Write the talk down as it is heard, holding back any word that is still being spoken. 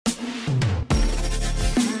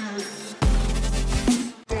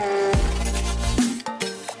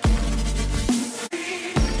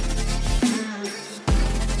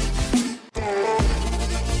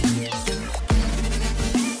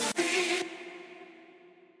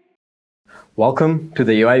Welcome to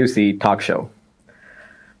the UIUC Talk Show,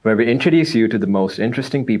 where we introduce you to the most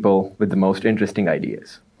interesting people with the most interesting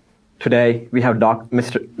ideas. Today, we have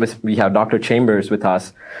Dr. Chambers with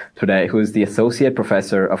us today, who is the Associate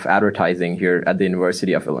Professor of Advertising here at the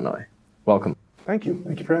University of Illinois. Welcome. Thank you.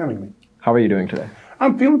 Thank you for having me. How are you doing today?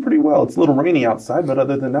 I'm feeling pretty well. It's a little rainy outside, but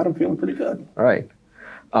other than that, I'm feeling pretty good. All right.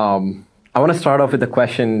 I want to start off with a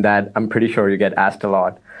question that I'm pretty sure you get asked a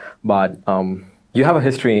lot, but you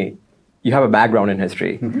have a background in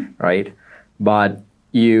history, right? But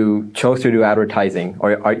you chose to do advertising,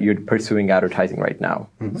 or are you pursuing advertising right now?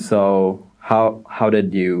 So how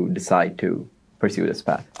did you decide to pursue this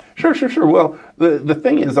path? Sure. Well, the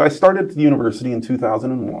thing is, I started at the university in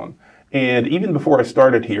 2001, and even before I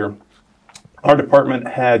started here, our department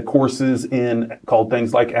had courses called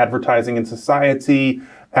things like advertising in society,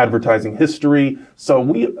 advertising history. So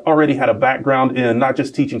we already had a background in not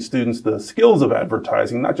just teaching students the skills of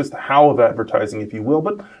advertising, not just the how of advertising, if you will,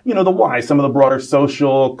 but, the why, some of the broader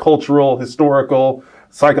social, cultural, historical,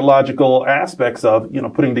 psychological aspects of,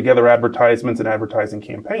 putting together advertisements and advertising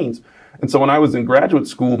campaigns. And so when I was in graduate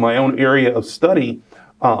school, my own area of study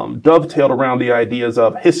dovetailed around the ideas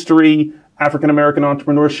of history, African-American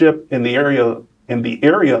entrepreneurship in the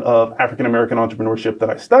area of African-American entrepreneurship that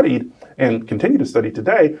I studied and continue to study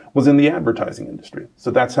today was in the advertising industry. So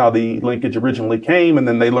that's how the linkage originally came. And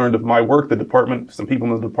then they learned of my work, some people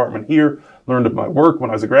in the department here learned of my work when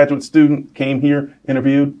I was a graduate student, came here,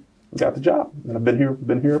 interviewed, got the job. And I've been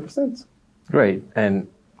here ever since. Great. And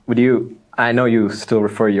I know you still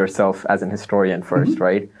refer yourself as an historian first,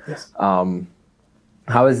 right? Yes. How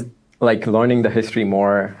has learning the history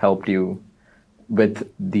more helped you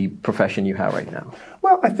with the profession you have right now?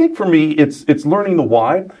 Well, I think for me, it's learning the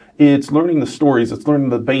why. It's learning the stories. It's learning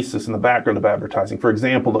the basis and the background of advertising. For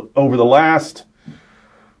example, over the last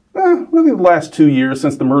 2 years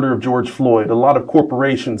since the murder of George Floyd, a lot of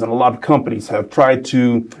corporations and a lot of companies have tried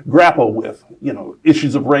to grapple with,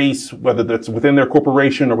 issues of race, whether that's within their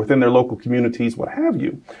corporation or within their local communities, what have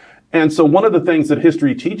you. And so one of the things that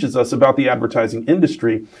history teaches us about the advertising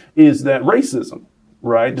industry is that racism,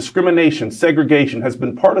 right? Discrimination, segregation has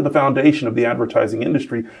been part of the foundation of the advertising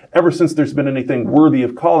industry ever since there's been anything worthy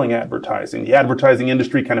of calling advertising. The advertising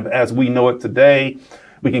industry, kind of as we know it today,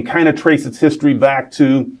 we can kind of trace its history back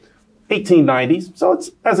to 1890s. So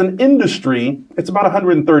as an industry, it's about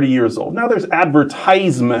 130 years old. Now there's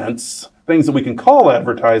advertisements, things that we can call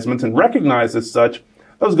advertisements and recognize as such.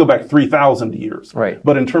 Those go back 3,000 years. Right.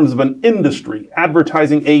 But in terms of an industry,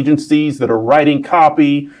 advertising agencies that are writing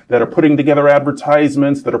copy, that are putting together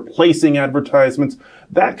advertisements, that are placing advertisements,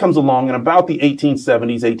 that comes along in about the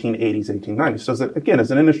 1870s, 1880s, 1890s. So that, again,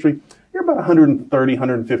 as an industry, you're about 130,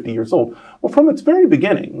 150 years old. Well, from its very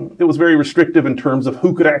beginning, it was very restrictive in terms of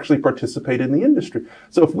who could actually participate in the industry.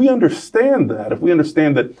 So if we understand that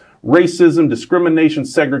racism, discrimination,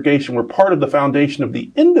 segregation were part of the foundation of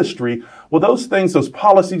the industry, well, those things, those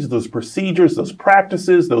policies, those procedures, those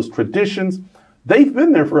practices, those traditions, they've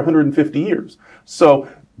been there for 150 years. So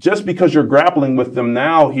just because you're grappling with them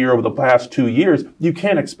now here over the past 2 years, you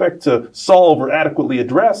can't expect to solve or adequately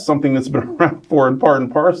address something that's been around for and part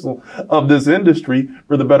and parcel of this industry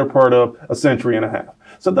for the better part of a century and a half.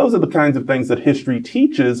 So those are the kinds of things that history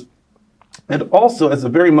teaches. And also, as a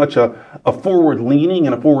very much a forward-leaning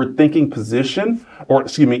and a forward-thinking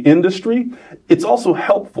industry, it's also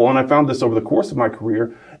helpful, and I found this over the course of my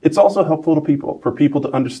career, it's also helpful for people to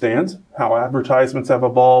understand how advertisements have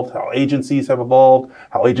evolved, how agencies have evolved,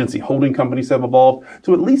 how agency holding companies have evolved,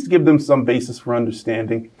 to at least give them some basis for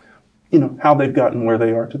understanding, how they've gotten where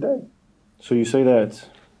they are today. So you say that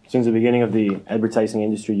since the beginning of the advertising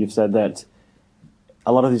industry, you've said that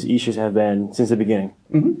a lot of these issues have been since the beginning.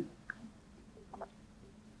 Mm-hmm.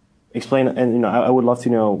 Explain, and I would love to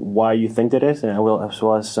know why you think that is, and I will as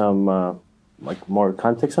well as some more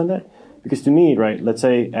context on that. Because to me, right, let's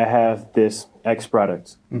say I have this X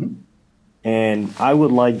product, and I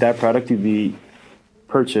would like that product to be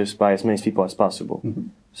purchased by as many people as possible.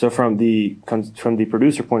 So from the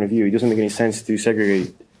producer point of view, it doesn't make any sense to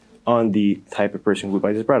segregate on the type of person who would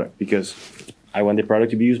buy this product, because I want the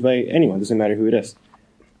product to be used by anyone. It doesn't matter who it is.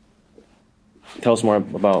 Tell us more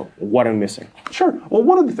about what I'm missing. Sure. Well,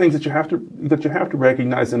 one of the things that you have to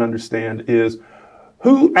recognize and understand is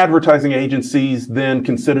who advertising agencies then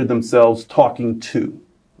consider themselves talking to,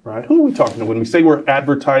 right? Who are we talking to? When we say we're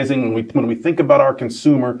advertising, when we think about our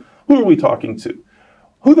consumer, who are we talking to?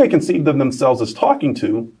 Who they conceive of themselves as talking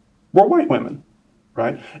to were white women,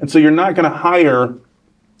 right? And so you're not going to hire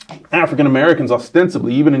African Americans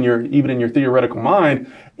ostensibly, even in your theoretical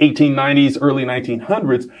mind, 1890s, early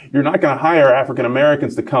 1900s, you're not going to hire African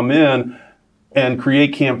Americans to come in and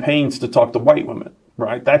create campaigns to talk to white women.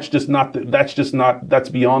 Right? That's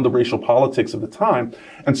beyond the racial politics of the time.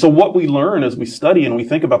 And so what we learn as we study and we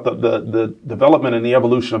think about the development and the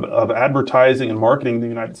evolution of advertising and marketing in the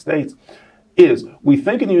United States is we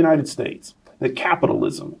think in the United States that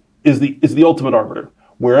capitalism is the ultimate arbiter.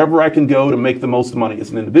 Wherever I can go to make the most money as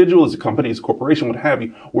an individual, as a company, as a corporation, what have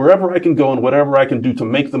you, wherever I can go and whatever I can do to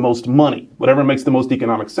make the most money, whatever makes the most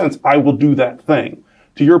economic sense, I will do that thing.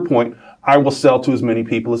 To your point, I will sell to as many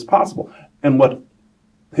people as possible. And what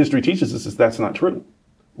history teaches us is that's not true.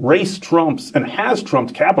 Race trumps and has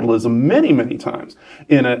trumped capitalism many, many times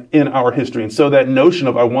in our history. And so that notion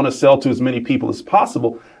of I want to sell to as many people as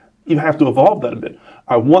possible, you have to evolve that a bit.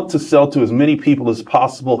 I want to sell to as many people as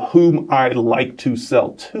possible whom I like to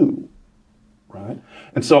sell to, right?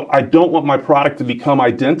 And so I don't want my product to become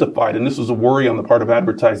identified. And this was a worry on the part of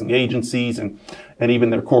advertising agencies and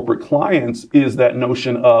even their corporate clients is that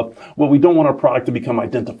notion of, well, we don't want our product to become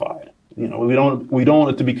identified. You know, we don't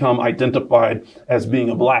want it to become identified as being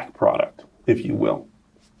a black product, if you will.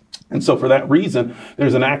 And so for that reason,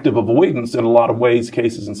 there's an active avoidance in a lot of ways,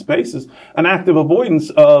 cases, and spaces, an active avoidance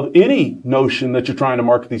of any notion that you're trying to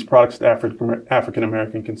market these products to African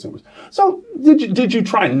American consumers. So did you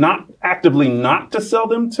try actively not to sell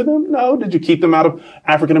them to them? No. Did you keep them out of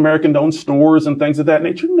African American owned stores and things of that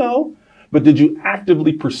nature? No. But did you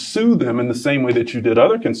actively pursue them in the same way that you did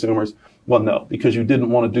other consumers? Well, no, because you didn't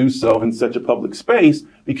want to do so in such a public space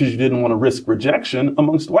because you didn't want to risk rejection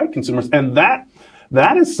amongst white consumers. And that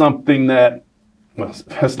is something that, well,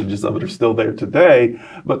 vestiges of it are still there today,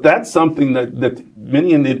 but that's something that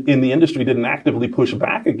many in the industry didn't actively push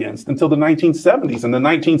back against until the 1970s. In the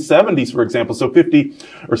 1970s, for example, so 50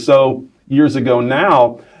 or so years ago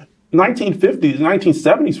now, 1950s,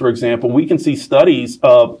 1970s, for example, we can see studies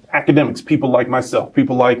of academics, people like myself,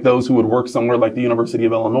 people like those who would work somewhere like the University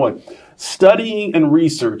of Illinois, studying and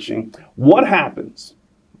researching what happens,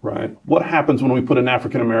 right? What happens when we put an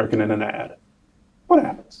African American in an ad? What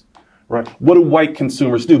happens, right? What do white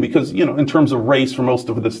consumers do? Because, you know, in terms of race for most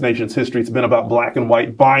of this nation's history, it's been about black and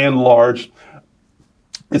white by and large.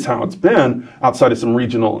 Is how it's been outside of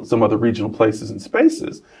some other regional places and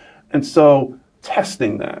spaces. And so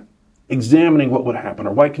testing that, examining what would happen.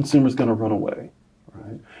 Are white consumers going to run away?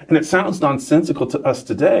 Right? And it sounds nonsensical to us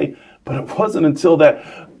today, but it wasn't until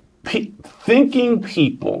that thinking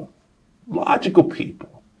people, logical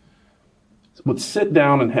people, would sit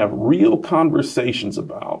down and have real conversations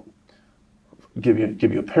about, give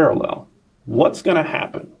you a parallel. What's going to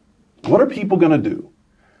happen? What are people going to do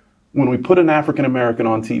when we put an African American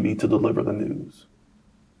on TV to deliver the news?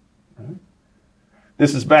 Right?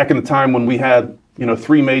 This is back in the time when we had, you know,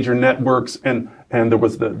 3 major networks and there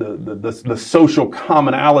was the social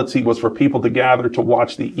commonality was for people to gather to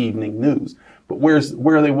watch the evening news. But where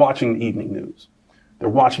are they watching the evening news? They're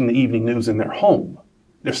watching the evening news in their home.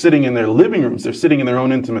 They're sitting in their living rooms. They're sitting in their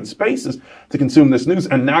own intimate spaces to consume this news.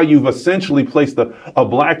 And now you've essentially placed a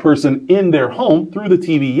black person in their home through the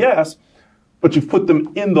TV, yes, but you've put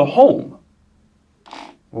them in the home.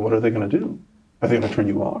 Well, what are they going to do? Are they going to turn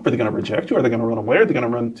you off? Are they going to reject you? Are they going to run away? Are they going to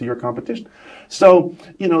run to your competition? So,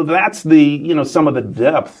 you know, that's some of the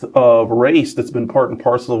depth of race that's been part and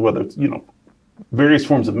parcel of whether it's, you know, various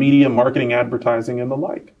forms of media, marketing, advertising, and the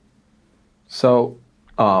like. So,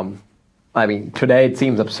 I mean, today it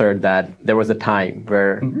seems absurd that there was a time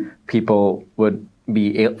where people would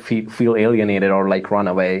feel alienated or like run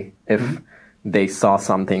away if they saw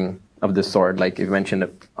something of this sort, like you mentioned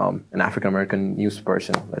an African-American news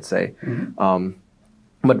person, let's say.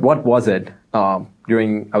 But what was it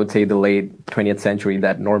during, I would say, the late 20th century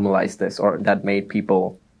that normalized this or that made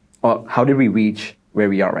people, or how did we reach where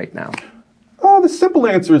we are right now? The simple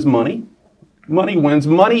answer is money. Money wins.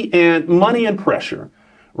 Money and pressure.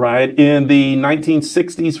 Right? In the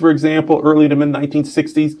 1960s, for example, early to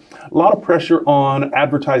mid-1960s, a lot of pressure on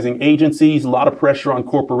advertising agencies, a lot of pressure on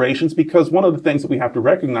corporations, because one of the things that we have to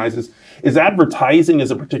recognize is advertising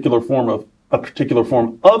is a particular form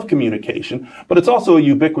of communication, but it's also a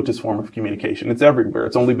ubiquitous form of communication. It's everywhere.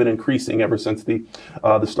 It's only been increasing ever since the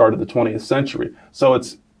start of the 20th century. So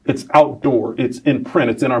it's outdoor, it's in print,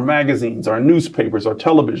 it's in our magazines, our newspapers, our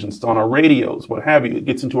televisions, on our radios, what have you. It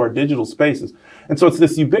gets into our digital spaces. And so it's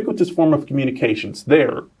this ubiquitous form of communication. It's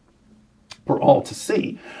there for all to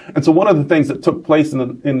see. And so one of the things that took place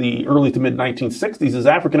in the early to mid 1960s is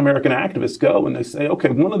African-American activists go and they say, okay,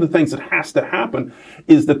 one of the things that has to happen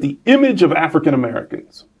is that the image of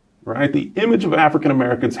African-Americans, right? The image of African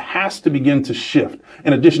Americans has to begin to shift.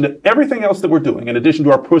 In addition to everything else that we're doing, in addition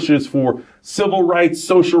to our pushes for civil rights,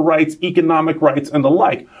 social rights, economic rights, and the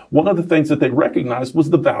like, one of the things that they recognized was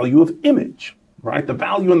the value of image, right? The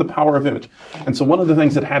value and the power of image. And so one of the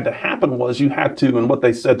things that had to happen was you had to, and what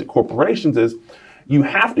they said to corporations is, you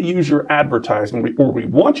have to use your advertising, or we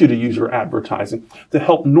want you to use your advertising to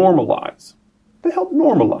help normalize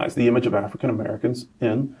the image of African Americans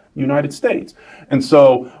in the United States. And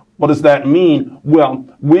so what does that mean? Well,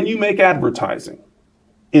 when you make advertising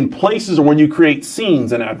in places, or when you create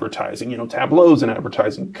scenes in advertising, tableaus in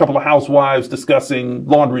advertising, a couple of housewives discussing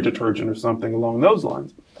laundry detergent or something along those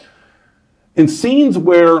lines, in scenes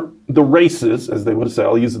where the races, as they would say,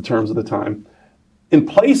 I'll use the terms of the time, in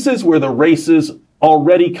places where the races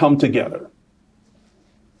already come together,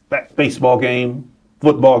 that baseball game,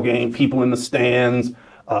 football game, people in the stands,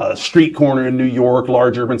 street corner in New York,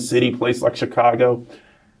 large urban city, place like Chicago,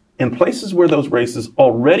 in places where those races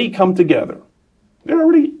already come together, they're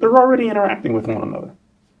already interacting with one another.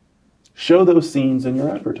 Show those scenes in your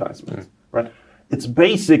advertisements, right? It's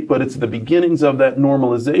basic, but it's the beginnings of that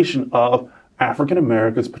normalization of African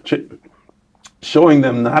Americans, showing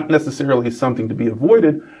them not necessarily something to be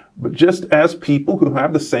avoided, but just as people who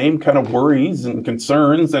have the same kind of worries and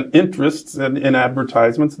concerns and interests in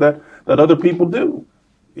advertisements that other people do.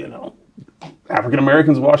 African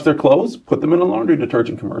Americans wash their clothes, put them in a laundry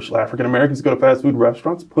detergent commercial. African Americans go to fast food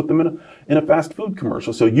restaurants, put them in a fast food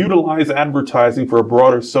commercial. So utilize advertising for a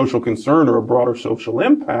broader social concern or a broader social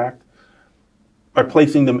impact by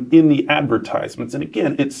placing them in the advertisements. And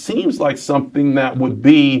again, it seems like something that would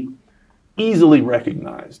be easily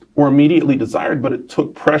recognized or immediately desired, but it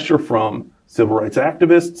took pressure from civil rights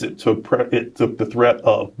activists. It took the threat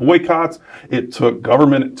of boycotts. It took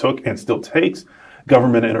government. It took and still takes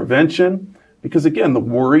government intervention, because again, the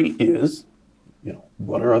worry is,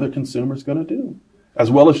 what are other consumers going to do?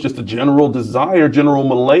 As well as just a general desire, general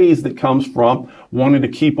malaise that comes from wanting to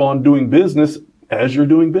keep on doing business as you're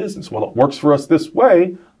doing business. Well, it works for us this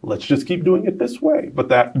way. Let's just keep doing it this way. But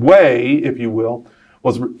that way, if you will,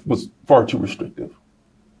 was far too restrictive.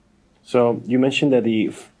 So you mentioned that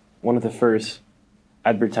one of the first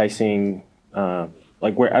advertising,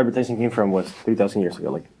 where advertising came from, was 3,000 years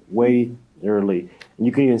ago, way early. And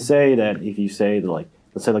you can even say that if you say that,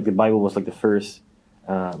 let's say the Bible was the first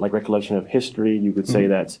recollection of history, you could say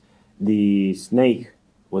that the snake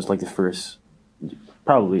was the first,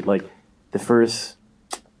 probably the first,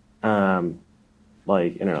 I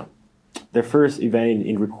don't know, the first event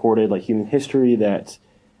in recorded human history that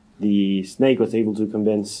the snake was able to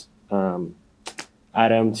convince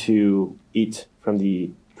Adam to eat from the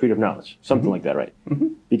tree of knowledge, something like that, right?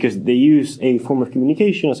 Because they use a form of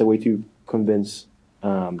communication as a way to convince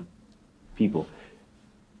people.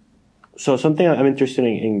 So something I'm interested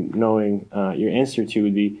in knowing your answer to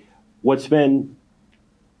would be, what's been,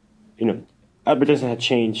 advertising has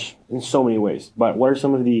changed in so many ways, but what are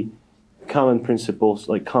some of the common principles,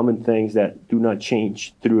 common things that do not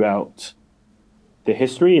change throughout the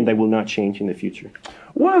history and that will not change in the future?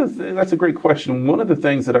 That's a great question. One of the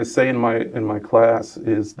things that I say in my class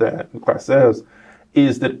is that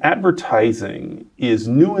advertising is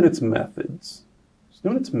new in its methods. It's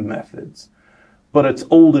new in its methods, but it's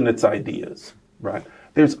old in its ideas, right?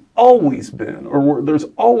 There's always been, or there's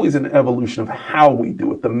always an evolution of how we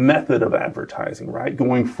do it, the method of advertising, right?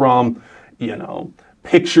 Going from,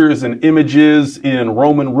 pictures and images in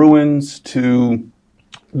Roman ruins to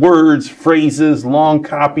words, phrases, long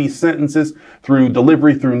copy sentences, through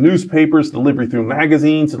delivery through newspapers, delivery through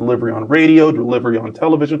magazines, delivery on radio, delivery on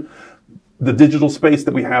television, the digital space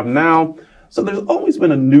that we have now. So there's always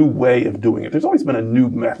been a new way of doing it. There's always been a new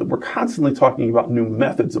method. We're constantly talking about new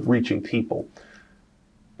methods of reaching people.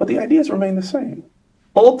 But the ideas remain the same.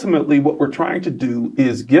 Ultimately, what we're trying to do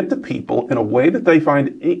is get to people in a way that they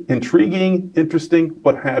find intriguing, interesting,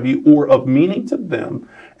 what have you, or of meaning to them,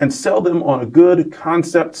 and sell them on a good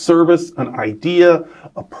concept, service, an idea,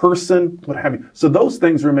 a person, what have you. So those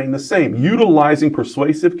things remain the same, utilizing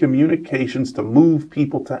persuasive communications to move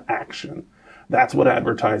people to action. That's what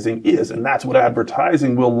advertising is, and that's what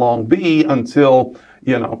advertising will long be until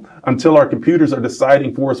our computers are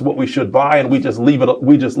deciding for us what we should buy, and we just leave it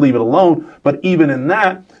alone. But even in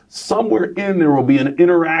that, somewhere in there will be an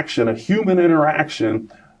interaction, a human interaction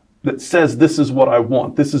that says, this is what I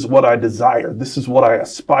want, this is what I desire, this is what I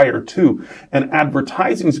aspire to. And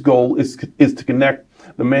advertising's goal is to connect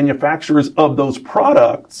the manufacturers of those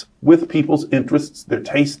products with people's interests, their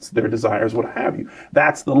tastes, their desires, what have you.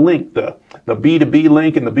 That's the link, the B2B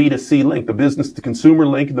link and the B2C link, the business to consumer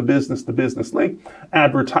link and the business to business link.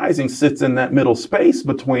 Advertising sits in that middle space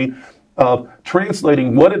between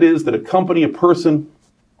translating what it is that a company, a person,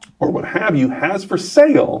 or what have you has for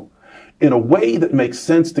sale in a way that makes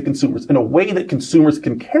sense to consumers, in a way that consumers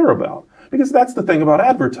can care about. Because that's the thing about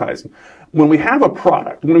advertising. When we have a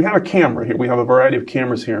product, when we have a camera here, we have a variety of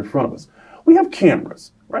cameras here in front of us. We have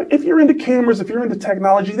cameras, right? If you're into cameras, if you're into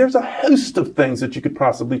technology, there's a host of things that you could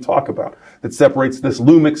possibly talk about that separates this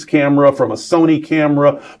Lumix camera from a Sony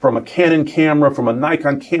camera, from a Canon camera, from a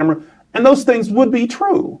Nikon camera. And those things would be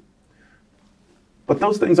true. But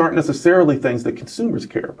those things aren't necessarily things that consumers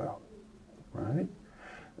care about, right?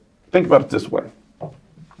 Think about it this way.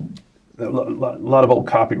 A lot of old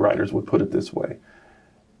copywriters would put it this way.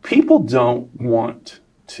 People don't want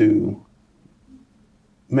to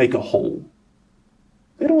make a hole.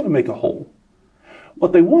 They don't want to make a hole.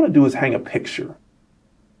 What they want to do is hang a picture,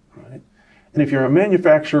 right? And if you're a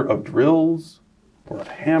manufacturer of drills or of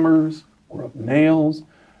hammers or of nails,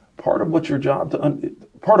 part of what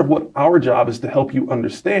our job is to help you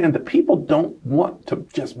understand that people don't want to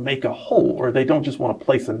just make a hole, or they don't just want to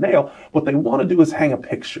place a nail. What they want to do is hang a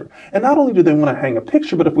picture. And not only do they want to hang a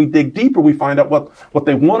picture, but if we dig deeper, we find out what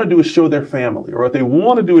they want to do is show their family, or what they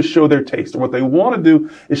want to do is show their taste, or what they want to do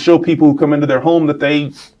is show people who come into their home that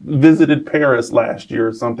they visited Paris last year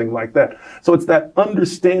or something like that. So it's that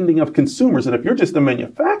understanding of consumers. And if you're just a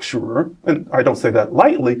manufacturer, and I don't say that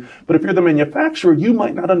lightly, but if you're the manufacturer, you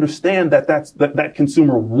might not understand that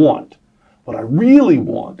consumer want. What I really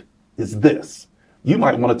want is this. You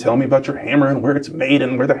might want to tell me about your hammer and where it's made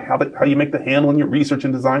and how you make the handle and your research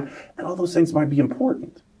and design. And all those things might be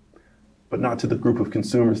important, but not to the group of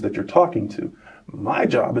consumers that you're talking to. My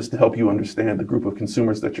job is to help you understand the group of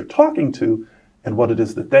consumers that you're talking to and what it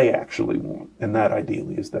is that they actually want. And that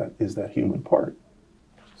ideally is that human part.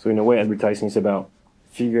 So in a way, advertising is about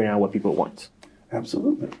figuring out what people want.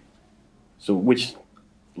 Absolutely. So which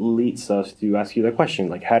leads us to ask you the question,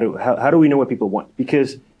 like how do we know what people want?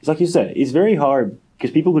 Because it's like you said, it's very hard because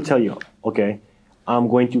people will tell you, okay, I'm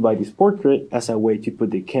going to buy this portrait as a way to put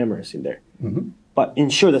the cameras in there. Mm-hmm. But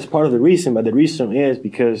sure, that's part of the reason, but the reason is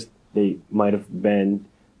because they might have been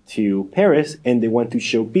to Paris and they want to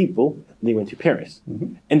show people they went to Paris.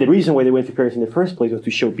 Mm-hmm. And the reason why they went to Paris in the first place was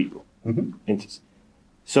to show people. Mm-hmm. And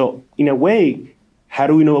so in a way, how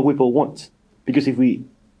do we know what people want? Because if we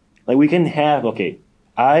can have, okay,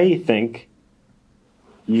 I think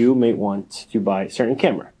you may want to buy a certain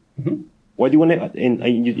camera. Mm-hmm. What do you want to?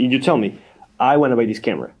 And you tell me, I want to buy this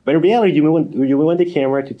camera. But in reality, you may want the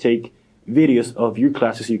camera to take videos of your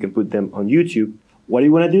classes so you can put them on YouTube. Why do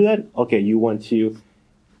you want to do that? Okay, you want to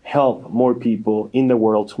help more people in the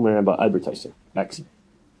world to learn about advertising.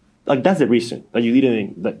 Like that's the reason that you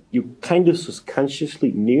didn't, that you kind of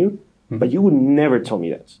subconsciously knew, mm-hmm. but you would never tell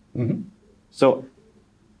me that. Mm-hmm. So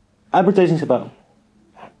advertising is about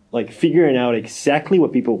like figuring out exactly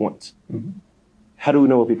what people want. Mm-hmm. How do we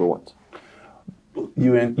know what people want?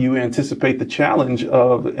 You anticipate the challenge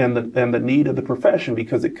of and the need of the profession,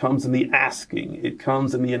 because it comes in the asking, it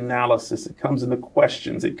comes in the analysis, it comes in the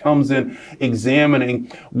questions, it comes in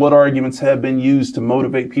examining what arguments have been used to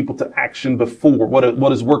motivate people to action before,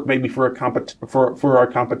 what has worked maybe for our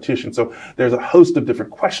competition. So there's a host of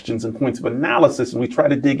different questions and points of analysis, and we try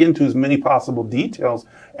to dig into as many possible details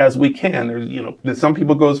as we can. There's, some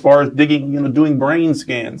people go as far as digging, doing brain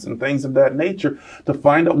scans and things of that nature to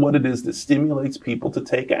find out what it is that stimulates people to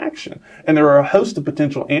take action. And there are a host of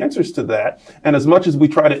potential answers to that. And as much as we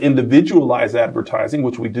try to individualize advertising,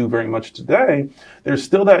 which we do very much today, there's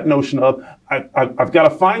still that notion of I've got to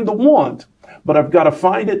find the want, but I've got to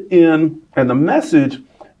find it and the message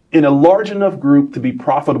in a large enough group to be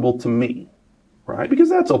profitable to me. Right? Because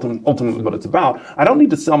that's ultimately what it's about. I don't need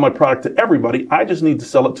to sell my product to everybody. I just need to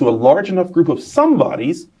sell it to a large enough group of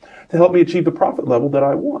somebodies to help me achieve the profit level that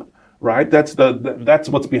I want. Right? That's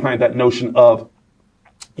what's behind that notion of,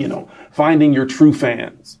 finding your true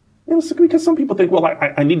fans. Because some people think, well,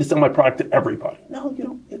 I need to sell my product to everybody. No, you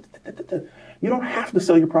don't. You don't have to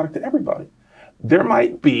sell your product to everybody. There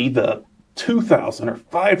might be the 2,000 or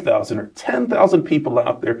 5,000 or 10,000 people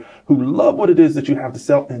out there who love what it is that you have to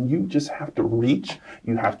sell, and you just have to reach,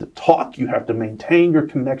 you have to talk, you have to maintain your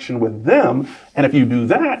connection with them. And if you do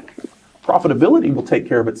that, profitability will take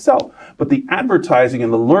care of itself. But the advertising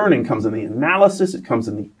and the learning comes in the analysis, it comes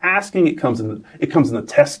in the asking, it comes in the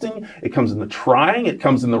testing, it comes in the trying, it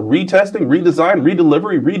comes in the retesting, redesign,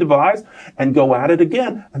 redelivery, redevise, and go at it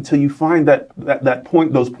again until you find that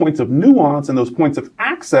point, those points of nuance and those points of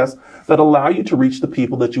access that allow you to reach the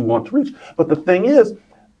people that you want to reach. But the thing is,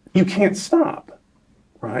 you can't stop,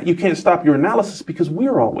 right? You can't stop your analysis because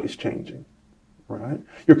we're always changing. Right?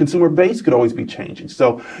 Your consumer base could always be changing.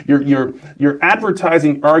 So your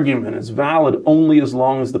advertising argument is valid only as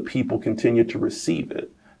long as the people continue to receive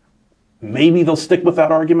it. Maybe they'll stick with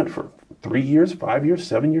that argument for 3 years, 5 years,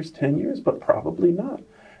 7 years, 10 years, but probably not.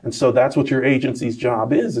 And so that's what your agency's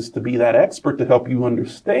job is to be that expert to help you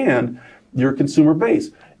understand your consumer base.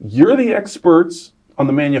 You're the experts on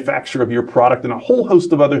the manufacture of your product and a whole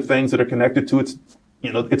host of other things that are connected to its,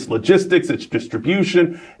 its logistics, its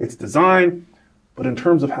distribution, its design. But in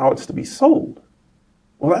terms of how it's to be sold,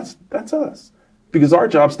 well, that's us. Because our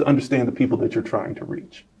job is to understand the people that you're trying to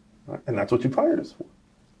reach. Right? And that's what you've hired us for.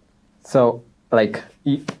 So, like,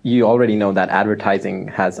 you already know that advertising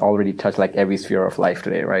has already touched like every sphere of life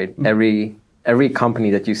today, right? Mm-hmm. Every company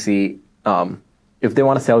that you see, if they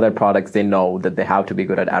want to sell their products, they know that they have to be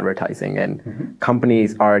good at advertising. And mm-hmm.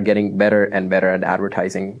 companies are getting better and better at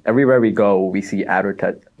advertising. Everywhere we go, we see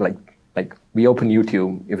like we open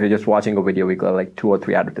YouTube. If you're just watching a video, we get like 2 or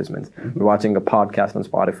 3 advertisements. Mm-hmm. We're watching a podcast on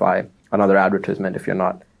Spotify, another advertisement if you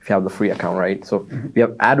have the free account, right? So mm-hmm. we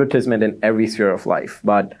have advertisement in every sphere of life.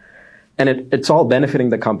 And it's all benefiting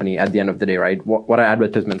the company at the end of the day, right? What are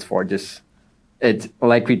advertisements for? It's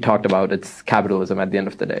like we talked about, it's capitalism at the end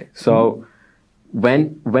of the day. So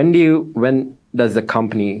mm-hmm. when does the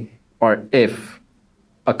company, or if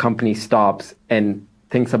a company stops and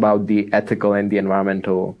thinks about the ethical and the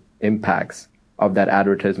environmental impacts of that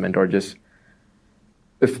advertisement, or just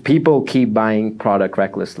if people keep buying product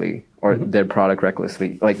recklessly or mm-hmm. their product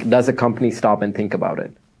recklessly, like does a company stop and think about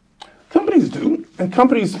it? Companies do, and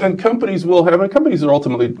companies will have, and companies are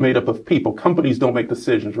ultimately made up of people. Companies don't make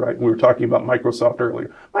decisions, right? We were talking about Microsoft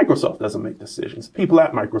earlier. Microsoft doesn't make decisions. People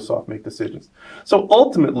at Microsoft make decisions. So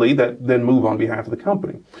ultimately, that then move on behalf of the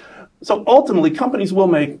company. So ultimately, companies will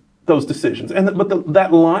make those decisions, but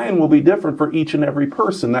that line will be different for each and every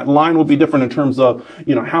person. That line will be different in terms of,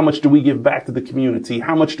 how much do we give back to the community?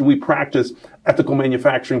 How much do we practice ethical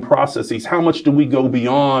manufacturing processes? How much do we go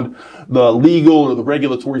beyond the legal or the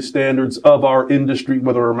regulatory standards of our industry,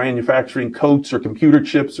 whether we're manufacturing coats or computer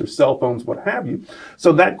chips or cell phones, what have you?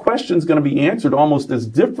 So that question is going to be answered almost as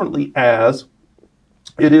differently as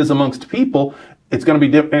it is amongst people. It's going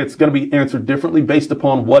to be answered differently based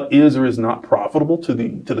upon what is or is not profitable to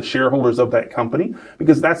the shareholders of that company,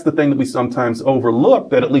 because that's the thing that we sometimes overlook,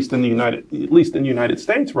 that at least in the United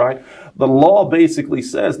States, right? The law basically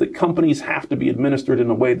says that companies have to be administered in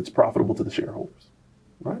a way that's profitable to the shareholders,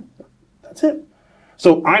 right? That's it.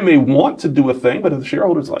 So I may want to do a thing, but if the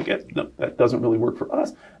shareholders like it, no, that doesn't really work for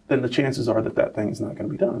us, then the chances are that thing is not going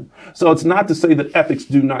to be done. So it's not to say that ethics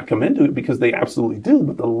do not come into it, because they absolutely do,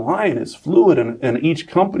 but the line is fluid, and each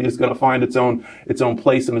company is going to find its own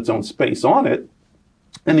place and its own space on it.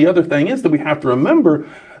 And the other thing is that we have to remember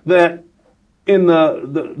that in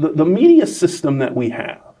the media system that we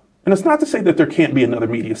have, and it's not to say that there can't be another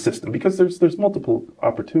media system, because there's multiple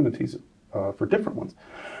opportunities for different ones.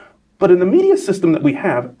 But in the media system that we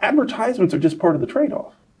have, advertisements are just part of the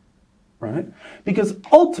trade-off, right? Because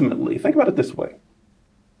ultimately, think about it this way.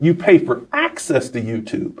 You pay for access to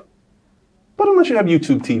YouTube, but unless you have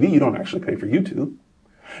YouTube TV, you don't actually pay for YouTube.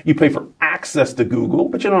 You pay for access to Google,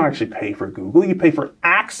 but you don't actually pay for Google. You pay for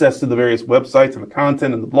access to the various websites and the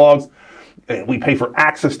content and the blogs. We pay for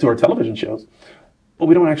access to our television shows, but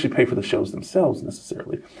we don't actually pay for the shows themselves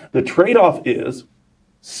necessarily. The trade-off is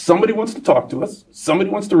somebody wants to talk to us.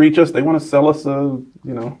 Somebody wants to reach us. They want to sell us a,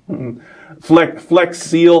 Flex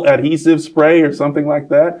Seal adhesive spray or something like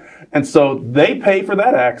that. And so they pay for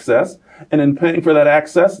that access. And in paying for that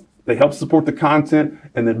access, they help support the content.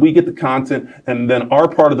 And then we get the content. And then our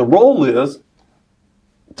part of the role is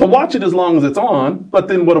to watch it as long as it's on. But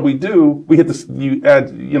then what do? We hit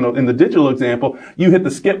in the digital example, you hit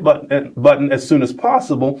the skip button as soon as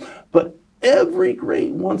possible. But every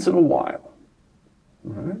great once in a while,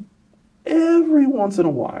 right? Every once in a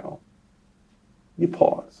while, you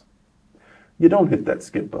pause. You don't hit that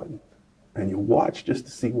skip button, and you watch just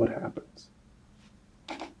to see what happens.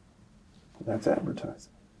 That's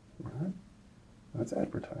advertising, right? That's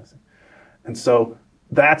advertising. And so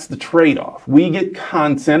that's the trade-off. We get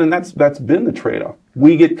content, and that's been the trade-off.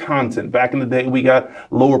 We get content. Back in the day, we got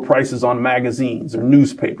lower prices on magazines or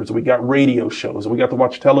newspapers, or we got radio shows, or we got to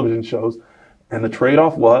watch television shows, and the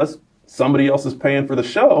trade-off was somebody else is paying for the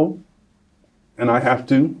show, and I have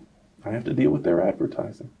to deal with their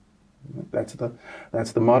advertising. That's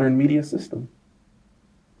the modern media system.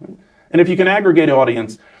 And if you can aggregate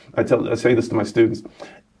audience, I say this to my students,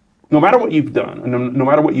 no matter what you've done, and no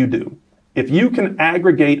matter what you do, if you can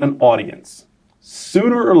aggregate an audience,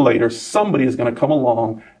 sooner or later somebody is going to come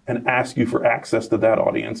along and ask you for access to that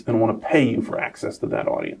audience and want to pay you for access to that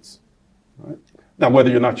audience. Right? Now,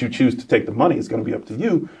 whether or not you choose to take the money is going to be up to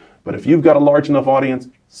you. But if you've got a large enough audience,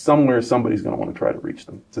 somewhere somebody's going to want to try to reach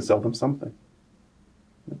them, to sell them something.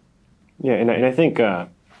 Yeah, and I think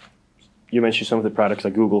you mentioned some of the products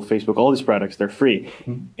like Google, Facebook, all these products, they're free.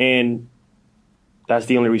 Mm-hmm. And that's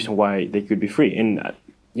the only reason why they could be free. And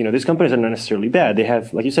these companies are not necessarily bad. They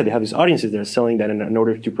have, like you said, they have these audiences that are selling that in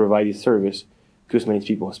order to provide this service to as many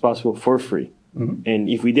people as possible for free. And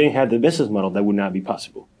if we didn't have the business model, that would not be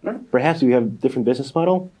possible. Right. Perhaps we have a different business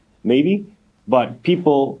model, maybe, but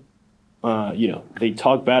people, they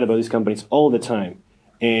talk bad about these companies all the time.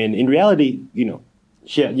 And in reality,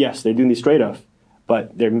 yes, they're doing this trade-off,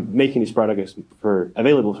 but they're making these products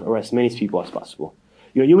available for as many people as possible.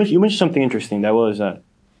 You mentioned something interesting. That was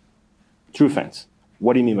true fans.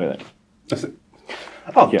 What do you mean by that? That's it.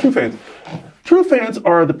 Oh, yeah. True fans. True fans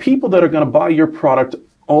are the people that are going to buy your product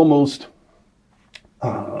almost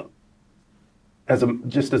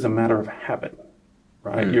just as a matter of habit,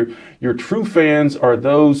 right? Your true fans are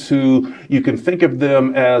those who you can think of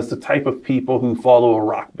them as the type of people who follow a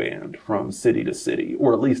rock band from city to city,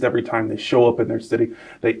 or at least every time they show up in their city,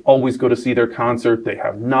 they always go to see their concert. They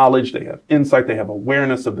have knowledge, they have insight, they have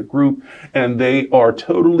awareness of the group, and they are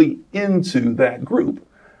totally into that group.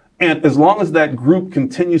 And as long as that group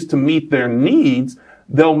continues to meet their needs,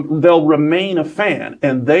 they'll remain a fan,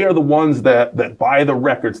 and they are the ones that buy the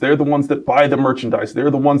records. They're the ones that buy the merchandise.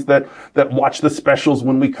 They're the ones that watch the specials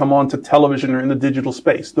when we come on to television or in the digital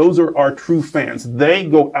space. Those are our true fans. They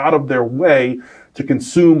go out of their way to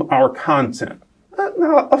consume our content.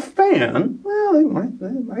 Now, a fan, well, they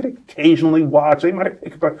might occasionally watch. They might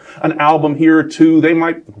pick up an album here or two. They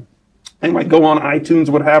might go on iTunes,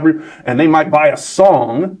 what have you, and they might buy a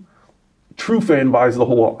song. True fan buys the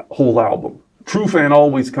whole album. True fan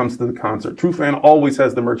always comes to the concert. True fan always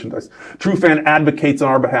has the merchandise. True fan advocates on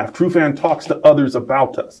our behalf. True fan talks to others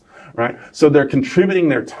about us, right? So they're contributing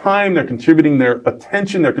their time, they're contributing their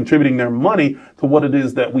attention, they're contributing their money to what it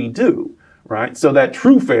is that we do, right? So that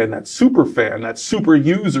true fan, that super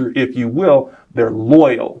user, if you will, they're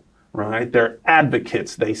loyal, right? They're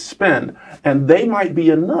advocates, they spend, and they might be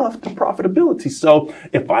enough to profitability. So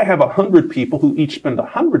if I have 100 people who each spend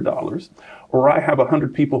 $100, or I have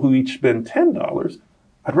 100 people who each spend $10,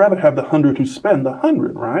 I'd rather have the 100 who spend the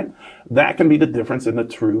 100, right? That can be the difference in the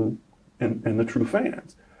true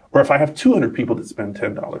fans. Or if I have 200 people that spend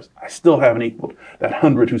 $10, I still haven't equaled that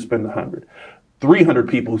 100 who spend the 100. 300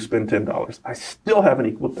 people who spend $10, I still haven't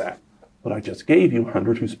equaled that. But I just gave you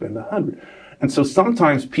 100 who spend 100. And so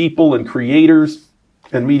sometimes people and creators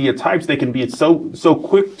and media types, they can be so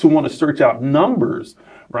quick to want to search out numbers,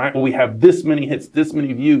 right? Well, we have this many hits, this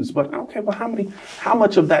many views, but okay, well, how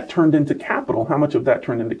much of that turned into capital? How much of that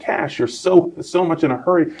turned into cash? You're so much in a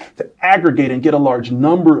hurry to aggregate and get a large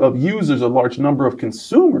number of users, a large number of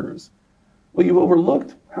consumers. Well, you've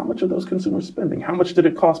overlooked how much of those consumers spending? How much did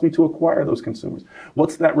it cost me to acquire those consumers?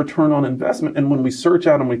 What's that return on investment? And when we search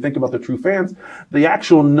out and we think about the true fans, the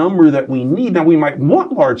actual number that we need, now we might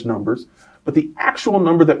want large numbers, but the actual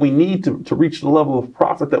number that we need to reach the level of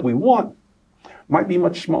profit that we want might be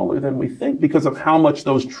much smaller than we think because of how much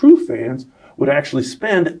those true fans would actually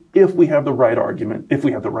spend if we have the right argument, if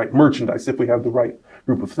we have the right merchandise, if we have the right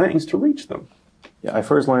group of things to reach them. Yeah, I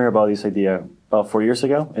first learned about this idea about 4 years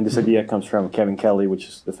ago, and this idea comes from Kevin Kelly, which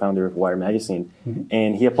is the founder of Wire Magazine,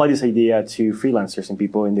 and he applied this idea to freelancers and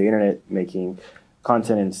people in the internet making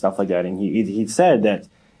content and stuff like that, and he said that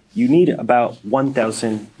you need about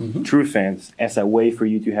 1,000 true fans as a way for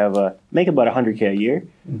you to make about $100K a year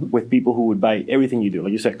with people who would buy everything you do,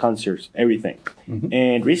 like you said, concerts, everything.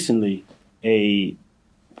 And recently, a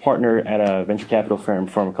partner at a venture capital firm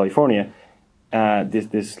from California,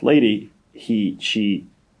 this lady, she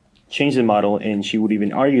changed the model, and she would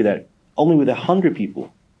even argue that only with 100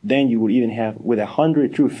 people, then you would even have, with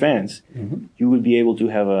 100 true fans, you would be able to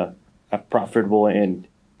have a profitable and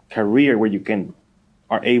career where you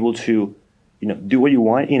are able to, do what you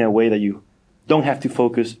want in a way that you don't have to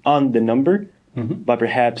focus on the number, but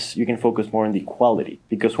perhaps you can focus more on the quality.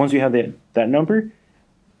 Because once you have that number,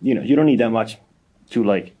 you don't need that much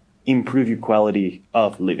to improve your quality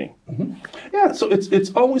of living. Yeah, so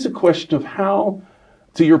it's always a question of how,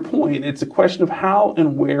 to your point, it's a question of how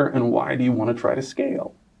and where and why do you want to try to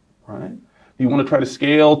scale, right? Do you want to try to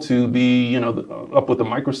scale to be, up with the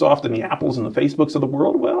Microsoft and the Apples and the Facebooks of the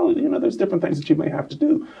world? Well, there's different things that you may have to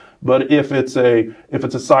do. But if it's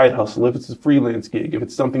a side hustle, if it's a freelance gig, if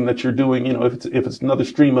it's something that you're doing, if it's another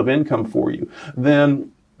stream of income for you,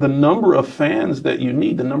 then the number of fans that you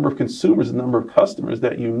need, the number of consumers, the number of customers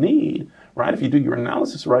that you need, right, if you do your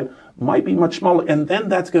analysis right, might be much smaller. And then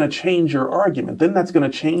that's going to change your argument. Then that's going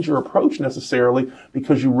to change your approach necessarily,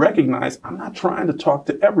 because you recognize, I'm not trying to talk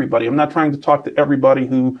to everybody. I'm not trying to talk to everybody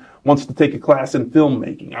who wants to take a class in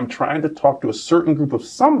filmmaking. I'm trying to talk to a certain group of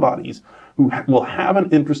somebodies who will have an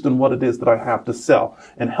interest in what it is that I have to sell.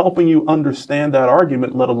 And helping you understand that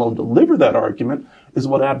argument, let alone deliver that argument, is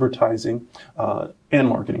what advertising, and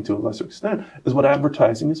marketing to a lesser extent, is what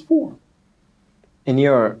advertising is for. In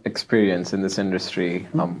your experience in this industry,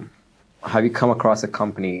 have you come across a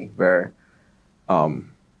company where,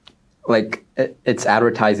 its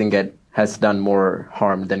advertising has done more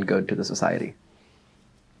harm than good to the society?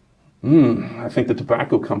 I think the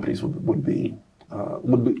tobacco companies would be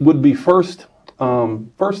first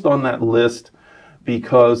on that list,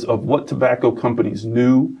 because of what tobacco companies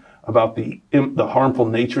knew about the harmful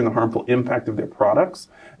nature and the harmful impact of their products,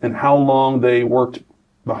 and how long they worked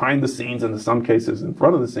behind the scenes, and in some cases in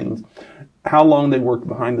front of the scenes, how long they worked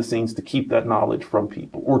behind the scenes to keep that knowledge from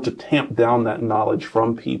people, or to tamp down that knowledge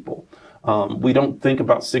from people. We don't think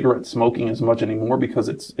about cigarette smoking as much anymore, because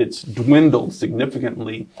it's dwindled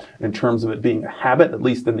significantly in terms of it being a habit, at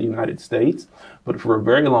least in the United States. But for a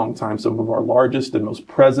very long time, some of our largest and most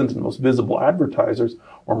present and most visible advertisers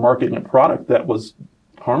were marketing a product that was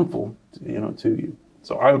harmful, to you.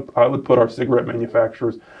 So I would put our cigarette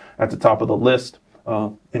manufacturers at the top of the list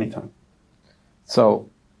anytime. So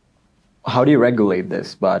how do you regulate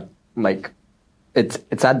this? But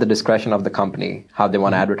it's at the discretion of the company how they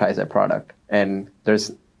want to advertise their product, and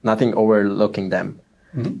there's nothing overlooking them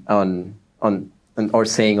or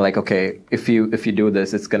saying okay, if you do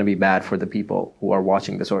this, it's going to be bad for the people who are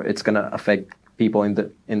watching this, or it's going to affect people in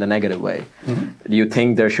the negative way. Do you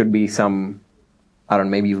think there should be some, I don't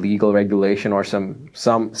know, maybe legal regulation or some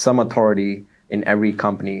authority in every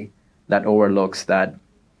company that overlooks that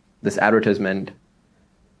this advertisement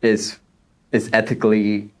is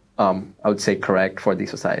ethically, I would say, correct for the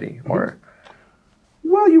society? Or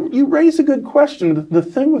well, you raise a good question. The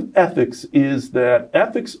thing with ethics is that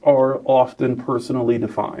ethics are often personally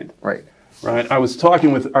defined. Right. I've talked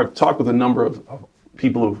with a number of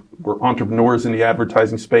people who were entrepreneurs in the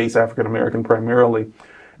advertising space, African American primarily,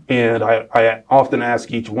 and I often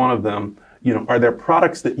ask each one of them, are there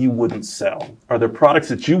products that you wouldn't sell? Are there products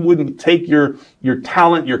that you wouldn't take your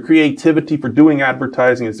talent, your creativity for doing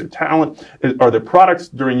advertising? Is there talent? Are there products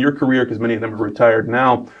during your career, because many of them are retired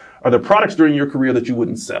now, are there products during your career that you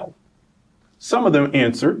wouldn't sell? Some of them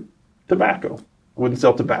answered tobacco. I wouldn't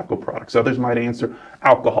sell tobacco products. Others might answer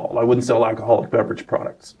alcohol. I wouldn't sell alcoholic beverage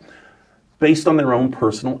products, based on their own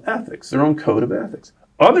personal ethics, their own code of ethics.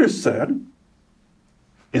 Others said,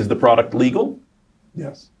 is the product legal?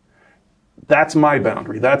 Yes. That's my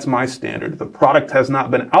boundary. That's my standard. If the product has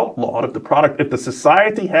not been outlawed, if the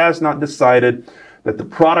society has not decided that the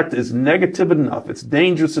product is negative enough, it's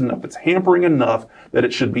dangerous enough, it's hampering enough that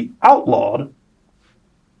it should be outlawed,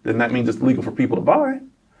 then that means it's legal for people to buy.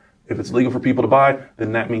 If it's legal for people to buy,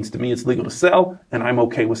 then that means to me it's legal to sell, and I'm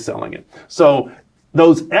okay with selling it. So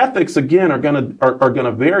those ethics, again, are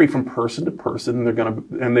gonna vary from person to person,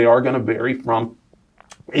 and they are gonna vary from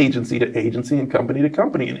agency to agency and company to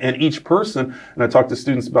company. And each person, and I talk to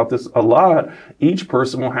students about this a lot, each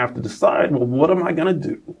person will have to decide, well, what am I going to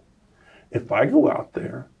do if I go out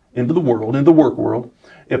there into the work world,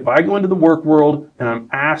 if I go into the work world and I'm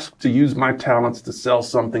asked to use my talents to sell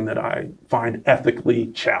something that I find ethically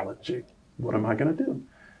challenging, what am I going to do?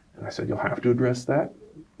 And I said, you'll have to address that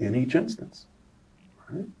in each instance.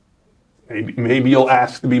 Right? Maybe you'll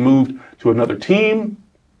ask to be moved to another team.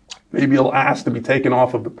 Maybe you'll ask to be taken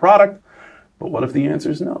off of the product, but what if the answer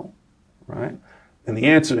is no, right? And the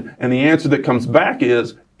answer that comes back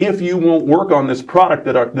is, if you won't work on this product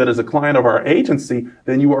that is a client of our agency,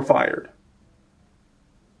 then you are fired.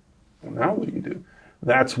 Well, now what do you do?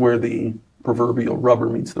 That's where the proverbial rubber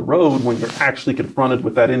meets the road, when you're actually confronted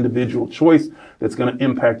with that individual choice that's going to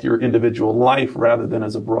impact your individual life rather than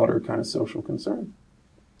as a broader kind of social concern.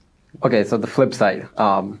 Okay, so the flip side.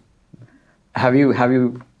 Have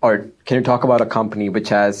you, or can you talk about a company which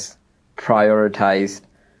has prioritized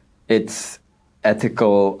its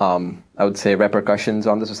ethical, I would say, repercussions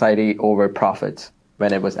on the society over profits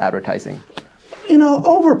when it was advertising?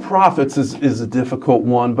 Over profits is a difficult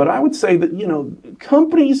one, but I would say that,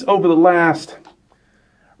 companies over the last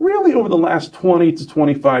 20 to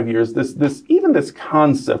 25 years, this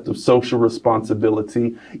concept of social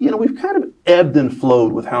responsibility, we've kind of ebbed and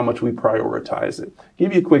flowed with how much we prioritize it.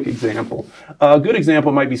 Give you a quick example. A good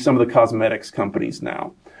example might be some of the cosmetics companies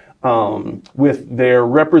now, with their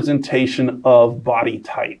representation of body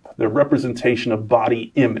type, their representation of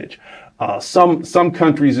body image. Some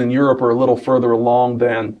countries in Europe are a little further along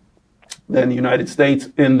than than the United States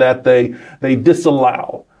in that they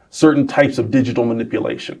disallow certain types of digital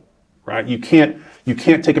manipulation, right? You can't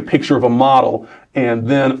take a picture of a model and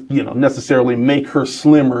then, necessarily make her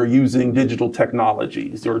slimmer using digital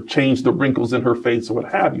technologies or change the wrinkles in her face or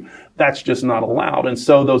what have you. That's just not allowed. And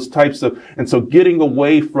so getting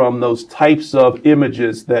away from those types of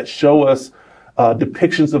images that show us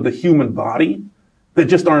depictions of the human body that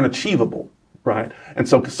just aren't achievable. Right. And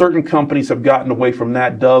so certain companies have gotten away from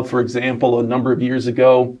that. Dove, for example, a number of years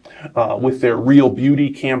ago, with their Real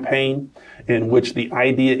Beauty campaign, in which the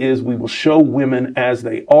idea is we will show women as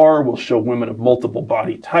they are. We'll show women of multiple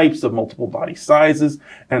body types, of multiple body sizes,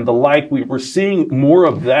 and the like. We're seeing more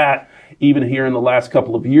of that even here in the last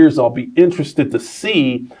couple of years. I'll be interested to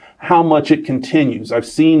see how much it continues. I've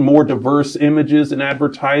seen more diverse images in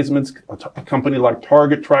advertisements. A company like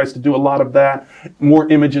Target tries to do a lot of that. More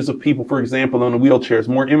images of people, for example, in wheelchairs.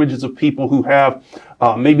 More images of people who have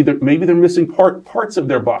maybe they're missing parts of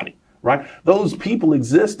their body. Right? Those people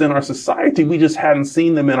exist in our society. We just hadn't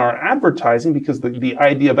seen them in our advertising because the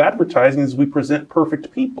idea of advertising is we present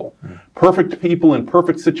perfect people. Perfect people in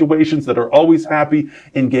perfect situations that are always happy,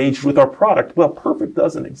 engaged with our product. Well, perfect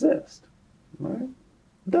doesn't exist. Right?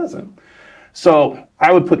 It doesn't. So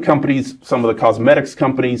I would put companies, some of the cosmetics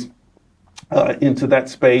companies, into that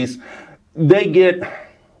space. They get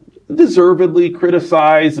deservedly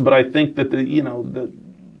criticized, but I think that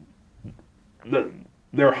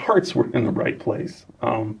their hearts were in the right place.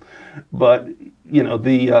 But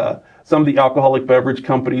some of the alcoholic beverage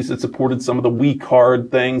companies that supported some of the We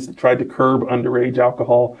Card things that tried to curb underage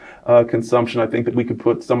alcohol consumption, I think that we could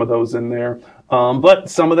put some of those in there. But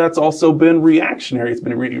some of that's also been reactionary. It's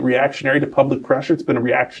been reactionary to public pressure. It's been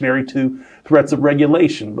reactionary to threats of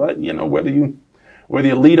regulation. But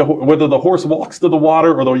whether the horse walks to the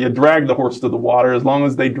water or you drag the horse to the water, as long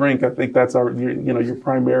as they drink, I think that's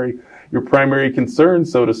your primary concern,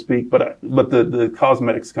 so to speak. But the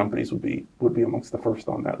cosmetics companies would be amongst the first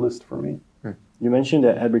on that list for me. You mentioned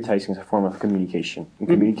that advertising is a form of communication. And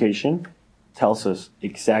communication tells us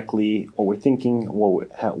exactly what we're thinking.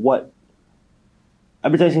 What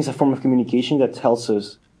advertising is a form of communication that tells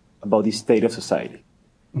us about the state of society.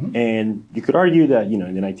 And you could argue that, in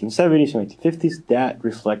the 1970s and 1950s, that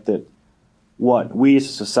reflected what we as a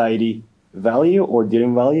society value or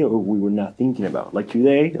didn't value or we were not thinking about. Like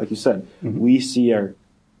today, like you said, we see a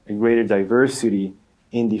greater diversity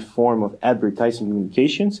in the form of advertising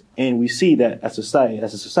communications, and we see that as a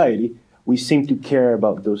society, we seem to care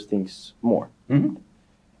about those things more.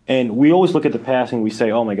 And we always look at the past and we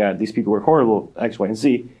say, oh my God, these people were horrible, X, Y, and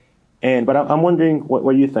Z. But I'm wondering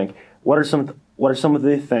what you think. What are some of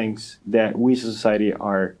the things that we as a society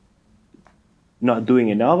are not doing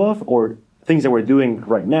enough of, or things that we're doing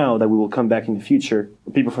right now that we will come back in the future?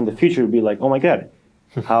 People from the future will be like, oh my God,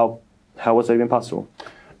 how was that even possible?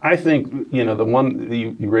 I think, the one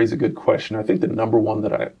you raise a good question. I think the number one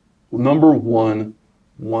that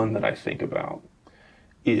I think about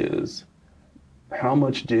is how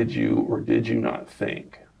much did you or did you not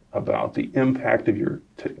think about the impact of your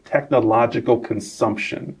technological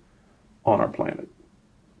consumption on our planet,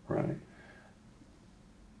 right?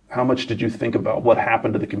 How much did you think about what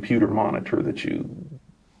happened to the computer monitor that you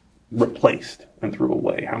replaced and threw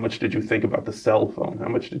away? How much did you think about the cell phone? How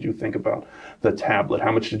much did you think about the tablet?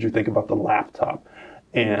 How much did you think about the laptop?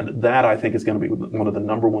 And that, I think, is going to be one of the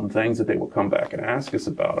number one things that they will come back and ask us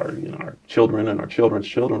about. Our children and our children's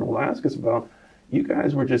children will ask us about. You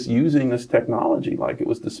guys were just using this technology like it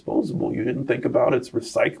was disposable. You didn't think about its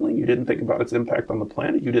recycling. You didn't think about its impact on the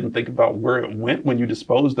planet. You didn't think about where it went when you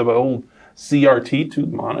disposed of an old CRT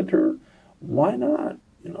tube monitor. Why not?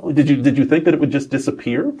 Did you think that it would just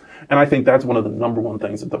disappear? And I think that's one of the number one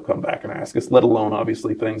things that they'll come back and ask us, let alone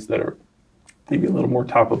obviously things that are maybe a little more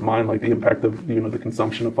top of mind, like the impact of the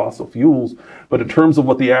consumption of fossil fuels. But in terms of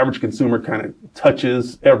what the average consumer kind of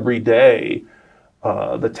touches every day,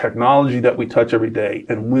 the technology that we touch every day,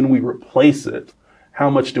 and when we replace it, how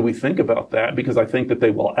much do we think about that? Because I think that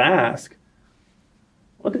they will ask,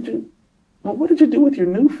 what did you do with your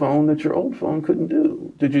new phone that your old phone couldn't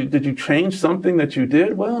do? Did you change something that you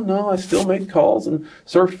did? Well, no, I still make calls and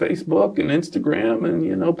surf Facebook and Instagram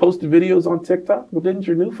and, posted videos on TikTok. Well, didn't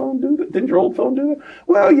your new phone do that? Didn't your old phone do that?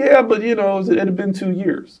 Well, yeah, but it had been 2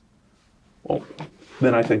 years. Well,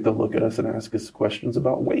 then I think they'll look at us and ask us questions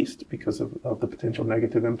about waste because of the potential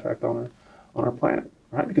negative impact on our planet,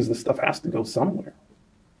 right? Because this stuff has to go somewhere.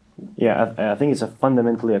 Yeah, I think it's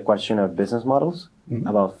fundamentally a question of business models,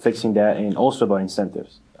 about fixing that, and also about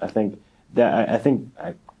incentives. I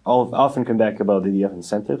often come back about the idea of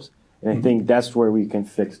incentives, and I think that's where we can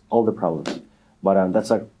fix all the problems. But that's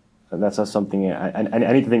a That's not something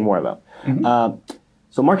I need to think more about.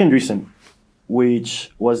 So Marc Andreessen,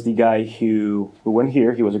 which was the guy who went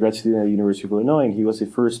here. He was a grad student at the University of Illinois, and he was the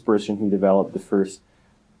first person who developed the first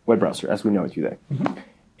web browser as we know it today.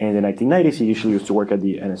 And in the 1990s, he usually used to work at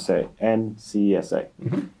the NCSA.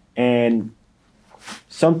 And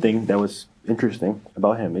something that was interesting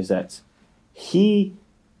about him is that he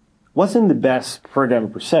wasn't the best programmer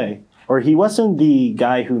per se, or he wasn't the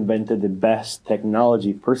guy who invented the best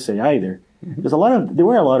technology per se either. There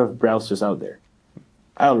were a lot of browsers out there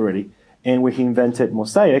already. And when he invented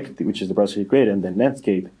Mosaic, which is the browser he created, and then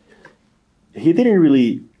Netscape, he didn't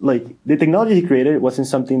really, the technology he created wasn't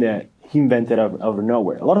something that he invented out of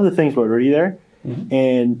nowhere. A lot of the things were already there,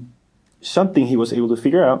 and something he was able to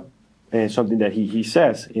figure out, and something that he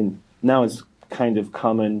says, now it's kind of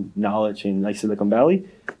common knowledge in Silicon Valley,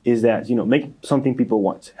 is that, make something people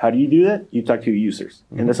want. How do you do that? You talk to your users.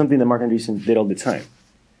 And that's something that Marc Andreessen did all the time.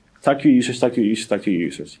 Talk to your users, talk to your users, talk to your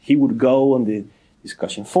users. He would go on the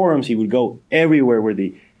discussion forums, he would go everywhere where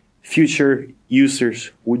the future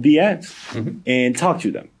users would be at and talk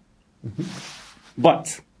to them.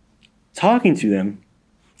 But talking to them,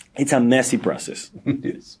 it's a messy process.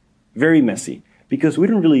 Yes. Very messy. Because we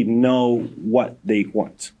don't really know what they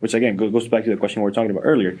want, which again goes back to the question we were talking about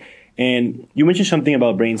earlier. And you mentioned something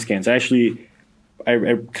about brain scans. I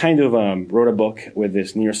kind of wrote a book with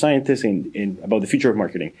this neuroscientist about the future of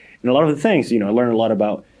marketing. And a lot of the things, I learned a lot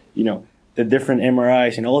about, the different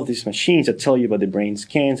MRIs and all of these machines that tell you about the brain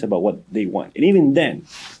scans, about what they want. And even then,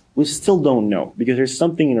 we still don't know because there's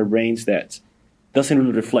something in our brains that doesn't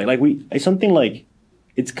really reflect.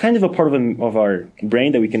 It's kind of a part of our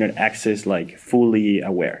brain that we cannot access fully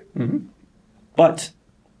aware. But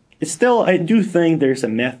it's still, I do think there's a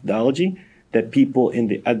methodology that people in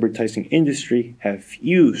the advertising industry have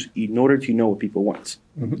used in order to know what people want.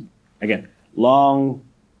 Again, long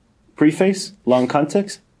preface, long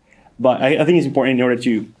context, but I think it's important in order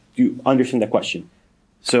to understand the question.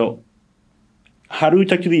 So how do we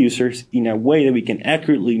talk to the users in a way that we can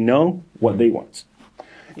accurately know what they want?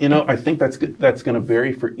 I think that's going to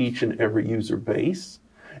vary for each and every user base.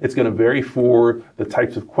 It's going to vary for the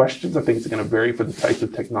types of questions. I think it's going to vary for the types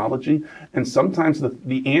of technology. And sometimes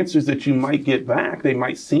the answers that you might get back, they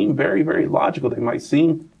might seem very, very logical. They might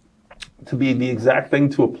seem to be the exact thing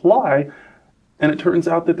to apply, and it turns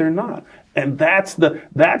out that they're not. And that's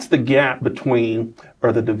the gap between,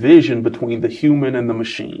 or the division between the human and the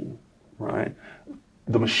machine, right?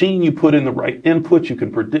 The machine, you put in the right input, you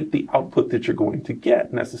can predict the output that you're going to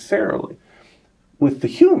get necessarily. With the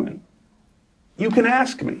human, you can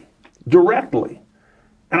ask me directly,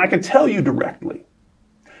 and I can tell you directly.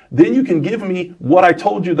 Then you can give me what I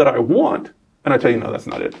told you that I want, and I tell you, no, that's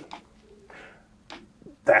not it.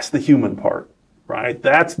 That's the human part, right?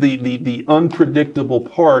 That's the unpredictable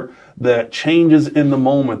part that changes in the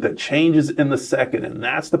moment, that changes in the second, and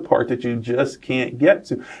that's the part that you just can't get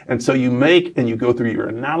to. And so you make and you go through your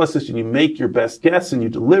analysis and you make your best guess and you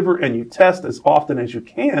deliver and you test as often as you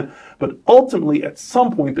can. But ultimately, at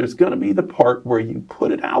some point, there's going to be the part where you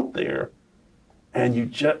put it out there and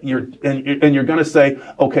you're going to say,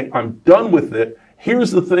 okay, I'm done with it. Here's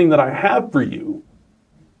the thing that I have for you.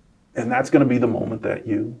 And that's going to be the moment that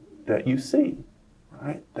you see,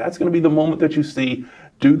 right? That's going to be the moment that you see,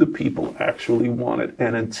 do the people actually want it?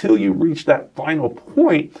 And until you reach that final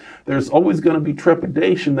point, there's always going to be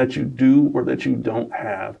trepidation that you do or that you don't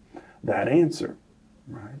have that answer,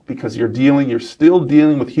 right? Because you're still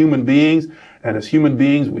dealing with human beings. And as human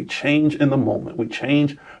beings, we change in the moment. We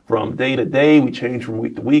change from day to day. We change from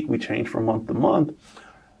week to week. We change from month to month.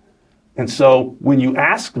 And so when you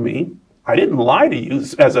asked me, I didn't lie to you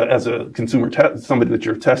as a consumer, somebody that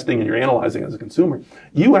you're testing and you're analyzing as a consumer.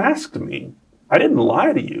 You asked me. I didn't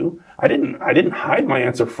lie to you. I didn't hide my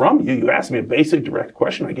answer from you. You asked me a basic direct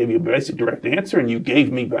question. I gave you a basic direct answer, and you gave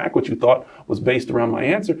me back what you thought was based around my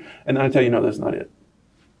answer. And then I tell you, no, that's not it.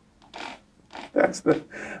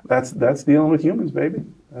 That's dealing with humans, baby.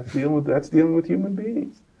 That's dealing with human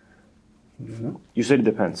beings. You said it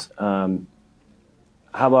depends. How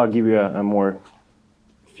about I give you a more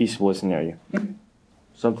feasible scenario?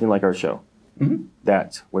 Something like our show.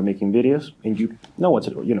 That we're making videos and you know what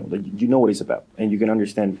it's about and you can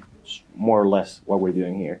understand more or less what we're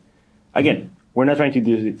doing here. Again, we're not trying to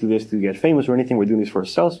do this to get famous or anything. We're doing this for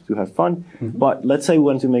ourselves to have fun. But let's say we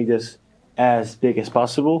want to make this as big as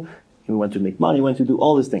possible. And we want to make money. We want to do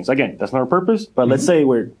all these things. Again, that's not our purpose. But let's say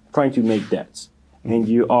we're trying to make debts and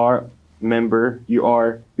you are a member.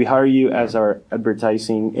 We hire you as our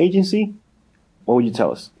advertising agency. What would you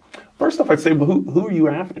tell us? First off, I'd say, well, who are you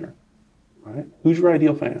after? Right? Who's your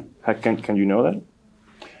ideal fan? Can you know that?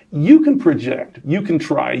 you can project, you can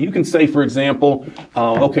try, you can say, for example,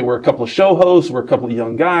 okay, we're a couple of show hosts, we're a couple of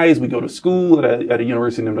young guys, we go to school at a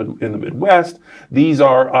university in the Midwest. These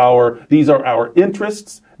are our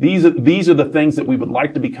interests. These are the things that we would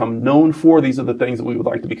like to become known for. These are the things that we would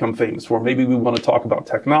like to become famous for. Maybe we want to talk about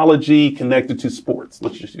technology connected to sports.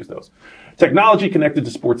 Let's just use those. Technology connected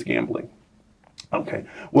to sports gambling. Okay,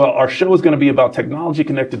 well, our show is going to be about technology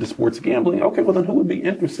connected to sports gambling. Okay, well, then who would be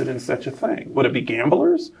interested in such a thing? Would it be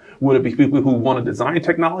gamblers? Would it be people who want to design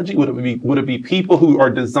technology? Would it be people who are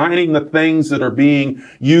designing the things that are being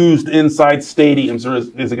used inside stadiums? Or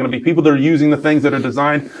is it going to be people that are using the things that are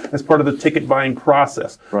designed as part of the ticket buying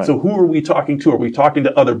process? Right. So who are we talking to? Are we talking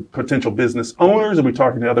to other potential business owners? Are we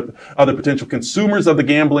talking to other potential consumers of the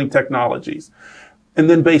gambling technologies? And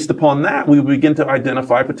then based upon that, we begin to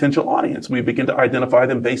identify potential audience. We begin to identify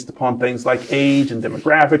them based upon things like age and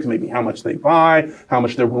demographics, maybe how much they buy, how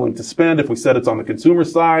much they're willing to spend. If we said it's on the consumer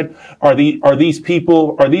side, are these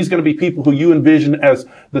going to be people who you envision as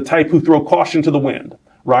the type who throw caution to the wind?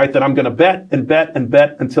 Right? That I'm going to bet and bet and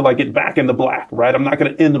bet until I get back in the black, right? I'm not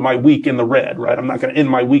going to end my week in the red, right? I'm not going to end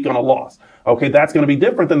my week on a loss. Okay, that's going to be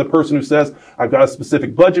different than the person who says, I've got a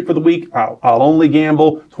specific budget for the week. I'll only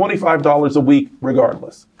gamble $25 a week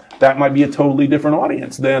regardless. That might be a totally different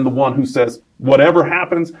audience than the one who says, whatever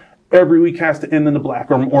happens, every week has to end in the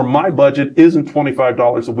black. Or my budget isn't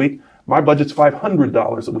 $25 a week. My budget's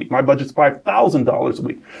 $500 a week. My budget's $5,000 a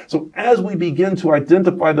week. So as we begin to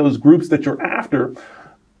identify those groups that you're after,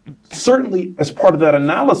 certainly as part of that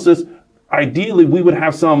analysis, ideally we would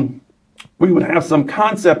have some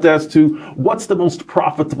concept as to what's the most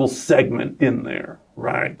profitable segment in there,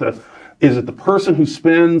 right? Is it the person who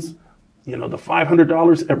spends, the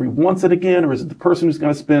 $500 every once and again, or is it the person who's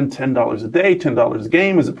going to spend $10 a day, $10 a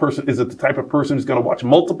game? Is it the type of person who's going to watch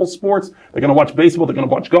multiple sports? They're going to watch baseball, they're going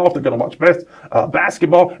to watch golf, they're going to watch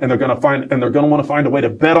basketball, and they're going to want to find a way to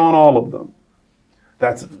bet on all of them.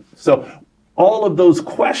 All of those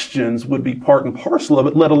questions would be part and parcel of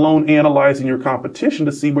it, let alone analyzing your competition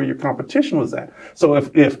to see where your competition was at. So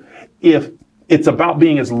if it's about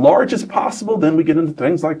being as large as possible, then we get into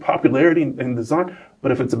things like popularity and design.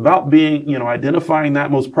 But if it's about being, identifying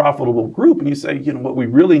that most profitable group, and you say, what we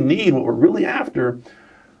really need, what we're really after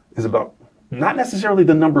is about not necessarily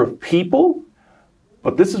the number of people,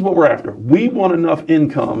 but this is what we're after. We want enough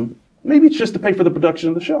income, maybe it's just to pay for the production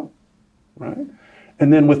of the show, right?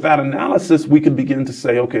 And then with that analysis, we can begin to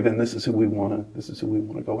say, okay, then this is who we want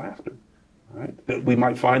to go after, right? That we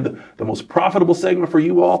might find the most profitable segment for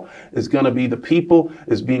you all is going to be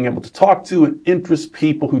is being able to talk to and interest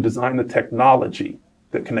people who design the technology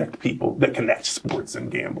that connect sports and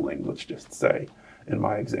gambling, let's just say, in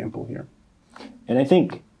my example here. And I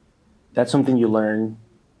think that's something you learn,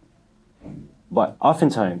 but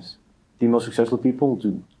oftentimes the most successful people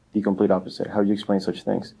do the complete opposite. How do you explain such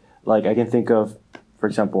things? Like I can think of, for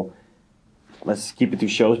example, let's keep it to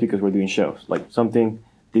shows because we're doing shows. Like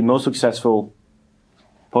the most successful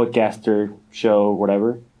podcaster show,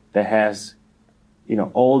 whatever, that has,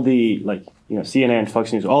 all the CNN,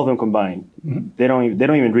 Fox News, all of them combined. Mm-hmm. They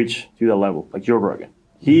don't even reach to that level. Like Joe Rogan,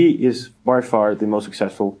 he is by far the most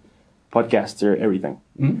successful podcaster. Everything.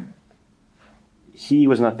 Mm-hmm. He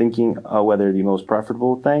was not thinking whether the most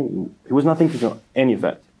profitable thing. He was not thinking of any of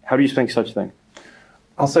that. How do you think such thing?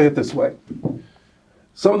 I'll say it this way.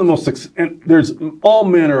 Some of the most, and there's all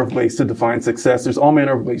manner of ways to define success. There's all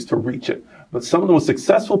manner of ways to reach it. But some of the most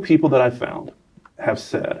successful people that I found have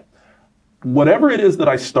said, whatever it is that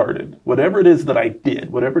I started, whatever it is that I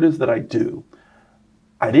did, whatever it is that I do,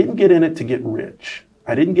 I didn't get in it to get rich.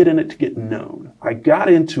 I didn't get in it to get known. I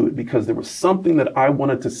got into it because there was something that I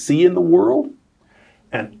wanted to see in the world,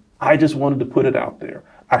 and I just wanted to put it out there.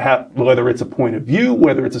 Whether it's a point of view,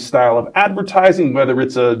 whether it's a style of advertising, whether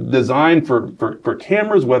it's a design for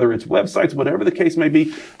cameras, whether it's websites, whatever the case may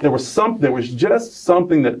be, there was just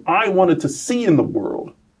something that I wanted to see in the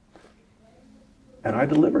world, and I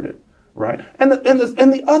delivered it, right? And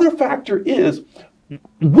the other factor is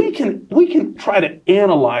we can try to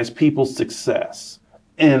analyze people's success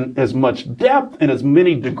in as much depth and as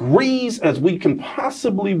many degrees as we can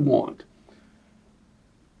possibly want,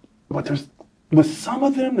 but with some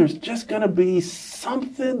of them, there's just going to be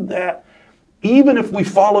something that, even if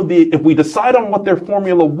we decide on what their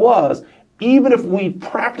formula was, even if we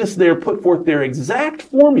put forth their exact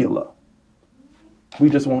formula, we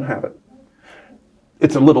just won't have it.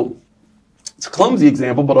 It's a clumsy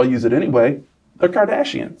example, but I'll use it anyway. They're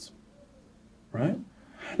Kardashians, right?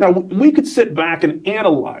 Now, we could sit back and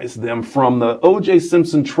analyze them from the O.J.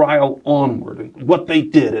 Simpson trial onward, and what they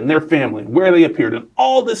did and their family and where they appeared and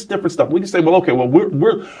all this different stuff. We can say, well, okay, well,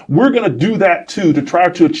 we're going to do that too to try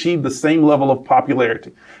to achieve the same level of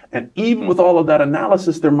popularity. And even with all of that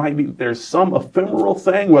analysis, there's some ephemeral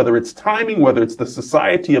thing, whether it's timing, whether it's the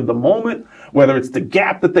society of the moment, whether it's the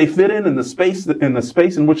gap that they fit in the space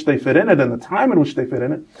in which they fit in it and the time in which they fit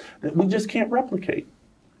in it, that we just can't replicate,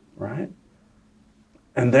 right?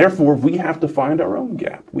 And therefore, we have to find our own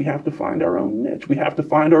gap. We have to find our own niche. We have to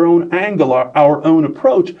find our own angle, our own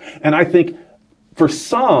approach. And I think for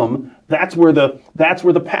some, that's where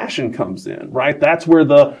the passion comes in, right? That's where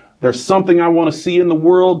there's something I want to see in the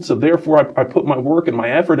world, so therefore I put my work and my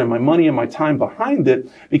effort and my money and my time behind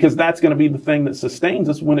it, because that's going to be the thing that sustains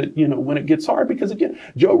us when it gets hard. Because again,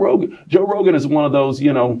 Joe Rogan is one of those,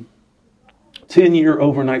 10-year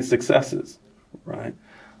overnight successes, right?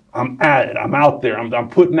 I'm at it. I'm out there. I'm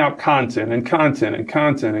putting out content and content and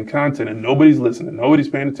content and content, and nobody's listening. Nobody's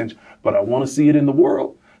paying attention. But I want to see it in the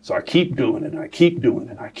world. So I keep doing it, and I keep doing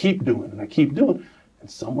it, and I keep doing it, and I keep doing it.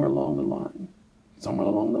 And somewhere along the line,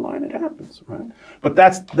 it happens, right? But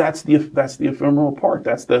that's the ephemeral part.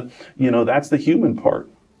 That's the human part.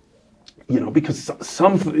 Because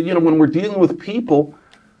when we're dealing with people,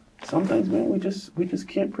 sometimes, man, we just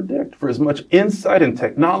can't predict. For as much insight and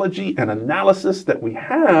technology and analysis that we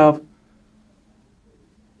have,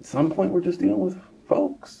 at some point we're just dealing with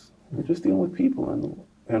folks. We're just dealing with people,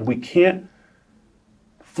 and we can't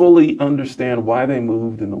fully understand why they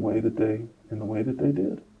moved in the way that they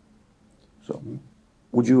did. So,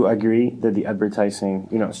 would you agree that the advertising,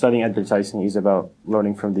 studying advertising is about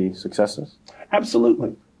learning from the successes?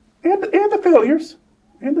 Absolutely, and the failures,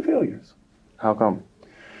 How come?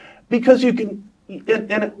 Because you can,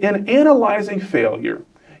 in analyzing failure,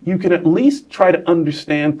 you can at least try to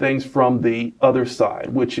understand things from the other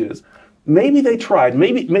side, which is maybe they tried,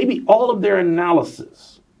 maybe all of their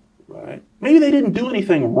analysis, right? Maybe they didn't do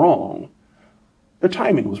anything wrong. Their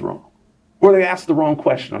timing was wrong, or they asked the wrong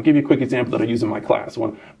question. I'll give you a quick example that I use in my class.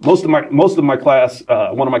 Most of my class,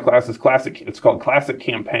 one of my classes, it's called Classic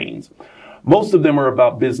Campaigns. Most of them are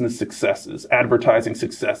about business successes, advertising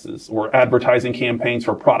successes, or advertising campaigns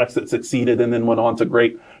for products that succeeded and then went on to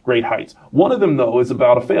great heights. One of them, though, is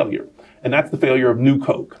about a failure, and that's the failure of New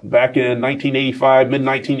Coke. Back in 1985,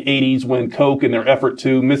 mid-1980s, when Coke, in their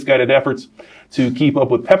misguided efforts to keep up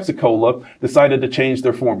with Pepsi-Cola, decided to change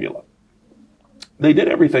their formula. They did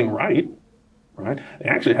everything right? They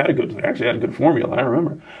actually had a good formula. I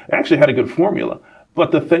remember. They actually had a good formula, but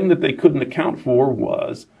the thing that they couldn't account for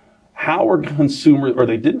was how are consumers, or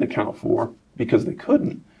they didn't account for because they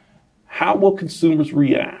couldn't, how will consumers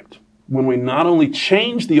react when we not only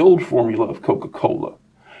change the old formula of Coca-Cola,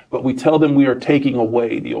 but we tell them we are taking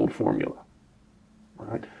away the old formula,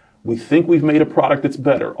 right? We think we've made a product that's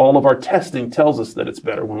better. All of our testing tells us that it's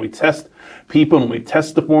better. When we test people, when we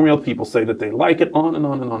test the formula, people say that they like it, on and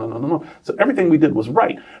on and on and on and on. So everything we did was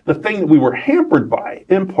right. The thing that we were hampered by,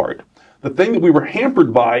 in part, is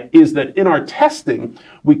that in our testing,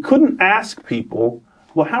 we couldn't ask people,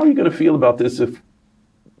 well, how are you going to feel about this if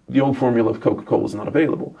the old formula of Coca-Cola is not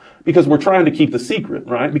available? Because we're trying to keep the secret,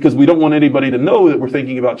 right? Because we don't want anybody to know that we're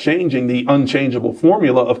thinking about changing the unchangeable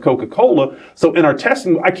formula of Coca-Cola. So in our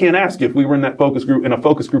testing, I can't ask you if we were in a focus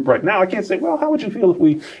group right now. I can't say, well, how would you feel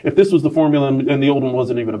if this was the formula and the old one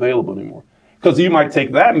wasn't even available anymore? Because you might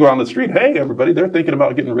take that and go on the street. Hey, everybody, they're thinking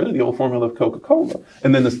about getting rid of the old formula of Coca-Cola,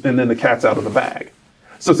 and then the cat's out of the bag.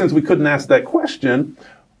 So since we couldn't ask that question,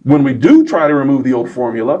 when we do try to remove the old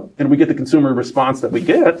formula and we get the consumer response that we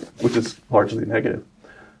get, which is largely negative,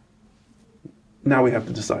 now we have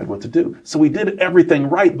to decide what to do. So we did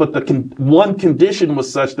everything right, but one condition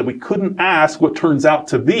was such that we couldn't ask what turns out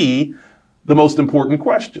to be the most important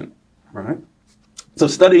question, right? So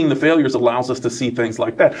studying the failures allows us to see things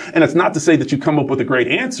like that. And it's not to say that you come up with a great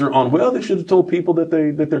answer on, well, they should have told people that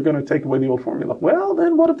they're going to take away the old formula. Well,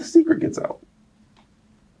 then what if the secret gets out?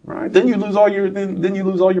 Right? Then you lose all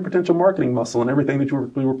your potential marketing muscle and everything that you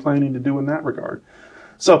were planning to do in that regard.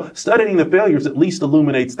 So studying the failures at least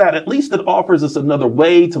illuminates that. At least it offers us another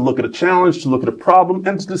way to look at a challenge, to look at a problem,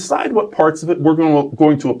 and to decide what parts of it we're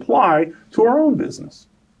going to apply to our own business.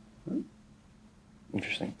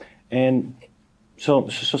 Interesting. And so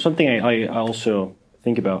something I also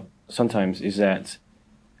think about sometimes is that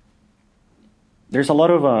there's a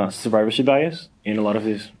lot of survivorship bias in a lot of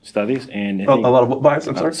these studies, and a lot of what bias?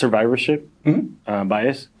 I'm sorry. Survivorship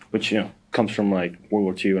bias, which comes from like World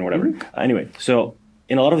War II and whatever. Mm-hmm. Anyway, so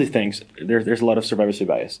in a lot of these things, there's a lot of survivorship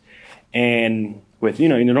bias, and with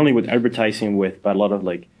not only with advertising, but a lot of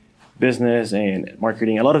like business and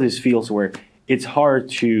marketing, a lot of these fields where it's hard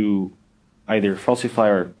to either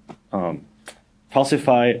falsify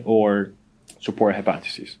or support a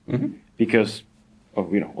hypothesis because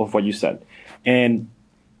of of what you said. And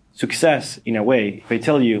success, in a way, if I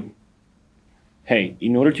tell you, hey,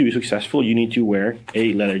 in order to be successful, you need to wear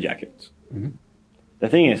a leather jacket. The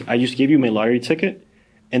thing is, I just gave you my lottery ticket,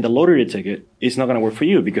 and the lottery ticket is not going to work for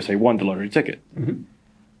you because I won the lottery ticket.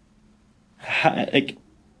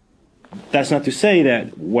 That's not to say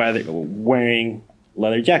that wearing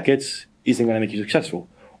leather jackets isn't going to make you successful.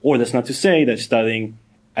 Or that's not to say that studying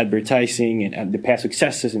advertising and the past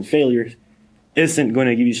successes and failures isn't going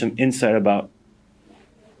to give you some insight about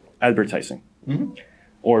advertising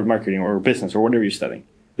or marketing or business or whatever you're studying.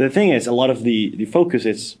 The thing is, a lot of the focus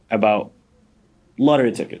is about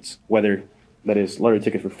lottery tickets, whether that is lottery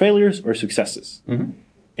ticket for failures or successes.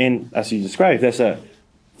 And as you described, that's a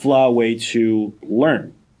flawed way to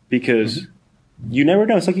learn because you never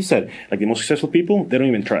know. It's like you said, like the most successful people, they don't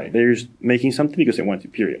even try. They're just making something because they want to,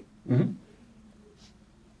 period.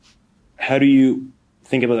 How do you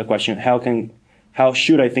think about the question? How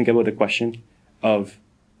should I think about the question of,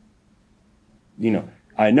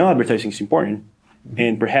 I know advertising is important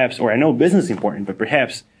and perhaps, or I know business is important, but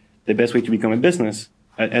perhaps the best way to become a business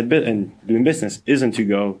and doing business isn't to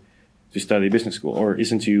go to study business school, or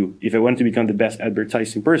isn't to, if I want to become the best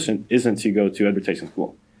advertising person, isn't to go to advertising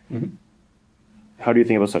school. How do you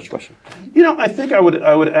think about such a question? I think I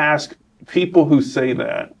would ask people who say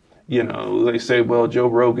that, they say, well, Joe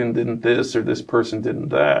Rogan didn't this or this person didn't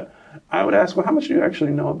that. I would ask, well, how much do you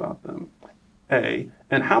actually know about them?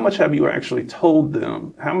 And how much have you actually told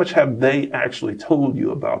them? How much have they actually told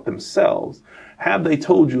you about themselves? Have they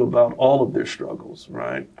told you about all of their struggles,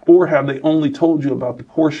 right? Or have they only told you about the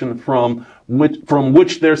portion from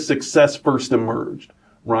which their success first emerged,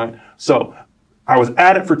 right? So I was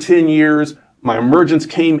at it for 10 years. My emergence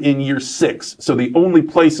came in year 6. So the only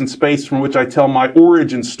place in space from which I tell my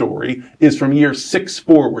origin story is from year 6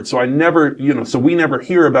 forward. So I never, so we never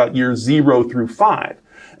hear about years 0 through 5.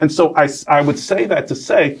 And so I would say that to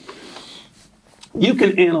say, you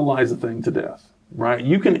can analyze a thing to death, right?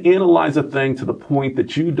 You can analyze a thing to the point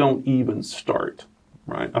that you don't even start,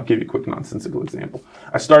 right? I'll give you a quick nonsensical example.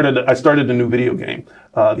 I started a new video game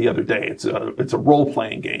the other day. It's a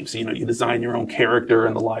role-playing game. So, you design your own character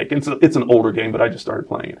and the like. It's an older game, but I just started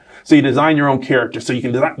playing it. So you design your own character. So you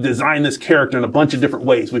can design this character in a bunch of different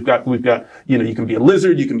ways. We've got, you can be a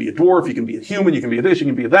lizard, you can be a dwarf, you can be a human, you can be a this, you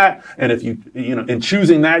can be a that. And if in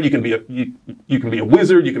choosing that, you can be a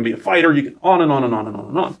wizard, you can be a fighter, you can on and on and on and on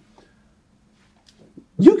and on.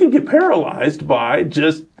 You can get paralyzed by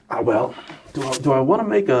just, do I want to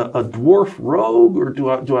make a dwarf rogue, or do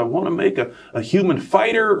I want to make a human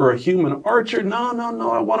fighter or a human archer?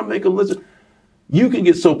 No, I want to make a lizard. You can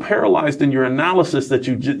get so paralyzed in your analysis that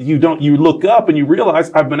you look up and you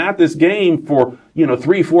realize, I've been at this game for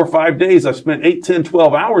 3, 4, 5 days. I've spent 8, 10,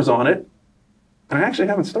 12 hours on it, and I actually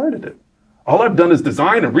haven't started it. All I've done is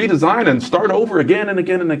design and redesign and start over again and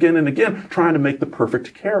again and again and again, trying to make the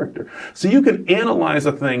perfect character. So you can analyze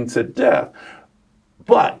a thing to death,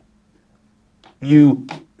 but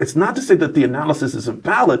it's not to say that the analysis isn't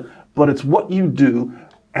valid, but it's what you do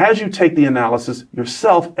as you take the analysis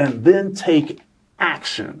yourself and then take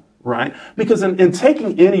action, right? Because in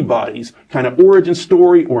taking anybody's kind of origin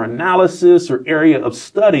story or analysis or area of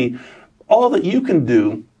study, all that you can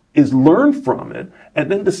do is learn from it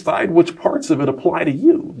and then decide which parts of it apply to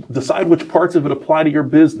you. Decide which parts of it apply to your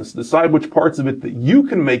business. Decide which parts of it that you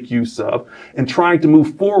can make use of in trying to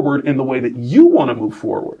move forward in the way that you want to move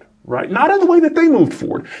forward. Right? Not in the way that they moved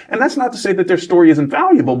forward. And that's not to say that their story isn't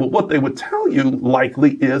valuable, but what they would tell you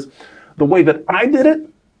likely is the way that I did it,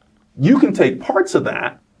 you can take parts of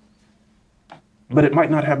that, but it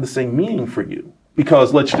might not have the same meaning for you.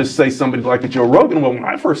 Because let's just say somebody like a Joe Rogan, well, when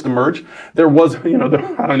I first emerged, there was, I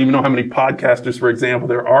don't even know how many podcasters, for example,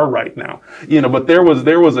 there are right now, but there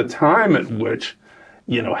was a time at which,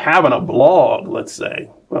 having a blog, let's say,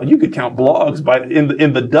 well, you could count blogs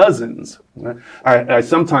in the dozens. I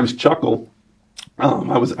sometimes chuckle.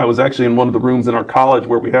 I was actually in one of the rooms in our college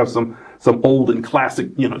where we have some old and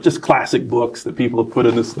classic, just classic books that people have put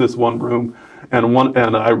in this one room.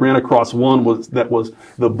 And I ran across one that was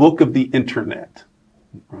the Book of the Internet.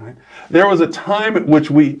 Right? There was a time at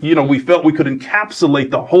which we felt we could encapsulate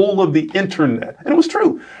the whole of the internet. And it was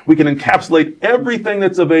true. We can encapsulate everything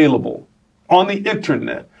that's available on the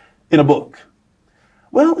internet in a book.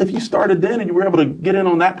 Well, if you started then and you were able to get in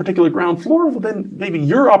on that particular ground floor, well, then maybe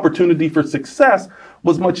your opportunity for success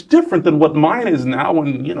was much different than what mine is now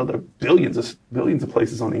when, there are billions of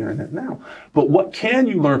places on the internet now. But what can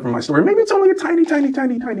you learn from my story? Maybe it's only a tiny, tiny,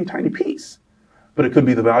 tiny, tiny, tiny piece. but it could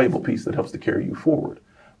be the valuable piece that helps to carry you forward,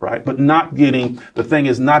 right? But the thing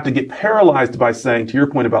is not to get paralyzed by saying, to your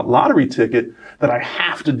point about lottery ticket, that I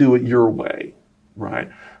have to do it your way, right?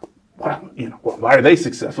 Well, why are they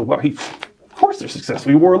successful? Well, of course they're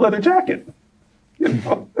successful. He wore a leather jacket.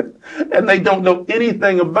 And they don't know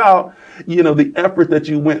anything about, the effort that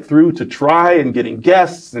you went through to try and getting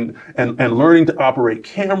guests and learning to operate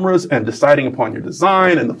cameras and deciding upon your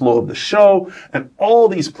design and the flow of the show and all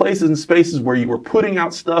these places and spaces where you were putting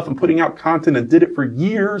out stuff and putting out content and did it for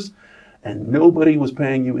years and nobody was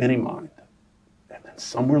paying you any mind. And then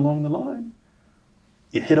somewhere along the line,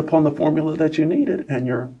 you hit upon the formula that you needed and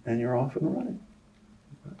you're off and running.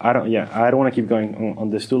 I don't want to keep going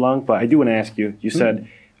on this too long, but I do want to ask you. You said,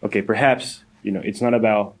 okay, perhaps it's not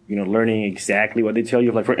about learning exactly what they tell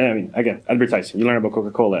you. Like again, advertising. You learn about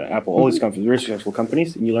Coca-Cola, Apple, all these companies, very successful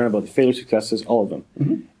companies, and you learn about the failure, successes, all of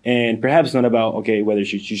them. And perhaps not about whether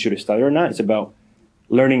you should have started or not. It's about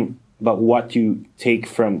learning about what to take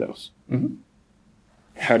from those.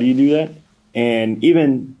 How do you do that? And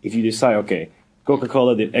even if you decide, okay,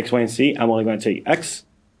 Coca-Cola did X, Y, and Z, I'm only going to take X.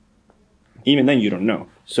 Even then, you don't know.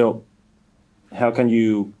 So how can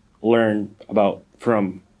you learn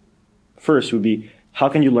first would be, how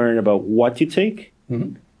can you learn about what to take?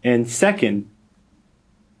 And second,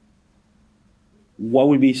 what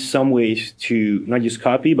would be some ways to not just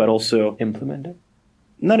copy, but also Implement it?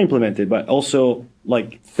 Not implement it, but also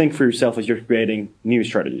think for yourself as you're creating new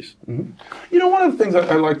strategies. One of the things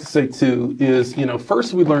I like to say too is,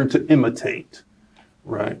 first we learn to imitate,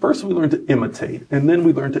 right? First we learn to imitate, and then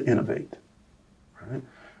we learn to innovate.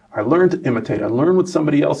 I learned to imitate. I learned what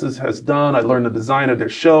somebody else has done. I learned the design of their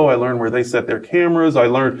show. I learned where they set their cameras. I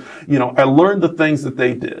learned the things that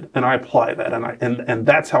they did, and I apply that, and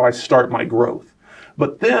that's how I start my growth.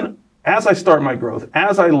 But then, as I start my growth,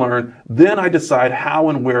 as I learn, then I decide how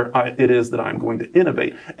and where it is that I'm going to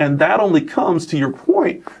innovate. And that only comes, to your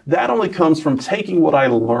point, that only comes from taking what I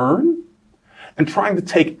learn and trying to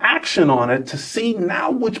take action on it to see now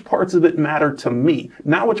which parts of it matter to me,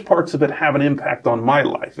 now which parts of it have an impact on my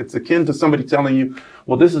life. It's akin to somebody telling you,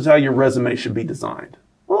 well, this is how your resume should be designed.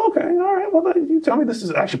 Well, okay, all right, well, you tell me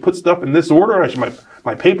I should put stuff in this order,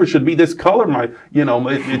 my paper should be this color,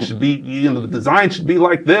 it should be, the design should be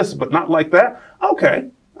like this, but not like that. Okay,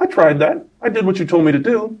 I tried that. I did what you told me to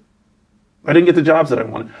do. I didn't get the jobs that I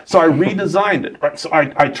wanted. So I redesigned it, right? So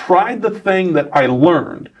I tried the thing that I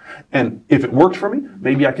learned. And if it worked for me,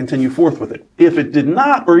 maybe I continue forth with it. If it did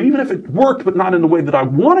not, or even if it worked, but not in the way that I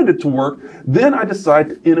wanted it to work, then I decide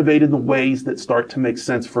to innovate in the ways that start to make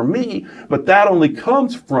sense for me. But that only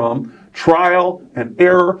comes from trial and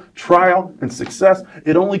error, trial and success.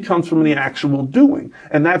 It only comes from the actual doing.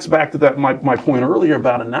 And that's back to my point earlier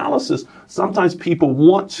about analysis. Sometimes people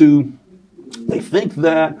they think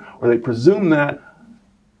that, or they presume that,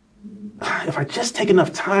 if I just take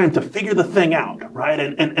enough time to figure the thing out, right,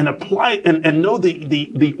 and apply and know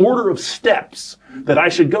the order of steps that I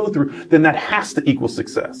should go through, then that has to equal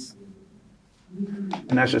success. And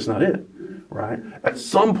that's just not it, right? At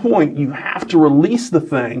some point, you have to release the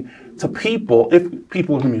thing to people, if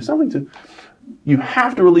people whom you're selling to, you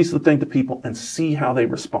have to release the thing to people and see how they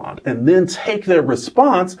respond, and then take their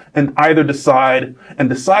response and either decide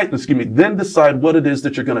what it is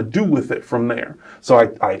that you're going to do with it from there. So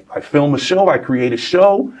I film a show, I create a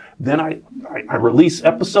show, then I release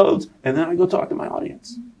episodes, and then I go talk to my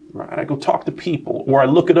audience. Right? I go talk to people, or I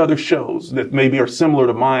look at other shows that maybe are similar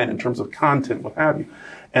to mine in terms of content, what have you.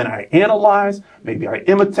 And I analyze, maybe I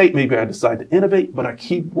imitate, maybe I decide to innovate, but I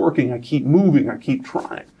keep working, I keep moving, I keep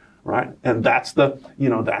trying. Right. And that's the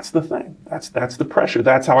thing. That's the pressure.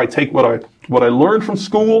 That's how I take what I learned from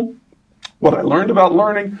school, what I learned about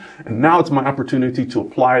learning, and now it's my opportunity to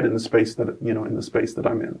apply it in the space that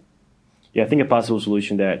I'm in. Yeah, I think a possible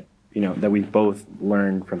solution that we've both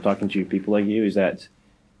learned from talking to people like you is that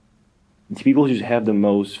the people who have the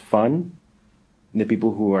most fun, the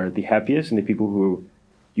people who are the happiest, and the people who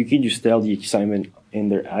you can just tell the excitement in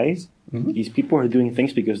their eyes, these people are doing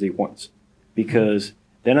things because they want, because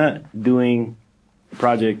they're not doing a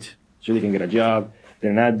project so they can get a job.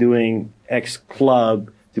 They're not doing X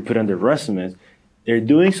club to put on their resumes. They're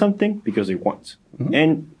doing something because they want.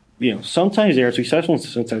 And, sometimes they are successful and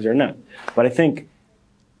sometimes they're not. But I think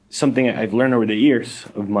something I've learned over the years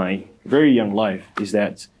of my very young life is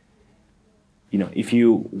that, if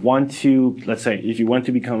you want to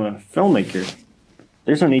become a filmmaker,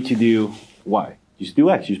 there's no need to do Y. Just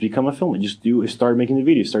do X. Just become a filmmaker. Start making the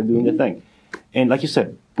video. Start doing the thing. And like you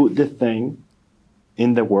said, put the thing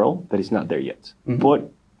in the world that is not there yet. Put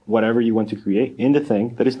whatever you want to create in the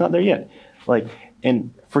thing that is not there yet.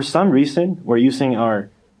 And for some reason, we're using our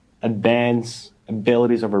advanced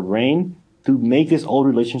abilities of our brain to make these old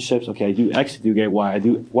relationships. Okay, I do X to get Y, I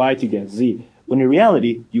do Y to get Z. When in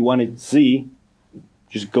reality, you wanted Z,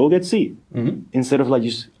 just go get Z. Instead of like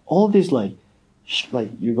just all this like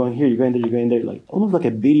you're going here, you're going there, you're going there, like almost like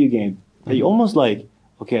a video game. Like you almost like,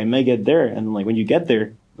 okay, I may get there, and like when you get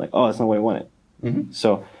there, like, oh, that's not what I wanted.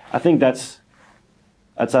 So I think that's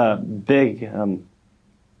a big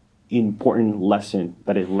important lesson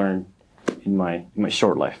that I learned in my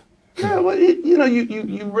short life. Yeah, well,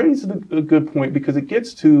 you raised a good point, because it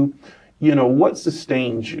gets to, what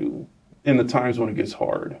sustains you in the times when it gets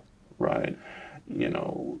hard, right?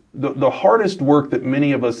 The hardest work that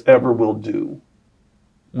many of us ever will do,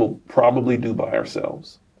 we'll probably do by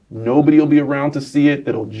ourselves. Nobody will be around to see it.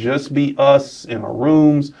 It'll just be us in our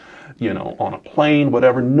rooms, on a plane,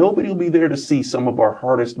 whatever. Nobody will be there to see some of our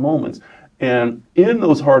hardest moments. And in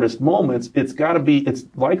those hardest moments, it's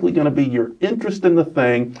likely going to be your interest in the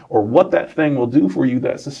thing, or what that thing will do for you,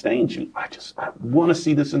 that sustains you. I want to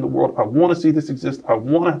see this in the world. I want to see this exist. I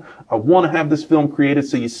want to have this film created.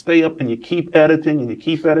 So you stay up and you keep editing and you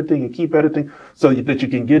keep editing and keep editing so that you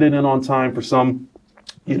can get it in on time for some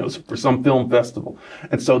film festival.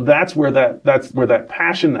 And so that's where that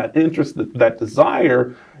passion, that interest, that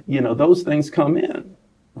desire, those things come in.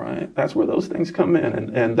 Right. That's where those things come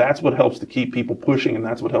in. And that's what helps to keep people pushing. And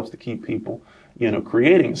that's what helps to keep people,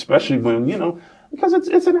 creating, especially when, because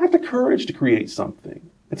it's an act of courage to create something.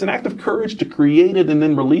 It's an act of courage to create it and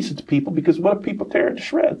then release it to people, because what if people tear it to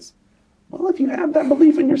shreds? Well, if you have that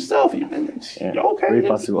belief in yourself, okay. Very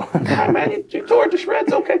possible. Man, you tore it to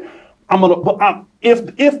shreds. Okay.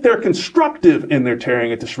 If they're constructive and they're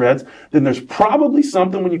tearing it to shreds, then there's probably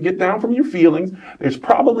something, when you get down from your feelings, there's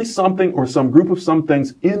probably something or some group of some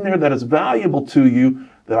things in there that is valuable to you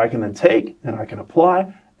that I can then take and I can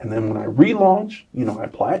apply. And then when I relaunch, I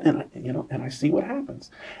apply it and I see what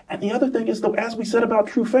happens. And the other thing is, though, as we said about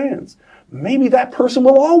true fans, maybe that person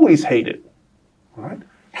will always hate it, right?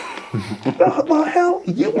 the hell,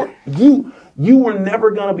 you were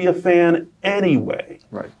never going to be a fan anyway.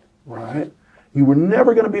 Right? You were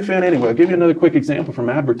never going to be a fan anyway. I'll give you another quick example from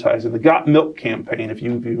advertising. The Got Milk campaign, if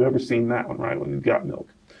you've ever seen that one, right? When you got milk.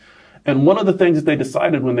 And one of the things that they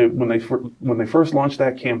decided when they first launched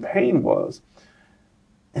that campaign was,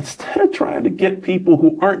 instead of trying to get people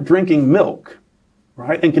who aren't drinking milk,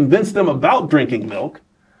 right, and convince them about drinking milk,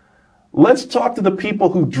 let's talk to the people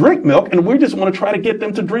who drink milk, and we just want to try to get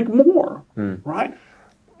them to drink more, right?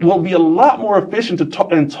 We'll be a lot more efficient in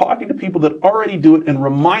talking to people that already do it, and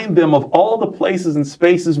remind them of all the places and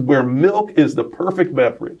spaces where milk is the perfect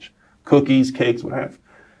beverage. Cookies, cakes, what have you.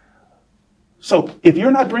 So if you're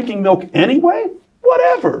not drinking milk anyway,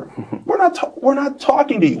 whatever. We're not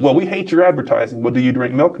talking to you. Well, we hate your advertising. Well, do you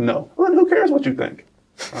drink milk? No. Well, then who cares what you think?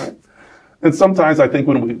 All right? And sometimes I think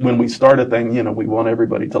when we start a thing, we want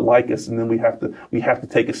everybody to like us, and then we have to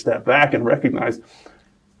take a step back and recognize,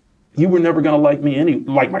 you were never going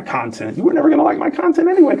to like my content. You were never going to like my content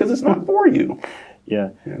anyway, because it's not for you.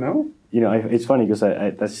 Yeah. It's funny, because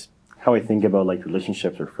that's how I think about like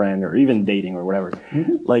relationships or friends or even dating or whatever.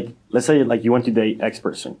 Like, let's say like you want to date X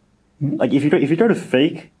person. Like if you try to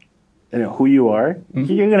fake, who you are,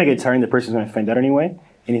 you're gonna get tired, and the person's gonna find out anyway.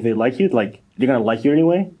 And if they like you, like they're gonna like you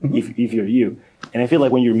anyway. If you're you. And I feel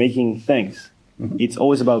like when you're making things, it's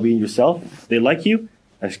always about being yourself. If they like you,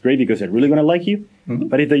 that's great, because they're really gonna like you.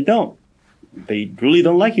 But if they don't, they really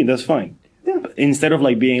don't like you, that's fine. Yeah. Instead of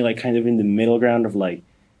like being like kind of in the middle ground of like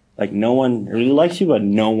no one really likes you, but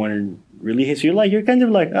no one really hates you. Like you're kind of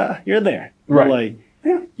like, you're there. Right.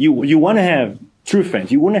 Like you want to have true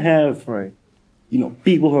friends. You want to have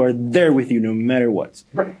people who are there with you no matter what.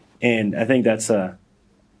 Right. And I think that's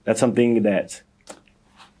something that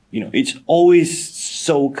it's always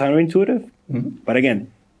so counterintuitive. But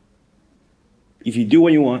again, if you do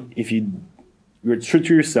what you want, if you're true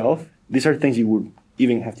to yourself, these are things you would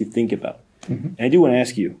even have to think about. And I do want to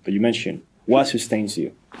ask you, but you mentioned, what sustains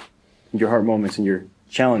you in your hard moments and your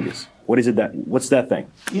challenges? What's that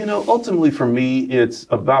thing? Ultimately for me, it's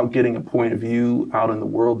about getting a point of view out in the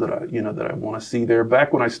world that I want to see there.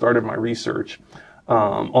 Back when I started my research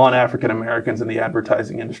on African Americans in the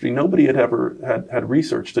advertising industry, nobody had ever had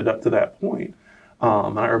researched it up to that point.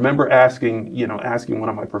 And I remember asking one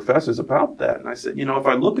of my professors about that. And I said, if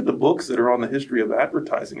I look at the books that are on the history of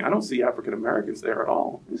advertising, I don't see African Americans there at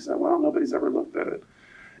all. He said, well, nobody's ever looked at it.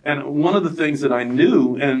 And one of the things that I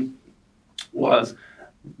knew was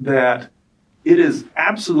that it is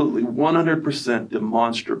absolutely 100%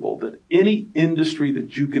 demonstrable that any industry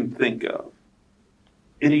that you can think of,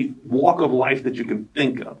 any walk of life that you can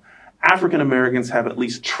think of, African Americans have at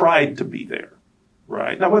least tried to be there. Right?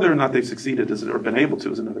 right? Now, whether or not they've succeeded or been able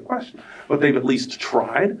to is another question, but they've at least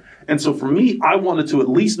tried. And so for me, I wanted to at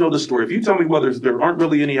least know the story. If you tell me, well, there aren't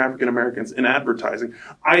really any African Americans in advertising,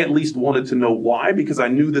 I at least wanted to know why, because I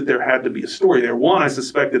knew that there had to be a story there. One, I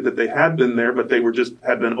suspected that they had been there, but they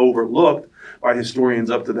had been overlooked by historians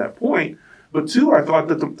up to that point. But two, I thought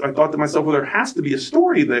to myself, well, there has to be a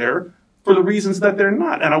story there for the reasons that they're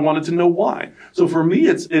not, and I wanted to know why. So for me,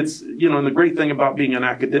 it's and the great thing about being an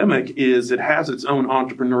academic is it has its own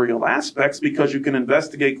entrepreneurial aspects because you can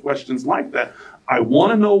investigate questions like that. I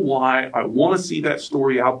want to know why. I want to see that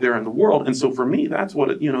story out there in the world, and so for me, that's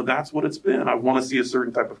what it's been. I want to see a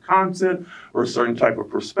certain type of content or a certain type of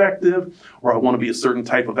perspective, or I want to be a certain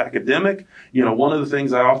type of academic. One of the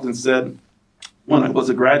things I often said when I was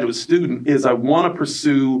a graduate student is I want to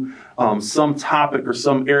pursue some topic or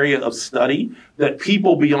some area of study that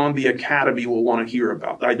people beyond the academy will want to hear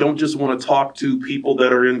about. I don't just want to talk to people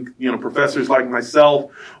that are in, professors like myself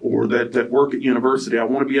or that work at university. I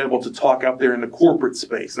want to be able to talk out there in the corporate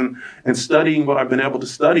space and studying what I've been able to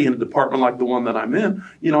study in a department like the one that I'm in.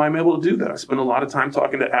 I'm able to do that. I spend a lot of time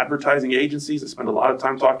talking to advertising agencies. I spend a lot of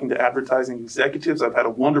time talking to advertising executives. I've had a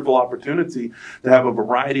wonderful opportunity to have a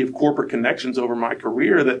variety of corporate connections over my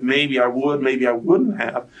career that maybe I wouldn't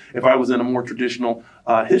have if I was in a more traditional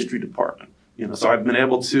history department. So I've been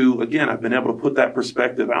able to put that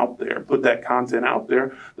perspective out there, put that content out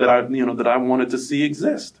there that I wanted to see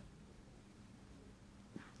exist.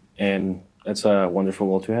 And that's a wonderful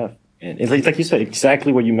goal to have. And it's like you said,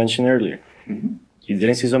 exactly what you mentioned earlier. Mm-hmm. You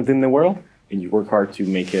didn't see something in the world, and you work hard to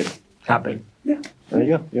make it happen. Yeah. There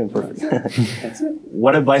you go. You're perfect. That's it.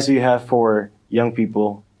 What advice do you have for young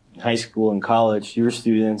people, high school and college, your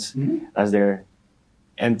students, as they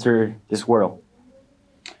enter this world?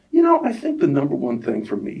 I think the number one thing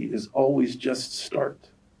for me is always just start.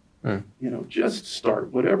 Just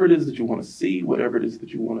start. Whatever it is that you want to see, whatever it is that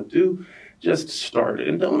you want to do, just start.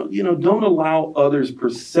 And don't allow others'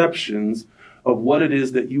 perceptions of what it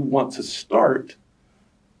is that you want to start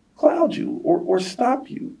cloud you or stop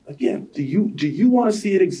you. Again, do you want to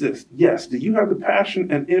see it exist? Yes. Do you have the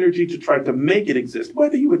passion and energy to try to make it exist?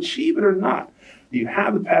 Whether you achieve it or not, do you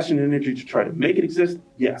have the passion and energy to try to make it exist?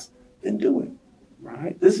 Yes. Then do it.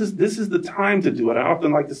 Right? This is the time to do it. I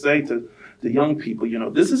often like to say to young people,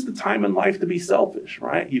 this is the time in life to be selfish,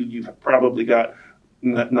 right? You've probably got,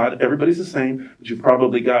 not everybody's the same, but you've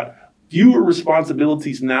probably got fewer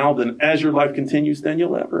responsibilities now than as your life continues than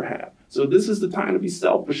you'll ever have. So this is the time to be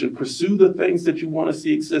selfish and pursue the things that you want to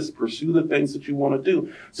see exist, pursue the things that you want to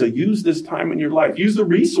do. So use this time in your life, use the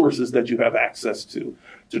resources that you have access to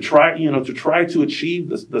try to achieve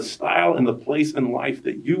the style and the place in life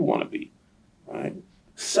that you want to be. Right?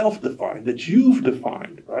 Self-defined, that you've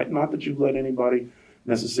defined, right? Not that you've let anybody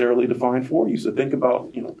necessarily define for you. So think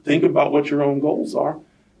about what your own goals are,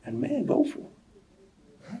 and man, go for them.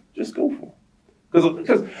 Just go for them.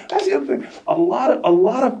 Because that's the other thing. A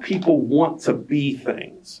lot of people want to be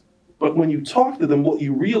things, but when you talk to them, what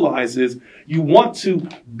you realize is you want to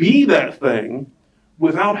be that thing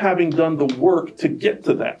without having done the work to get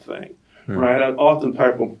to that thing, right? I often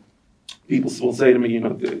people will say to me,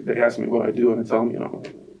 they ask me what I do, and I tell them, I'm a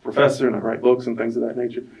professor and I write books and things of that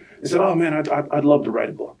nature. They said, oh man, I'd love to write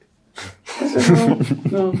a book. I said,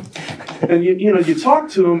 no. And you talk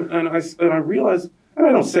to them, and I realize, and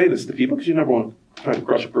I don't say this to people because you never want to try to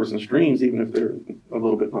crush a person's dreams, even if they're a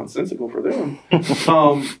little bit nonsensical for them.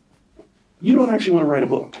 You don't actually want to write a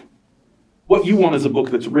book. What you want is a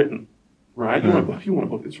book that's written. Right? You want a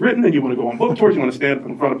book that's written, and you want to go on book tours, you want to stand up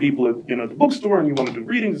in front of people at the bookstore, and you want to do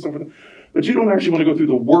readings and stuff like that. But you don't actually want to go through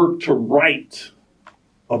the work to write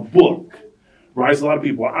a book. Right? So a lot of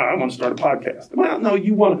people, I want to start a podcast. Well, no,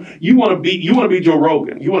 you want to be Joe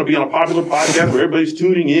Rogan. You want to be on a popular podcast where everybody's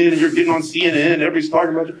tuning in and you're getting on CNN, everybody's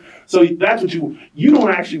talking about you. So that's what you don't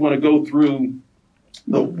actually want to go through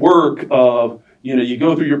the work of, you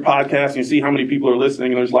go through your podcast and you see how many people are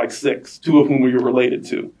listening, and there's like 6, 2 of whom you're related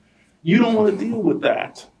to. You don't want to deal with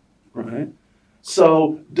that, right?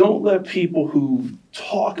 So don't let people who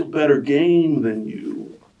talk a better game than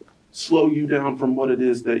you slow you down from what it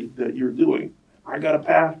is that you're doing. I got a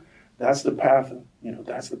path. That's the path.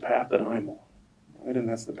 That's the path that I'm on, right? And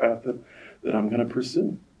that's the path that I'm going to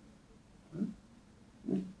pursue.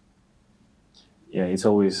 Yeah, it's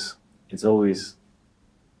always. I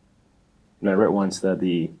read once that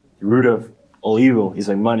the root of all evil is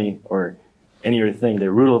like money or any other thing. The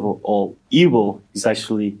root of all evil is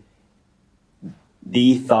actually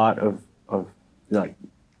the thought of your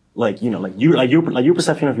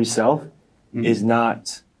perception of yourself is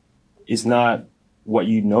not what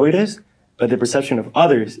you know it is, but the perception of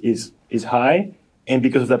others is high, And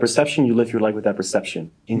because of that perception, you live your life with that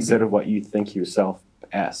perception instead of what you think yourself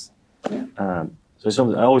as. So it's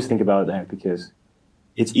something I always think about that because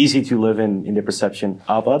it's easy to live in the perception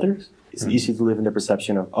of others. It's easy to live in the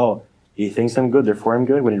perception of, oh, he thinks I'm good, therefore I'm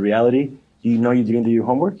good, when in reality, you know you didn't do your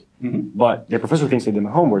homework, but the professor thinks I did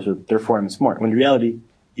my homework, so therefore I'm smart. When in reality,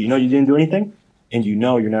 you know you didn't do anything, and you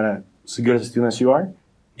know you're not as good as a student as you are,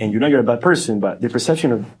 and you know you're a bad person, but the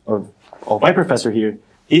perception of my professor here,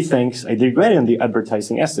 he thinks I did great on the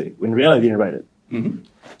advertising essay, when in reality I didn't write it.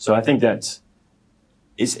 So I think that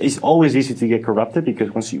it's always easy to get corrupted,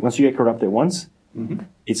 because once you get corrupted once,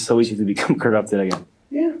 it's so easy to become corrupted again.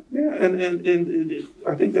 Yeah, and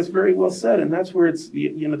I think that's very well said, and that's where it's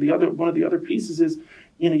one of the other pieces is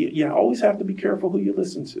you always have to be careful who you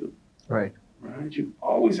listen to. Right. Right. You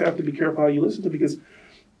always have to be careful how you listen to, because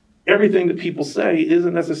everything that people say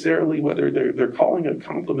isn't necessarily, whether they're calling it a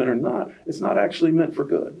compliment or not, it's not actually meant for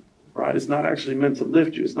good. Right. It's not actually meant to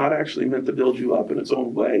lift you. It's not actually meant to build you up in its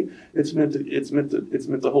own way. It's meant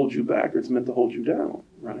to hold you back, or it's meant to hold you down.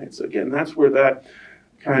 Right. So again, that's where that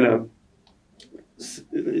kind of,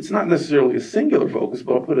 it's not necessarily a singular focus,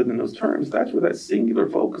 but I'll put it in those terms. That's where that singular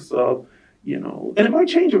focus of, and it might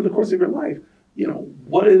change over the course of your life.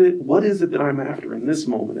 What is it that I'm after in this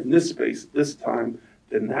moment, in this space, at this time?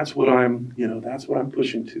 Then that's what I'm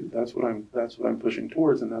pushing to. That's what I'm pushing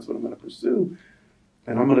towards, and that's what I'm going to pursue.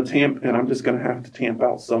 And I'm just going to have to tamp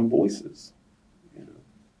out some voices,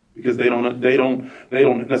 because they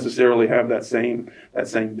don't necessarily have that same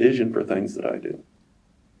vision for things that I do.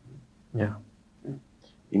 Yeah.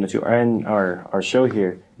 To end our show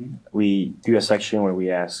here, we do a section where we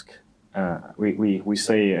ask, we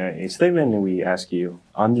say a statement and we ask you,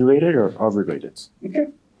 underrated or overrated? Okay.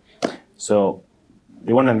 So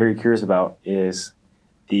the one I'm very curious about is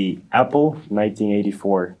the Apple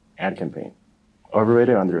 1984 ad campaign.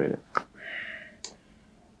 Overrated or underrated?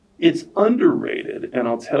 It's underrated, and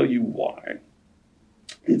I'll tell you why.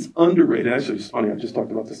 It's underrated. Actually, it's funny. I just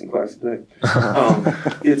talked about this in class today.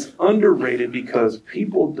 It's underrated because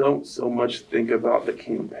people don't so much think about the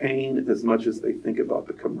campaign as much as they think about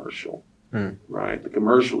the commercial. Right? The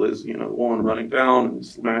commercial is, the one running down and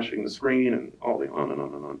smashing the screen and all the on and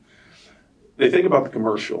on and on. They think about the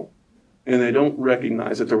commercial, and they don't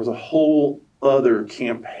recognize that there was a whole other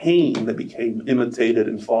campaign that became imitated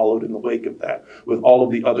and followed in the wake of that, with all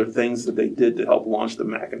of the other things that they did to help launch the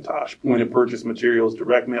Macintosh, point of purchase materials,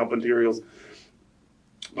 direct mail materials,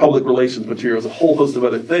 public relations materials, a whole host of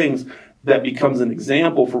other things that becomes an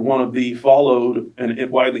example for one of the followed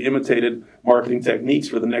and widely imitated marketing techniques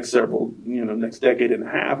for the next next decade and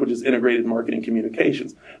a half, which is integrated marketing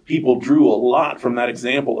communications. People drew a lot from that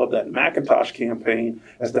example of that Macintosh campaign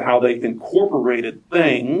as to how they incorporated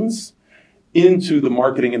things into the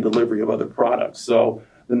marketing and delivery of other products. So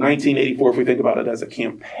the 1984, if we think about it as a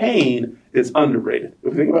campaign, it's underrated.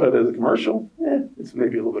 If we think about it as a commercial, it's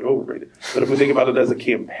maybe a little bit overrated. But if we think about it as a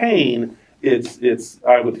campaign,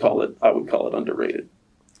 I would call it underrated.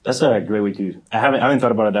 That's a great way to. I haven't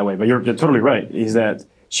thought about it that way, but you're totally right. Is that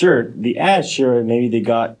sure? The ad, sure, maybe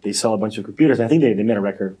they sell a bunch of computers. I think they made a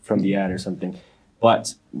record from the ad or something,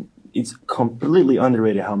 but it's completely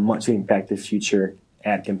underrated how much it impacted future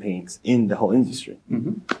ad campaigns in the whole industry.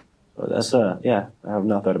 So that's I have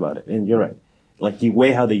not thought about it, and you're right. Like the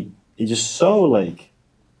way how it's just so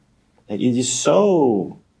it's just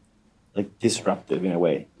so disruptive in a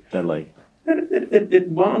way that it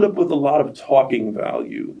wound up with a lot of talking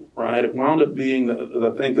value, right? It wound up being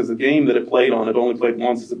the thing, because the game that it played on, it only played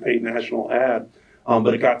once as a paid national ad,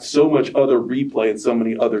 but it got so much other replay in so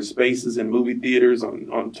many other spaces, in movie theaters,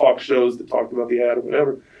 on talk shows that talked about the ad or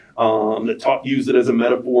whatever. That used it as a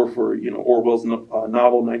metaphor for Orwell's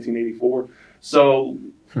novel 1984. So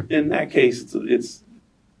in that case, it's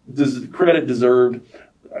credit deserved.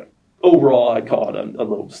 Overall, I call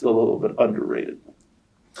it still a little bit underrated.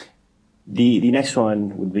 The next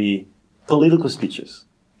one would be political speeches,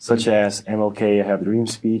 such as MLK, I Have a Dream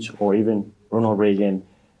speech, or even Ronald Reagan,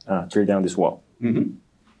 Tear Down This Wall,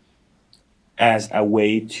 as a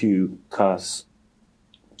way to cause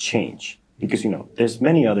change. Because, there's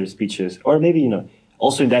many other speeches, or maybe,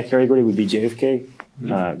 also in that category would be JFK,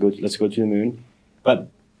 Let's Go to the Moon. But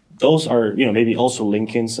those are, maybe also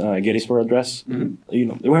Lincoln's Gettysburg Address. We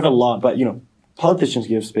have a lot, but, politicians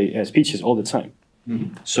give speeches all the time.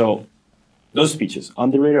 So those speeches,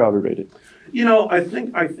 underrated or overrated? I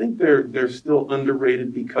think they're still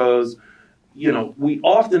underrated because, we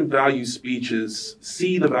often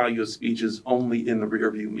see the value of speeches only in the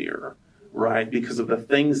rearview mirror. right? Because of the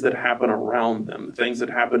things that happen around them, the things that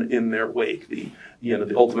happen in their wake, the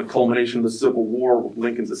ultimate culmination of the Civil War with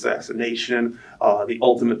Lincoln's assassination, the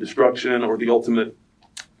ultimate destruction or the ultimate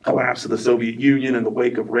collapse of the Soviet Union in the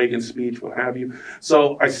wake of Reagan's speech, what have you.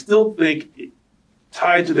 So I still think,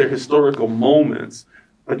 tied to their historical moments,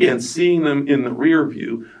 again, seeing them in the rear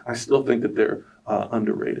view, I still think that they're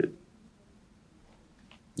underrated.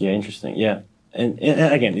 Yeah, interesting. Yeah. And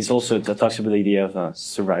again, it's also, it talks about the idea of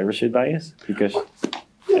survivorship bias, because...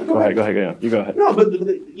 Yeah, go ahead. You go ahead. No, but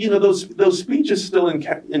those speeches still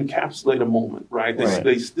encapsulate a moment, right?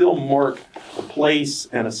 They still mark a place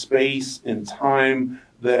and a space in time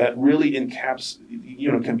that really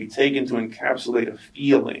can be taken to encapsulate a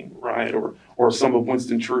feeling, right? Or some of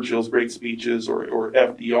Winston Churchill's great speeches, or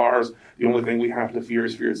FDR's. The only thing we have to fear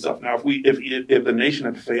is fear itself. Now, if the nation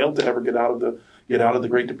had failed to ever get out of the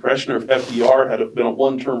Great Depression, or if FDR had been a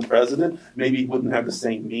one-term president, maybe it wouldn't have the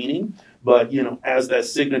same meaning. But as a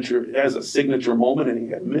signature moment, and he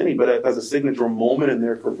had many, but as a signature moment in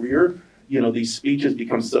their career, these speeches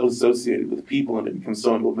become so associated with people, and it becomes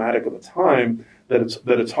so emblematic of a time that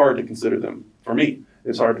it's hard to consider them. For me,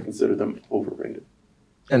 it's hard to consider them overrated.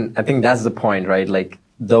 And I think that's the point, right? Like,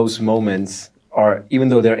 those moments are, even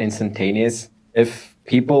though they're instantaneous, if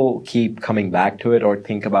people keep coming back to it or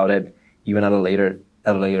think about it even at a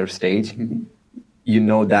later stage, you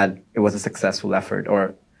know that it was a successful effort,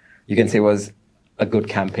 or you can say it was a good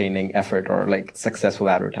campaigning effort, or like successful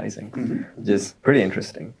advertising. Just pretty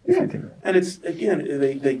interesting, if you think. And it's, again,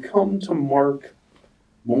 they come to mark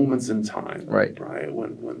moments in time, right?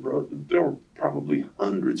 When there were probably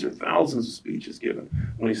hundreds or thousands of speeches given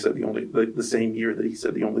when he said the same year that he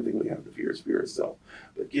said the only thing we have to fear is fear itself.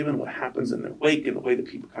 But given what happens in their wake and the way that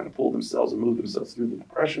people kind of pull themselves and move themselves through the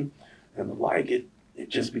Depression and the like, it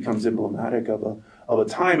just becomes emblematic of a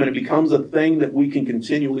time, and it becomes a thing that we can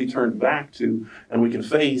continually turn back to and we can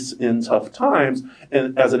face in tough times.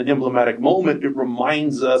 And as an emblematic moment, it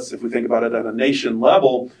reminds us, if we think about it at a nation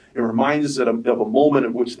level, it reminds us of a moment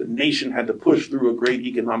in which the nation had to push through a great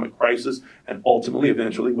economic crisis, and ultimately,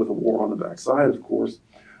 eventually, with a war on the backside, of course,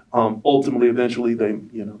 eventually,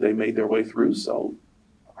 they made their way through. So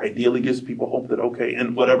ideally gives people hope that, okay,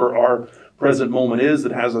 and whatever our present moment is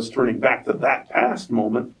that has us turning back to that past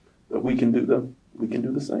moment, that we can do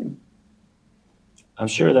the same. I'm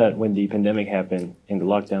sure that when the pandemic happened and the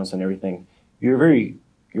lockdowns and everything,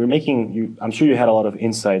 I'm sure you had a lot of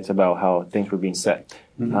insights about how things were being set.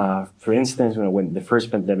 For instance, when the first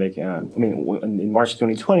pandemic, in March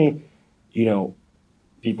 2020,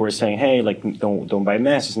 people were saying, hey, like, don't buy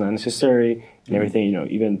masks, it's not necessary, and everything,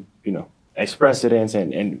 even, ex-presidents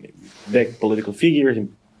and big political figures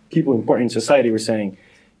and people important in society were saying,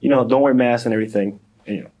 don't wear masks and everything.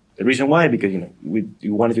 And, the reason why, because, we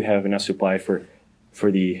wanted to have enough supply for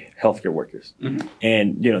the healthcare workers.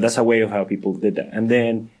 And, that's a way of how people did that. And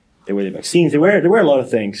then there were the vaccines. There were a lot of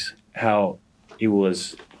things, how it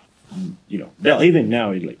was, even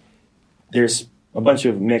now, like, there's a bunch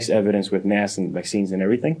of mixed evidence with masks and vaccines and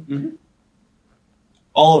everything.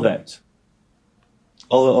 All of that,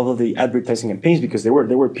 all of the advertising campaigns, because there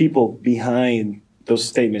were people behind those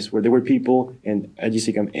statements, where there were people and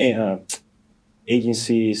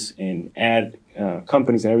agencies and ad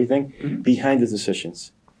companies and everything behind the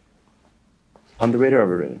decisions. Underrated or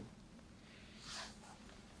overrated?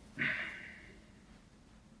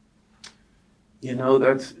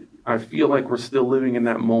 I feel like we're still living in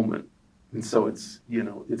that moment, and so it's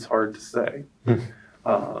hard to say.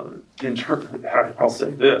 I'll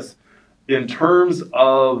say this. In terms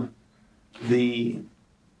of the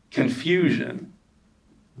confusion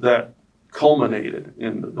that culminated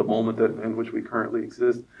in the moment in which we currently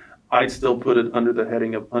exist, I'd still put it under the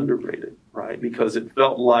heading of underrated, right? Because it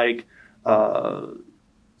felt like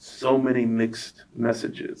so many mixed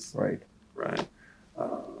messages. Right.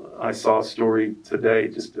 I saw a story today,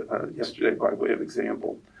 just yesterday, by way of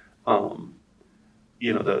example.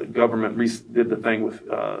 The government did the thing with,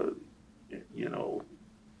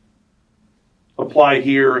 apply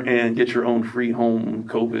here and get your own free home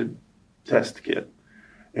COVID test kit.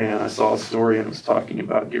 And I saw a story, and it was talking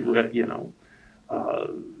about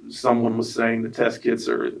someone was saying the test kits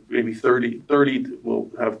are maybe 30 will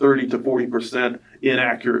have 30 to 40%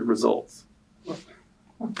 inaccurate results.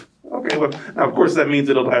 Okay, well, now of course that means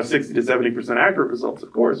it'll have 60 to 70% accurate results,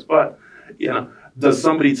 of course, but does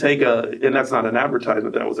somebody take and that's not an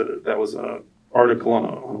advertisement, that was an article on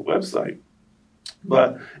a website.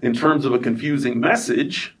 But in terms of a confusing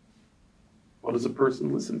message, what does a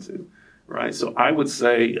person listen to? Right. So I would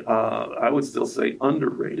still say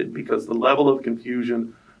underrated, because the level of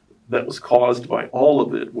confusion that was caused by all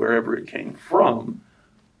of it, wherever it came from,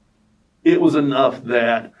 it was enough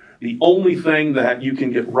that the only thing that you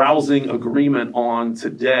can get rousing agreement on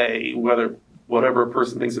today, whatever a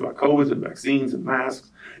person thinks about COVID and vaccines and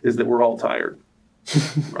masks, is that we're all tired.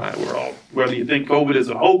 Right? We're all, whether you think COVID is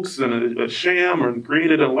a hoax and a sham or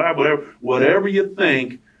created in a lab, whatever you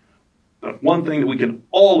think, the one thing that we can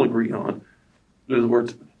all agree on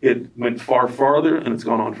is it went far farther and it's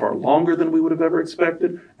gone on far longer than we would have ever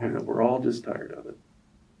expected, and that we're all just tired of it.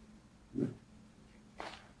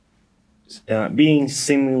 Being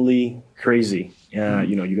seemingly crazy, you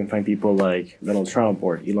can find people like Donald Trump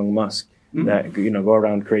or Elon Musk that go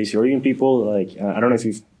around crazy, or even people like I don't know if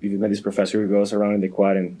you've met this professor who goes around in the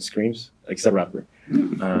quad and screams, like he's a rapper.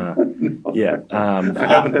 Yeah, I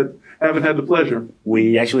haven't had the pleasure.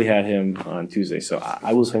 We actually had him on Tuesday, so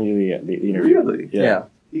I will send you the interview. Really? Yeah.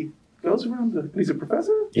 He goes around. He's a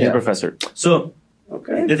professor. He's a professor. So.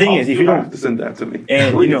 Okay. The thing is, if you don't have to send that to me,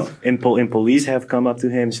 and and police have come up to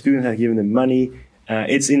him, students have given him money.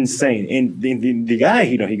 It's insane. And the guy,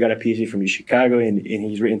 he got a PhD from Chicago, and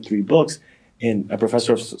he's written 3 books, and a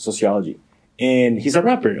professor of sociology. And he's a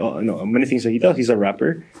rapper. Many things that he does. He's a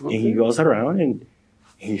rapper, and he goes around and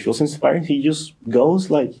he feels inspired. He just goes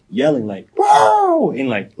like yelling, like "Whoa!" and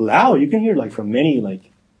like loud. You can hear like from many like.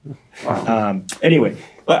 Wow. Anyway,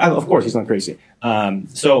 but of course he's not crazy.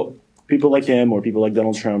 So. People like him or people like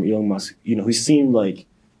Donald Trump, Elon Musk, who seem like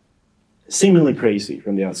seemingly crazy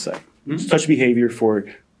from the outside. Such behavior for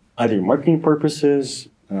either marketing purposes,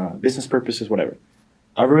 business purposes, whatever.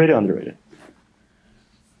 Overrated, underrated?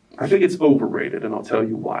 I think it's overrated, and I'll tell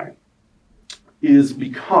you why. Is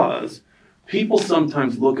because people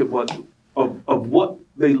sometimes look at what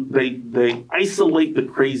they isolate the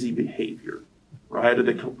crazy behavior, right? Or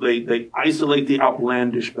they isolate the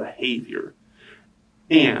outlandish behavior,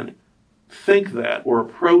 and think that or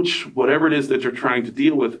approach whatever it is that you're trying to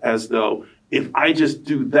deal with as though if I just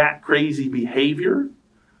do that crazy behavior,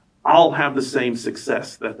 I'll have the same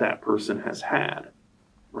success that person has had,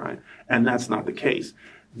 right? And that's not the case.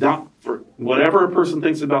 For whatever a person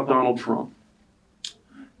thinks about Donald Trump,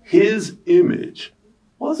 his image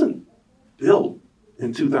wasn't built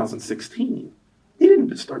in 2016. He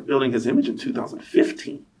didn't start building his image in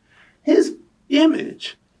 2015. His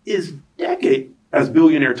image is decades as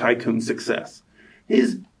billionaire tycoon success.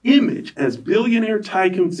 His image as billionaire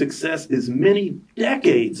tycoon success is many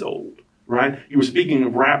decades old, right? You were speaking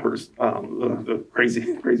of rappers, the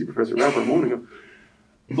crazy professor rapper a moment ago.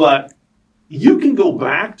 But you can go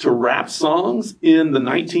back to rap songs in the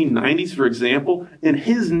 1990s, for example, and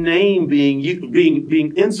his name being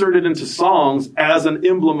inserted into songs as an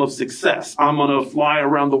emblem of success. I'm going to fly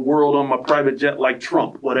around the world on my private jet like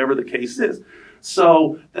Trump, whatever the case is.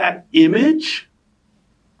 So that image,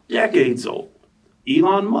 decades old.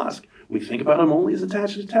 Elon Musk, we think about him only as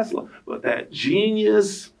attached to Tesla, but that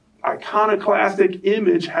genius, iconoclastic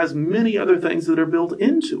image has many other things that are built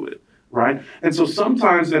into it, right? And so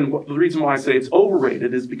sometimes, and the reason why I say it's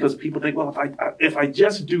overrated is because people think, well, if I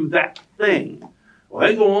just do that thing, well,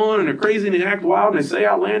 they go on and they're crazy and they act wild and they say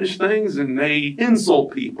outlandish things and they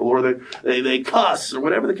insult people or they cuss or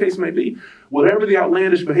whatever the case may be. Whatever the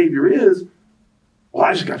outlandish behavior is, well,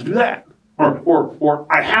 I just got to do that. Or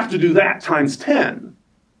I have to do that times 10.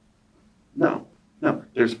 No.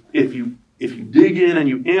 If you dig in and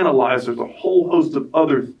you analyze, there's a whole host of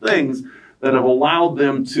other things that have allowed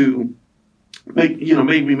them to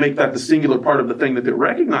maybe make that the singular part of the thing that they're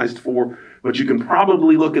recognized for, but you can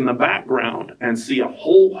probably look in the background and see a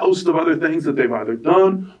whole host of other things that they've either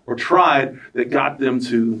done or tried that got them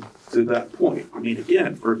to that point. I mean,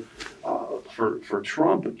 again, for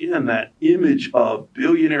Trump, again, that image of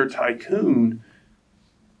billionaire tycoon,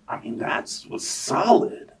 I mean, was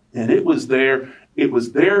solid. And it was there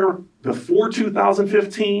before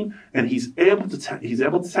 2015, and he's able to tap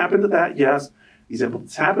into that, yes. He's able to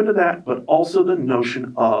tap into that, but also the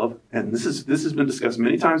notion of, and this has been discussed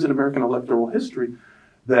many times in American electoral history,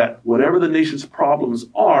 that whatever the nation's problems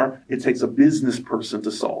are, it takes a business person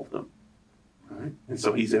to solve them. Right? And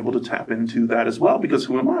so he's able to tap into that as well, because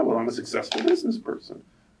who am I? Well, I'm a successful business person,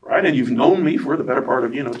 right? And you've known me for the better part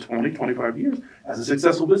of 20, 25 years as a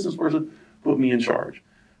successful business person. Put me in charge.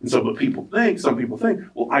 And so, but some people think,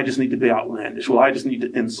 well, I just need to be outlandish. Well, I just need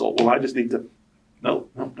to insult. Well, I just need to. No.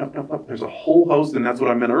 There's a whole host, and that's what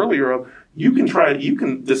I meant earlier of, you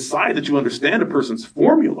can decide that you understand a person's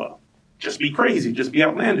formula. Just be crazy, just be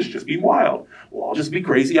outlandish, just be wild. Well, I'll just be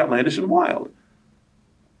crazy, outlandish, and wild.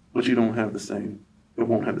 But it won't have the same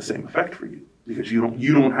effect for you, because you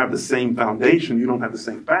don't have the same foundation, you don't have the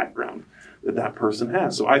same background that person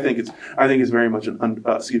has. So I think it's very much an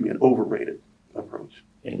overrated approach.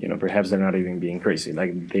 And perhaps they're not even being crazy,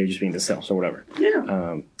 like they're just being themselves or whatever.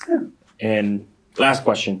 Yeah. And last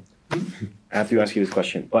question. I have to ask you this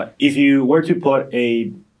question. But if you were to put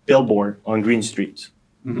a billboard on Green Street,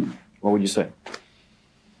 what would you say?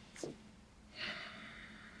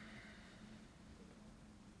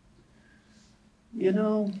 You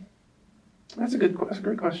know, that's a great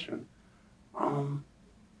question. I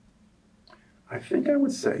think I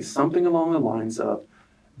would say something along the lines of,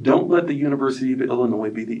 don't let the University of Illinois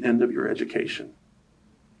be the end of your education.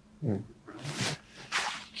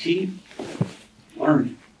 Keep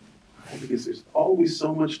learning, because there's always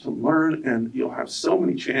so much to learn, and you'll have so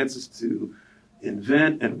many chances to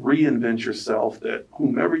invent and reinvent yourself that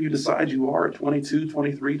whomever you decide you are at 22,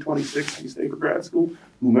 23, 26, when you stay for grad school,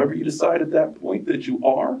 whomever you decide at that point that you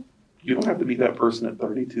are, you don't have to be that person at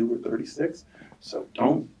 32 or 36. So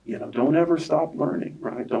don't ever stop learning,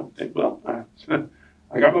 right? Don't think, well,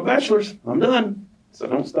 I got my bachelor's, I'm done. So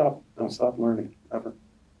don't stop learning ever.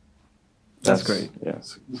 That's great.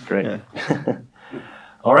 Yes, it's great. Yeah.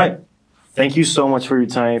 All right. Thank you so much for your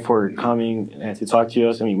time, for coming and to talk to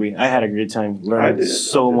us. I mean, I had a great time learning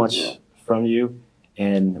so much from you,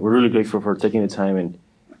 and we're really grateful for taking the time and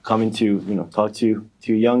coming to talk to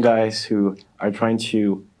young guys who are trying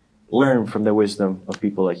to learn from the wisdom of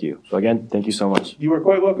people like you. So again, thank you so much. You are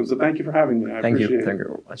quite welcome. So thank you for having me. I appreciate it. Thank you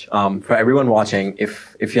very much. For everyone watching,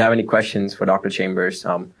 if you have any questions for Dr. Chambers,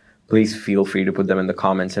 please feel free to put them in the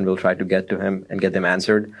comments, and we'll try to get to him and get them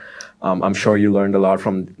answered. I'm sure you learned a lot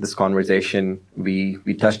from this conversation. We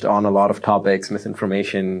touched on a lot of topics,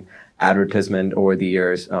 misinformation, advertisement over the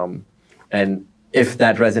years. And if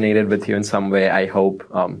that resonated with you in some way, I hope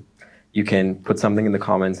you can put something in the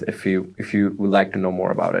comments if you would like to know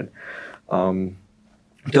more about it.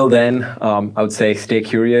 Till then, I would say stay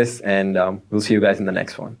curious, and we'll see you guys in the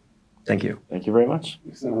next one. Thank you. Thank you very much.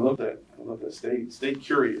 I love that. Stay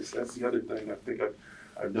curious. That's the other thing I think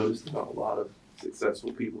I've noticed about a lot of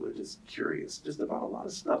successful people. They're just curious, just about a lot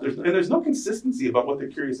of stuff. There's no consistency about what they're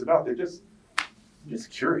curious about. They're just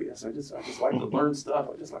curious. I just like to learn stuff.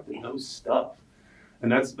 I just like to know stuff.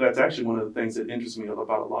 And that's actually one of the things that interests me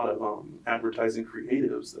about a lot of advertising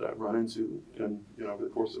creatives that I've run into over the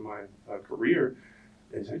course of my career,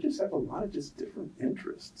 is they just have a lot of just different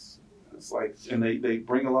interests. It's like, and they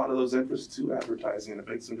bring a lot of those interests to advertising, and it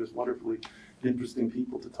makes them just wonderfully interesting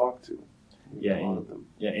people to talk to. Yeah, a lot of them.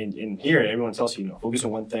 Yeah, and here everyone tells you, focus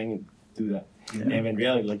on one thing and do that. Yeah. And in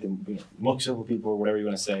reality, like most simple people, or whatever you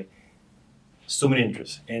want to say, so many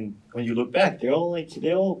interests. And when you look back, they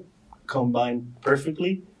all combine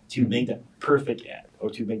perfectly to make that perfect ad, or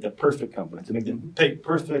to make that perfect company, to make the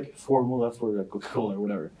perfect formula for Coca-Cola or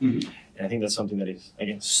whatever. And I think that's something that is,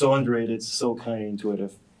 again, so underrated, so kind of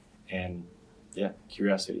intuitive, and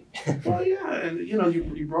curiosity. Well, yeah, and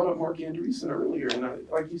you brought up Mark Andreessen earlier, and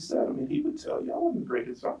like you said, I mean, he would tell you, I wasn't the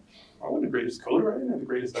greatest coder, I didn't have the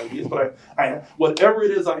greatest ideas, but I whatever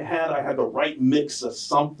it is I had the right mix of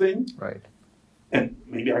something. Right. And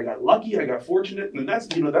maybe I got lucky, I got fortunate, and that's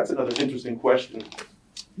another interesting question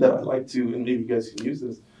that I like to, and maybe you guys can use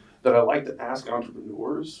this, that I like to ask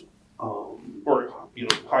entrepreneurs or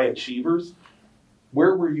high achievers.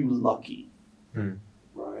 Where were you lucky?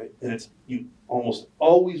 Right? And you almost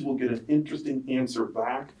always will get an interesting answer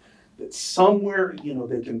back that somewhere,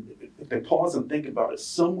 they can, if they pause and think about it,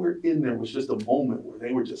 somewhere in there was just a moment where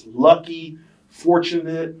they were just lucky,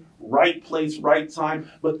 fortunate, right place, right time.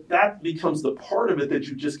 But that becomes the part of it that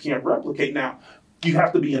you just can't replicate. Now, you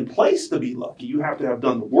have to be in place to be lucky. You have to have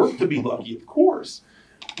done the work to be lucky, of course.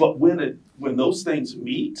 But when those things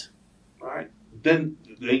meet, right, then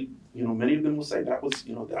many of them will say that was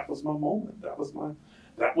my moment.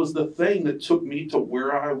 That was the thing that took me to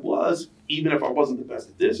where I was, even if I wasn't the best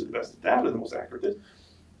at this or the best at that or the most accurate at this.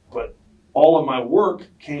 But all of my work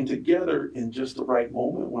came together in just the right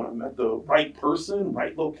moment when I met the right person,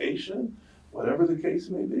 right location, whatever the case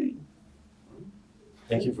may be.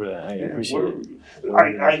 Thank you for that. I appreciate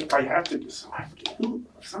it. I have to.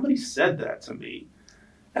 Somebody said that to me,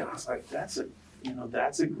 and I was like, that's a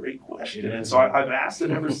great question. And so I've asked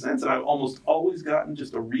it ever since, and I've almost always gotten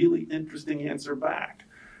just a really interesting answer back.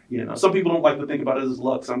 Some people don't like to think about it as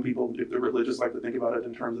luck. Some people, if they're religious, like to think about it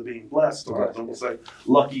in terms of being blessed. Or some will say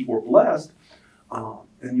lucky or blessed.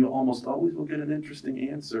 And you almost always will get an interesting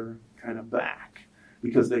answer kind of back,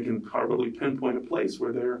 because they can probably pinpoint a place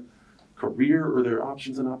where their career or their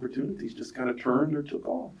options and opportunities just kind of turned or took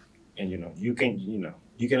off. And you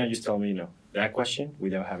cannot just tell me that question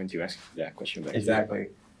without having to ask that question back. Exactly.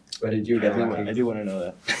 Where did you get that? I do want to know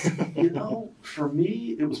that. For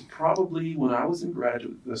me, it was probably when I was in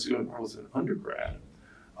undergrad.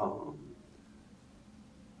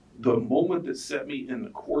 the moment that set me in the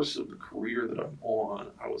course of the career that I'm on,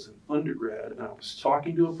 I was an undergrad and I was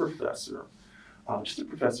talking to a professor, just a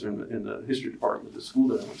professor in the history department of the school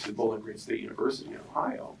that I went to, Bowling Green State University in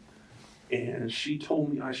Ohio. And she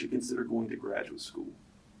told me I should consider going to graduate school.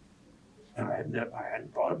 And I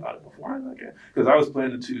hadn't thought about it before, because I was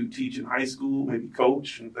planning to teach in high school, maybe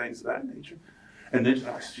coach and things of that nature. And then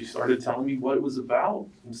she started telling me what it was about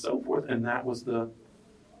and so forth, and that was the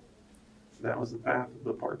path,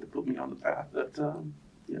 the part that put me on the path that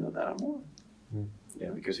that I'm on. Yeah,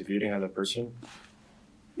 because if you didn't have that person.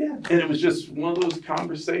 Yeah, and it was just one of those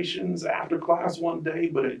conversations after class one day,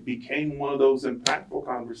 but it became one of those impactful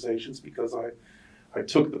conversations because I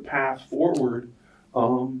took the path forward.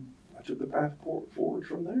 I took the path forward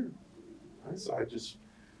from there. Right? So I just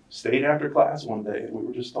stayed after class one day, and we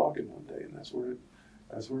were just talking one day, and that's where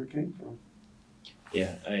it came from.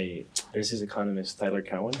 Yeah, there's this economist Tyler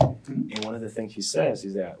Cowen, and one of the things he says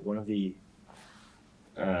is that one of the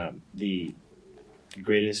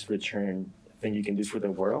greatest return thing you can do for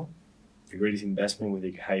the world, the greatest investment with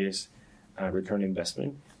the highest return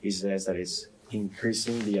investment, he says that it's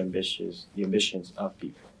increasing the ambitions of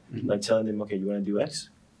people. Mm-hmm. Like telling them, okay, you want to do X?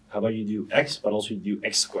 How about you do X, but also you do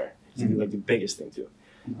X squared? It's like the biggest thing too.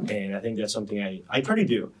 Mm-hmm. And I think that's something I try to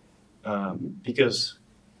do because,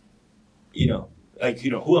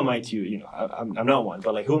 who am I to, I'm not one,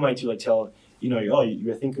 but like, who am I to like tell,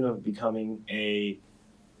 you're thinking of becoming an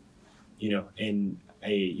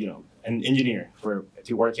engineer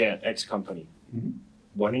to work at X company. Mm-hmm.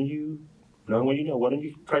 Why don't you, knowing what you know, why don't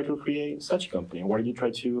you try to create such a company? Why don't you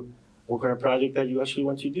try to work on a project that you actually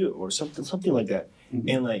want to do, or something like that? Mm-hmm.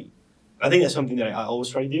 And like, I think that's something that I always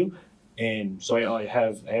try to do. And so I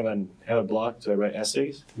have a blog, so I write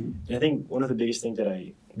essays. Mm-hmm. And I think one of the biggest things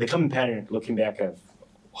that the common pattern, looking back at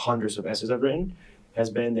hundreds of essays I've written, has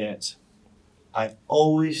been that I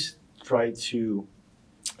always try to,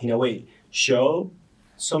 show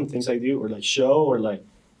some things I do, or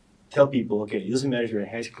tell people, okay, it doesn't matter if you're in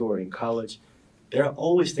high school or in college, there are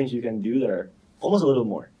always things you can do that are almost a little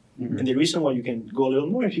more. Mm-hmm. And the reason why you can go a little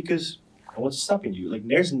more is because what's stopping you? Like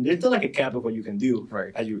there's not like a cap of what you can do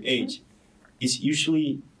at your age. It's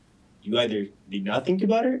usually you either did not think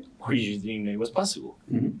about it or you just didn't know it was possible.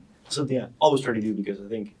 Mm-hmm. Something I always try to do because I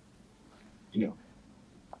think,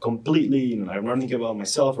 completely, I'm not thinking about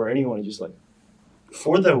myself or anyone, just like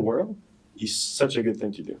for the world is such a good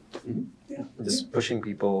thing to do. Mm-hmm. Yeah. Just pushing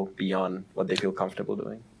people beyond what they feel comfortable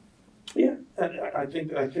doing. Yeah, and I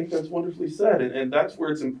think that's wonderfully said, and that's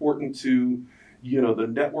where it's important to, the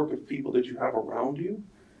network of people that you have around you.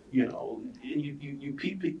 You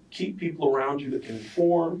keep people around you that can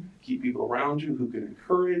inform, keep people around you who can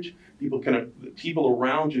encourage, people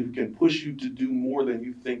around you who can push you to do more than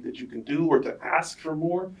you think that you can do, or to ask for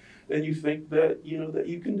more than you think that that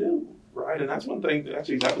you can do. Right, and that's one thing.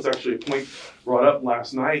 That was actually a point brought up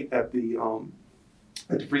last night at the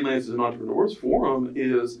Freelancers and Entrepreneurs Forum.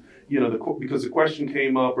 Is because the question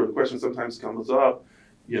came up, or the question sometimes comes up.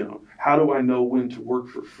 How do I know when to work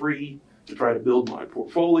for free to try to build my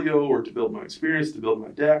portfolio, or to build my experience, to build my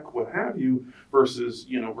deck, what have you, versus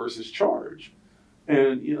charge?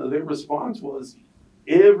 And their response was,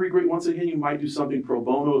 once again, you might do something pro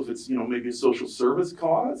bono if it's maybe a social service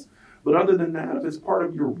cause. But other than that, if it's part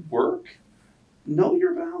of your work, know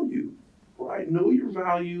your value, right? Know your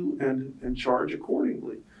value and charge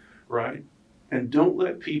accordingly, right? And don't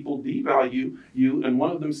let people devalue you. And one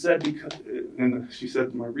of them said, she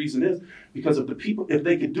said, my reason is because of the people, if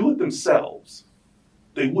they could do it themselves,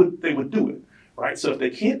 they would do it, right? So if they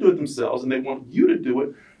can't do it themselves and they want you to do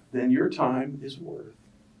it, then your time is worth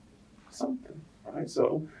something, right?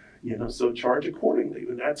 So, so charge accordingly.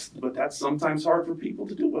 But that's sometimes hard for people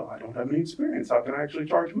to do. Well, I don't have any experience. How can I actually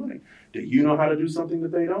charge money? Do you know how to do something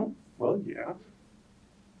that they don't? Well, yeah.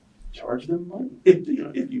 Charge them money. If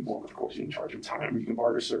you want, of course, you can charge them time, or you can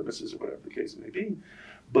barter services, or whatever the case may be.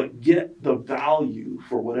 But get the value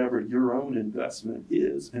for whatever your own investment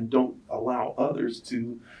is, and don't allow others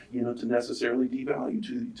to necessarily devalue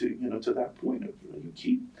to that point of you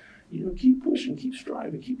keep pushing, keep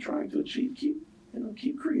striving, keep trying to achieve,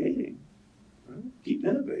 keep creating, right? Keep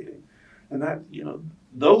innovating. And that,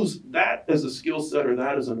 that as a skill set, or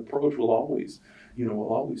that as an approach will always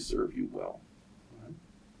serve you well. Right?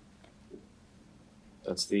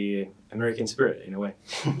 That's the American spirit in a way.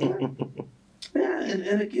 Yeah,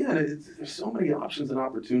 and again, there's so many options and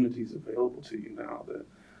opportunities available to you now that,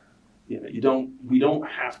 we don't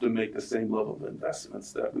have to make the same level of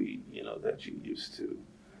investments that that you used to.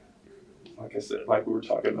 Like I said, like we were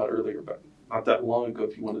talking about earlier, but not that long ago,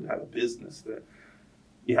 if you wanted to have a business, that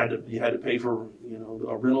You had to pay for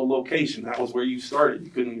a rental location. That was where you started.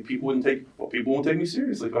 You couldn't. People won't take me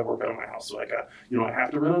seriously if I work out of my house. So I got I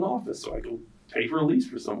have to rent an office. So I go pay for a lease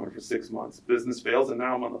for somewhere for 6 months. Business fails, and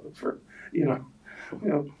now I'm on the hook for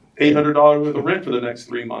 $800 worth of rent for the next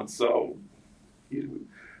 3 months. So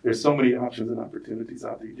there's so many options and opportunities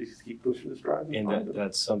out there. You just keep pushing this drive. And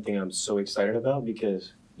that's something I'm so excited about,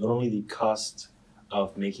 because not only the cost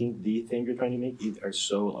of making the thing you're trying to make are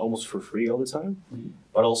so almost for free all the time,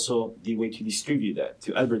 but also the way to distribute that,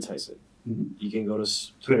 to advertise it. You can go to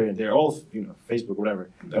Twitter, and they're all, Facebook, whatever,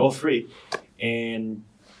 they're all free. And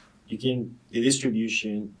you can, the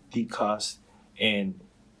distribution, the cost, and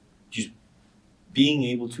just being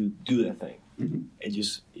able to do that thing.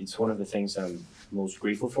 It's one of the things I'm most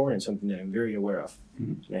grateful for, and something that I'm very aware of.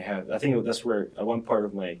 And I think that's where one part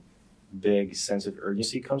of my big sense of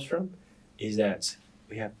urgency comes from, is that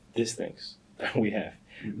we have these things that we have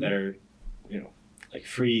that are, like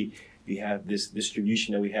free. We have this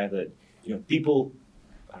distribution that we have that, people,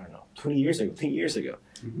 I don't know, 10 years ago,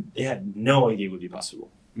 they had no idea it would be possible.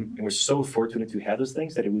 And we're so fortunate to have those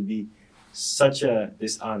things that it would be such a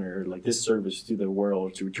dishonor, like this service to the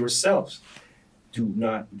world, to ourselves, to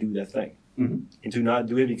not do that thing. And to not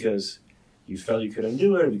do it because you felt you couldn't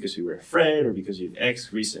do it, or because you were afraid, or because you had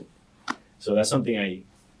X reason. So that's something I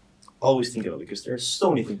always think about, because there are so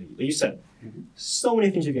many things, like you said, so many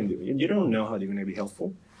things you can do. You don't know how they're going to be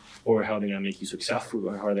helpful, or how they're going to make you successful,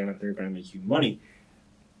 or how they're going to make you money.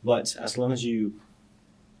 But as long as you,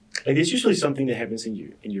 like, it's usually something that happens in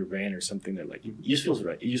your brain, or something that, like, it just feels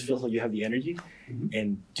right. It just feels like you have the energy,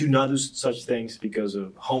 and do not do such things because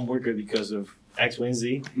of homework or because of X, Y, and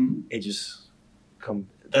Z. It just come.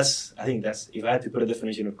 I think that's, if I had to put a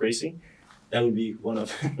definition of crazy, that would be one of.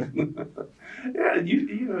 Yeah,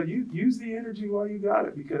 you use the energy while you got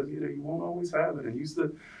it, because you won't always have it, and use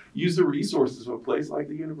the resources of a place like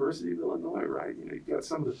the University of Illinois, right? You've got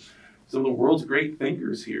some of the world's great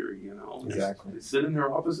thinkers here. Exactly. They sit in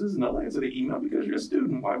their offices and they'll answer the email because you're a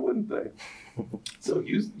student. Why wouldn't they? So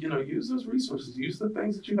use those resources. Use the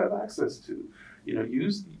things that you have access to.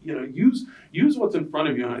 Use what's in front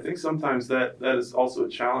of you. And I think sometimes that is also a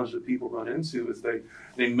challenge that people run into, is they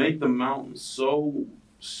make the mountain so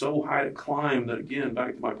high to climb that, again,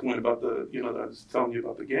 back to my point about that I was telling you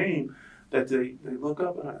about the game, that they look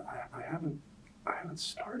up and I haven't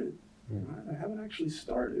started. I haven't actually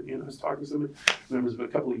started. I was talking to somebody, members a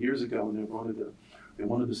couple of years ago, and they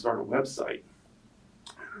wanted to start a website.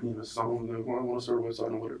 Someone they want to start a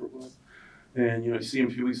website, or whatever it was. And you see him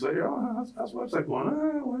a few weeks later. Oh, how's the website going?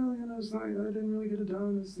 Well, it's not. I didn't really get it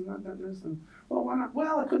done. This and that and this. And well, why not?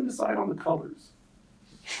 Well, I couldn't decide on the colors.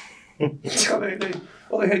 So they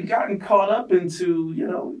had gotten caught up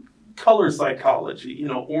into color psychology.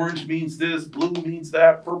 Orange means this, blue means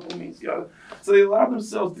that, purple means the other. So they allowed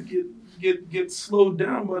themselves to get slowed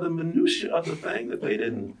down by the minutia of the thing that they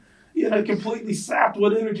didn't. Completely sapped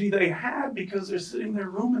what energy they had, because they're sitting there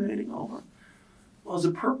ruminating over. Well, is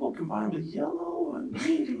it purple combined with yellow and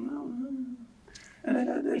green? And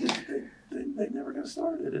they never got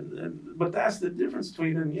started. But that's the difference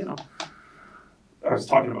between, I was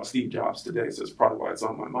talking about Steve Jobs today, so it's probably why it's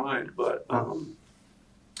on my mind. But, I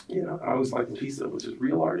always like what he said, which is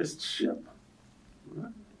real artists ship. Right?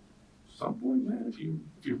 At some point, man, if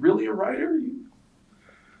you're really a writer, you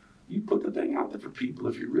put the thing out there for people.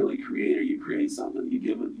 If you're really a creator, you create something, you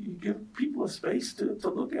give people a space to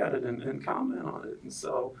look at it and comment on it. And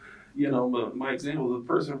so, my example of the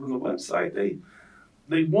person from the website,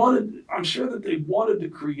 they wanted, I'm sure that they wanted to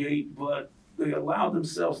create, but they allowed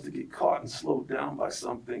themselves to get caught and slowed down by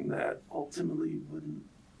something that ultimately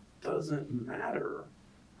doesn't matter.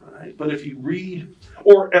 Right? But if you read,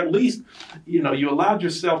 or at least, you allowed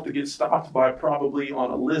yourself to get stopped by, probably on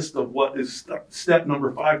a list of what is step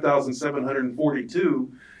number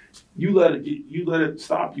 5,742, you let it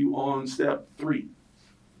stop you on step 3,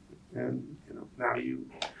 and now you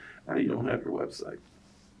don't have your website.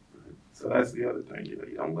 Right? So that's the other thing. You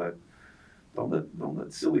don't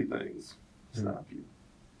let silly things stop you.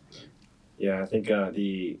 Yeah, I think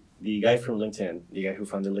the guy from LinkedIn, the guy who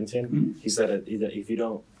founded LinkedIn, he said that if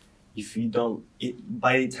you don't,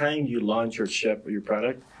 by the time you launch or ship your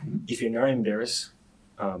product, if you're not embarrassed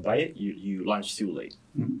by it, you launch too late,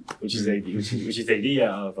 which is the idea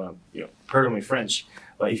of pardon my French,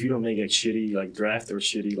 but if you don't make a shitty like draft or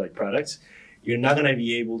shitty like products, you're not gonna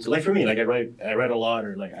be able to, like for me, like I read a lot,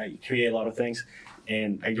 or like I create a lot of things,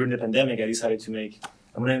 and during the pandemic I decided to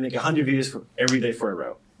I'm gonna make 100 videos for every day for a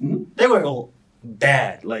row. They were all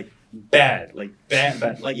bad, like bad, like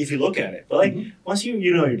if you look at it. But like once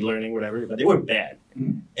you're learning whatever, but they were bad.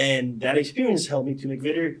 And that experience helped me to make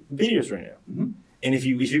videos right now. And if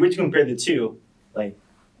you were to compare the two, like,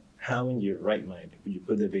 how in your right mind would you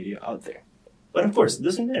put the video out there? But of course, it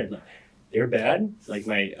doesn't matter. Like, they're bad. Like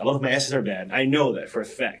a lot of my essays are bad. I know that for a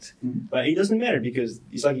fact. But it doesn't matter because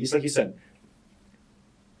it's like you said.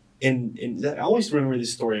 I always remember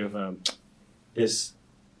this story of this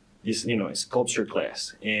sculpture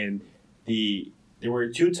class, and there were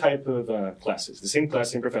two type of classes, the same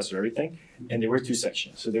class, same professor, everything, and there were two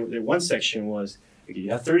sections. So there one section was, okay,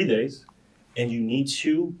 you have 30 days, and you need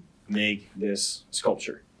to make this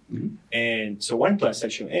sculpture. And so one class,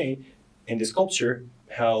 section A, in the sculpture,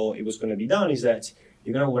 how it was going to be done is that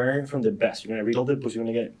you're going to learn from the best. You're going to read all the books. You're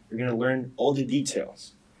going to learn all the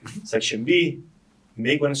details. Section B,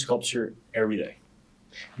 make one sculpture every day.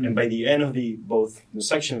 And by the end of both the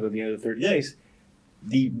sections of the end of the 30 days,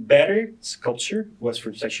 the better sculpture was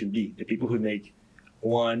from section B, the people who make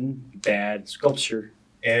one bad sculpture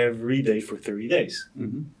every day for 30 days,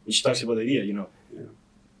 which talks about the idea,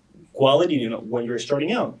 quality, when you're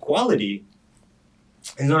starting out, quality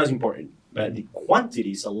is not as important, but the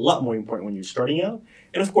quantity is a lot more important when you're starting out.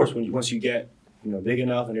 And of course, once you get, big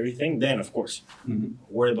enough and everything, then of course,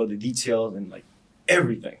 worry about the details and like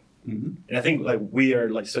everything. And I think like we are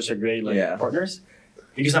like such a great partners,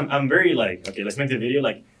 because I'm very like, okay, let's make the video.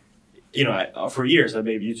 Like, for years I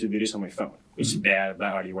made YouTube videos on my phone, which is bad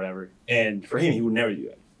audio, whatever. And for him, he would never do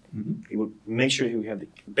that. He would make sure he would have the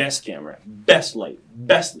best camera, best light,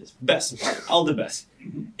 best this, best, all the best.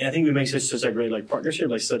 And I think we make such a great like partnership,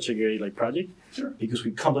 like such a great like project, because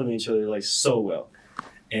we complement each other like so well.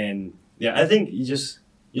 And yeah, I think you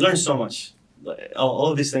learn so much, like,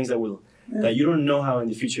 all of these things that you don't know how in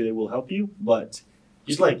the future they will help you, but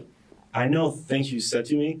just like, I know things you said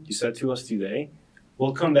to us today,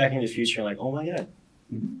 will come back in the future and like, oh my God,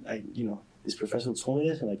 this professor told me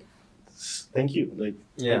this, and like, thank you, like,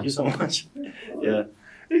 thank you so much. Yeah.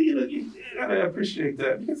 I appreciate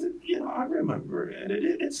that because I remember, and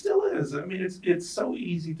it still is. I mean, it's so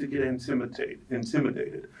easy to get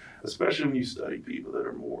intimidated, especially when you study people that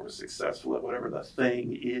are more successful at whatever the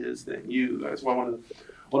thing is than you. That's why one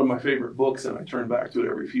of my favorite books, and I turn back to it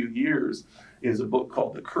every few years, is a book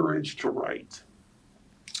called The Courage to Write.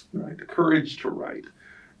 Right, The Courage to Write.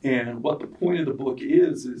 And what the point of the book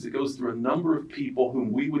is it goes through a number of people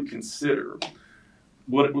whom we would consider,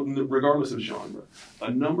 regardless of genre, a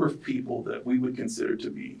number of people that we would consider to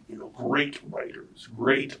be, great writers,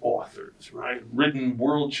 great authors, right? Written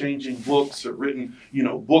world-changing books, or written,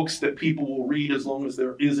 books that people will read as long as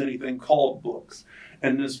there is anything called books.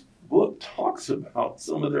 And this book talks about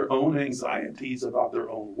some of their own anxieties about their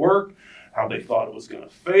own work, how they thought it was going to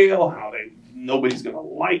fail, how nobody's going to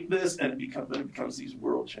like this, and it becomes these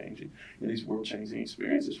world-changing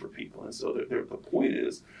experiences for people. And so the point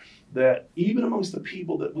is that even amongst the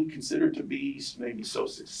people that we consider to be maybe so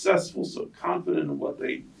successful, so confident in what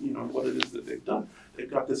they, what it is that they've done, they've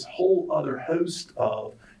got this whole other host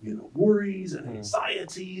of, worries and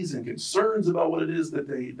anxieties and concerns about what it is that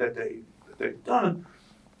they've done.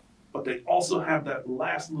 But they also have that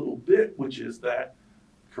last little bit, which is that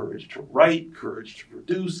courage to write, courage to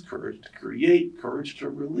produce, courage to create, courage to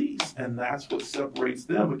release. And that's what separates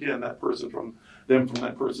them, again, that person from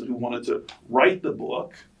that person who wanted to write the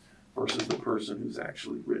book versus the person who's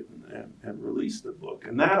actually written and released the book.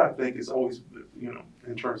 And that, I think, is always,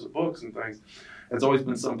 in terms of books and things, it's always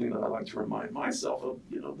been something that I like to remind myself of,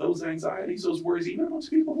 those anxieties, those worries, even amongst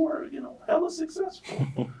people who are, hella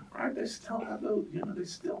successful, right? They still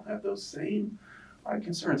have those same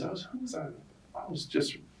concerns. I was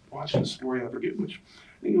just watching a story, I forget which,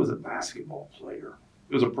 I think it was a basketball player.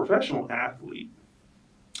 It was a professional athlete,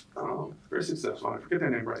 very successful. I forget their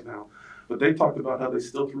name right now, but they talked about how they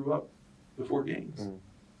still threw up before games.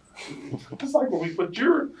 It's like,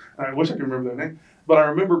 I wish I could remember their name, but I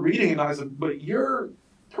remember reading and I said, but you're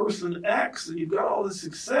person X and you've got all this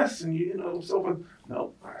success and so forth.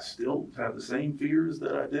 No, I still have the same fears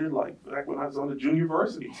that I did like back when I was on the junior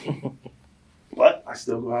varsity team. But I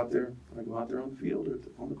still go out there. I go out there on the field or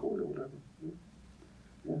on the court or whatever.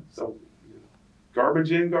 Yeah. So,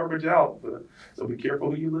 garbage in, garbage out. But so be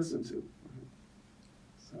careful who you listen to.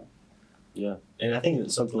 So. Yeah, and I think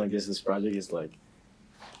that something like this project is like,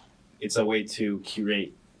 it's a way to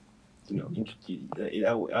curate.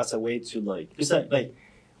 As a way to like, because like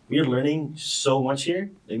we are learning so much here.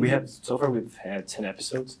 Like we've had 10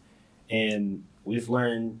 episodes, and we've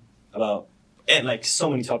learned about so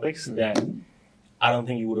many topics that I don't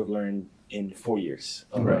think you would have learned in 4 years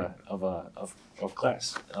of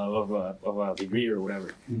class, of a degree or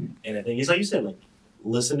whatever. And I think it's like you said, like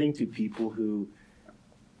listening to people who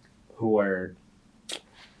are,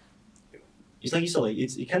 it's like you said, like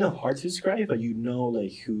it's kind of hard to describe, but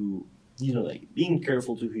like who like being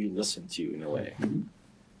careful to who you listen to in a way.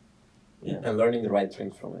 Yeah, and learning the right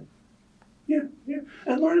things from it. Yeah,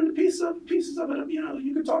 and learning the pieces of it.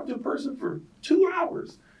 You could talk to a person for 2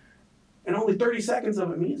 hours, and only 30 seconds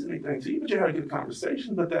of it means anything to you. But you had a good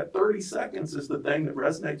conversation. But that 30 seconds is the thing that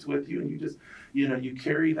resonates with you, and you just, you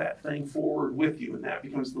carry that thing forward with you, and that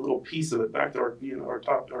becomes the little piece of it. Back to our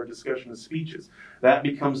discussion of speeches. That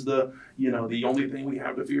becomes the only thing we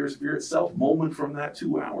have to fear is fear itself. Moment from that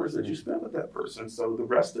 2 hours that you spent with that person. So the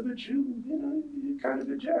rest of it, you kind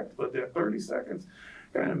of eject. But that 30 seconds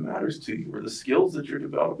kind of matters to you, or the skills that you're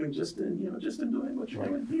developing just in doing what you're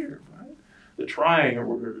doing here, right? The trying,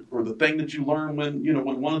 or the thing that you learn when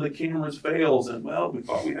one of the cameras fails, and we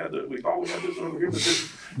thought we had this over here, but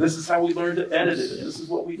this is how we learned to edit it, and this is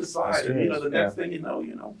what we decided. The next thing you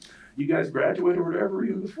know, you guys graduate or whatever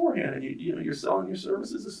even beforehand, and you're selling your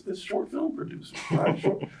services as short film producers, right?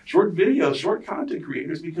 short videos, short content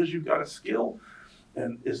creators, because you've got a skill,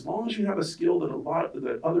 and as long as you have a skill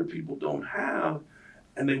that other people don't have,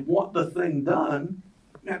 and they want the thing done,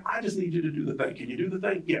 man, I just need you to do the thing. Can you do the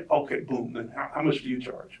thing? Yeah, okay, boom. Then how much do you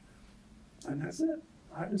charge? And that's it.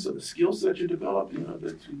 Right? And so the skill set you develop,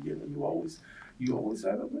 that you always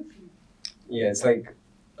have it with you. Yeah, it's like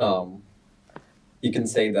you can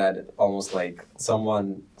say that almost like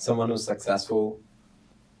someone who's successful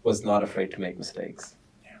was not afraid to make mistakes.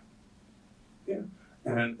 Yeah.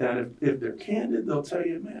 And if they're candid, they'll tell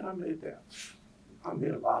you, man, I made a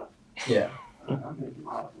lot of them. Yeah. I made a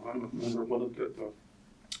lot of them. I remember one of the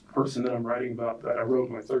person that I'm writing about, that I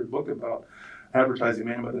wrote my third book about, advertising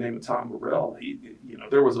man by the name of Tom Burrell. He,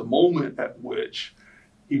 there was a moment at which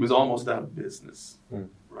he was almost out of business. Right?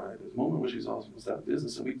 There's a moment in which he was almost out of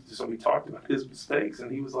business, and we talked about his mistakes,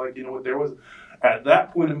 and he was like, there was, at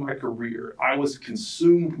that point in my career, I was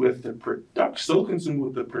consumed with the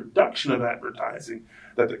production of advertising,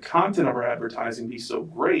 that the content of our advertising be so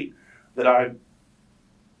great that I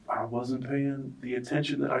wasn't paying the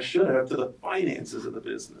attention that I should have to the finances of the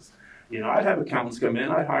business. I'd have accountants come in,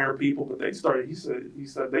 I'd hire people, but he said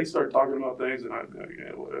they start talking about things, and I'd go,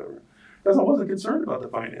 yeah, whatever. Because I wasn't concerned about the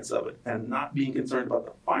finance of it, and not being concerned about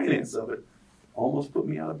the finance of it almost put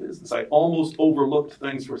me out of business. I almost overlooked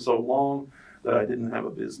things for so long that I didn't have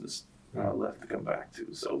a business left to come back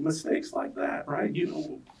to. So mistakes like that, right?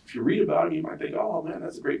 If you read about him, you might think, oh man,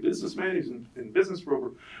 that's a great businessman. He's in business for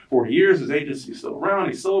over 40 years. His agency's still around.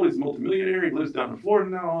 He sold. He's a multimillionaire. He lives down in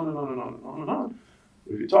Florida now, on and on and on and on and on.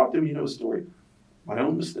 But if you talk to him, you know his story. My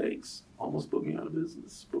own mistakes almost put me out of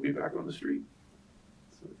business, put me back on the street.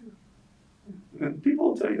 So, yeah. And people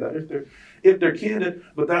will tell you that if they're candid,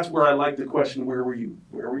 but that's where I like the question, where were you?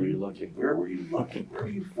 Where were you lucky? Where were you lucky? Where were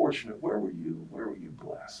you fortunate? Where were you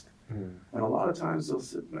blessed? And a lot of times they'll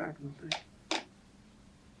sit back and think,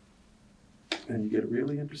 and you get a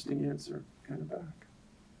really interesting answer kind of back.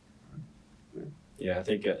 Yeah, I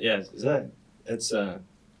think it's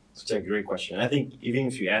such a great question. I think even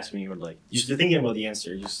if you ask me, or like just thinking about the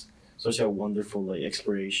answer, just such a wonderful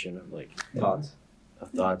exploration of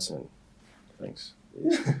thoughts and things.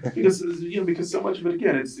 Yeah, because so much of it,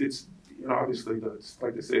 again, it's obviously it's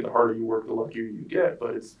like they say, the harder you work, the luckier you get.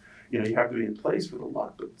 But it's you have to be in place for the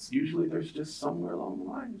luck. But usually there's just somewhere along the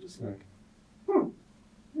line, you're just like,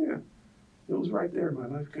 yeah, it was right there. My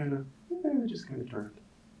life it just kind of turned.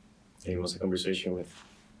 And it was a conversation with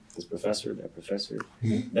this professor, that professor,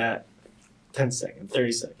 that 10 second,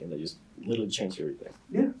 30 second, that just literally changed everything.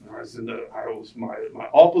 Yeah, my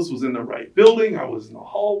office was in the right building. I was in the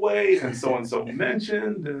hallway, and so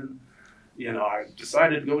mentioned, and I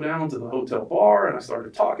decided to go down to the hotel bar, and I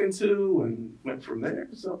started talking to, and went from there.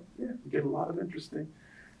 So yeah, you get a lot of interesting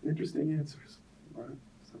answers. Right.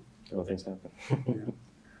 So things happen. Yeah.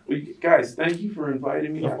 Well, guys, thank you for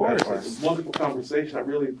inviting me. Of course. It's a wonderful conversation. I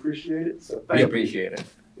really appreciate it. So We appreciate it.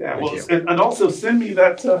 Yeah, and also send me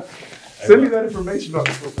that information about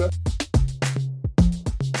the professor.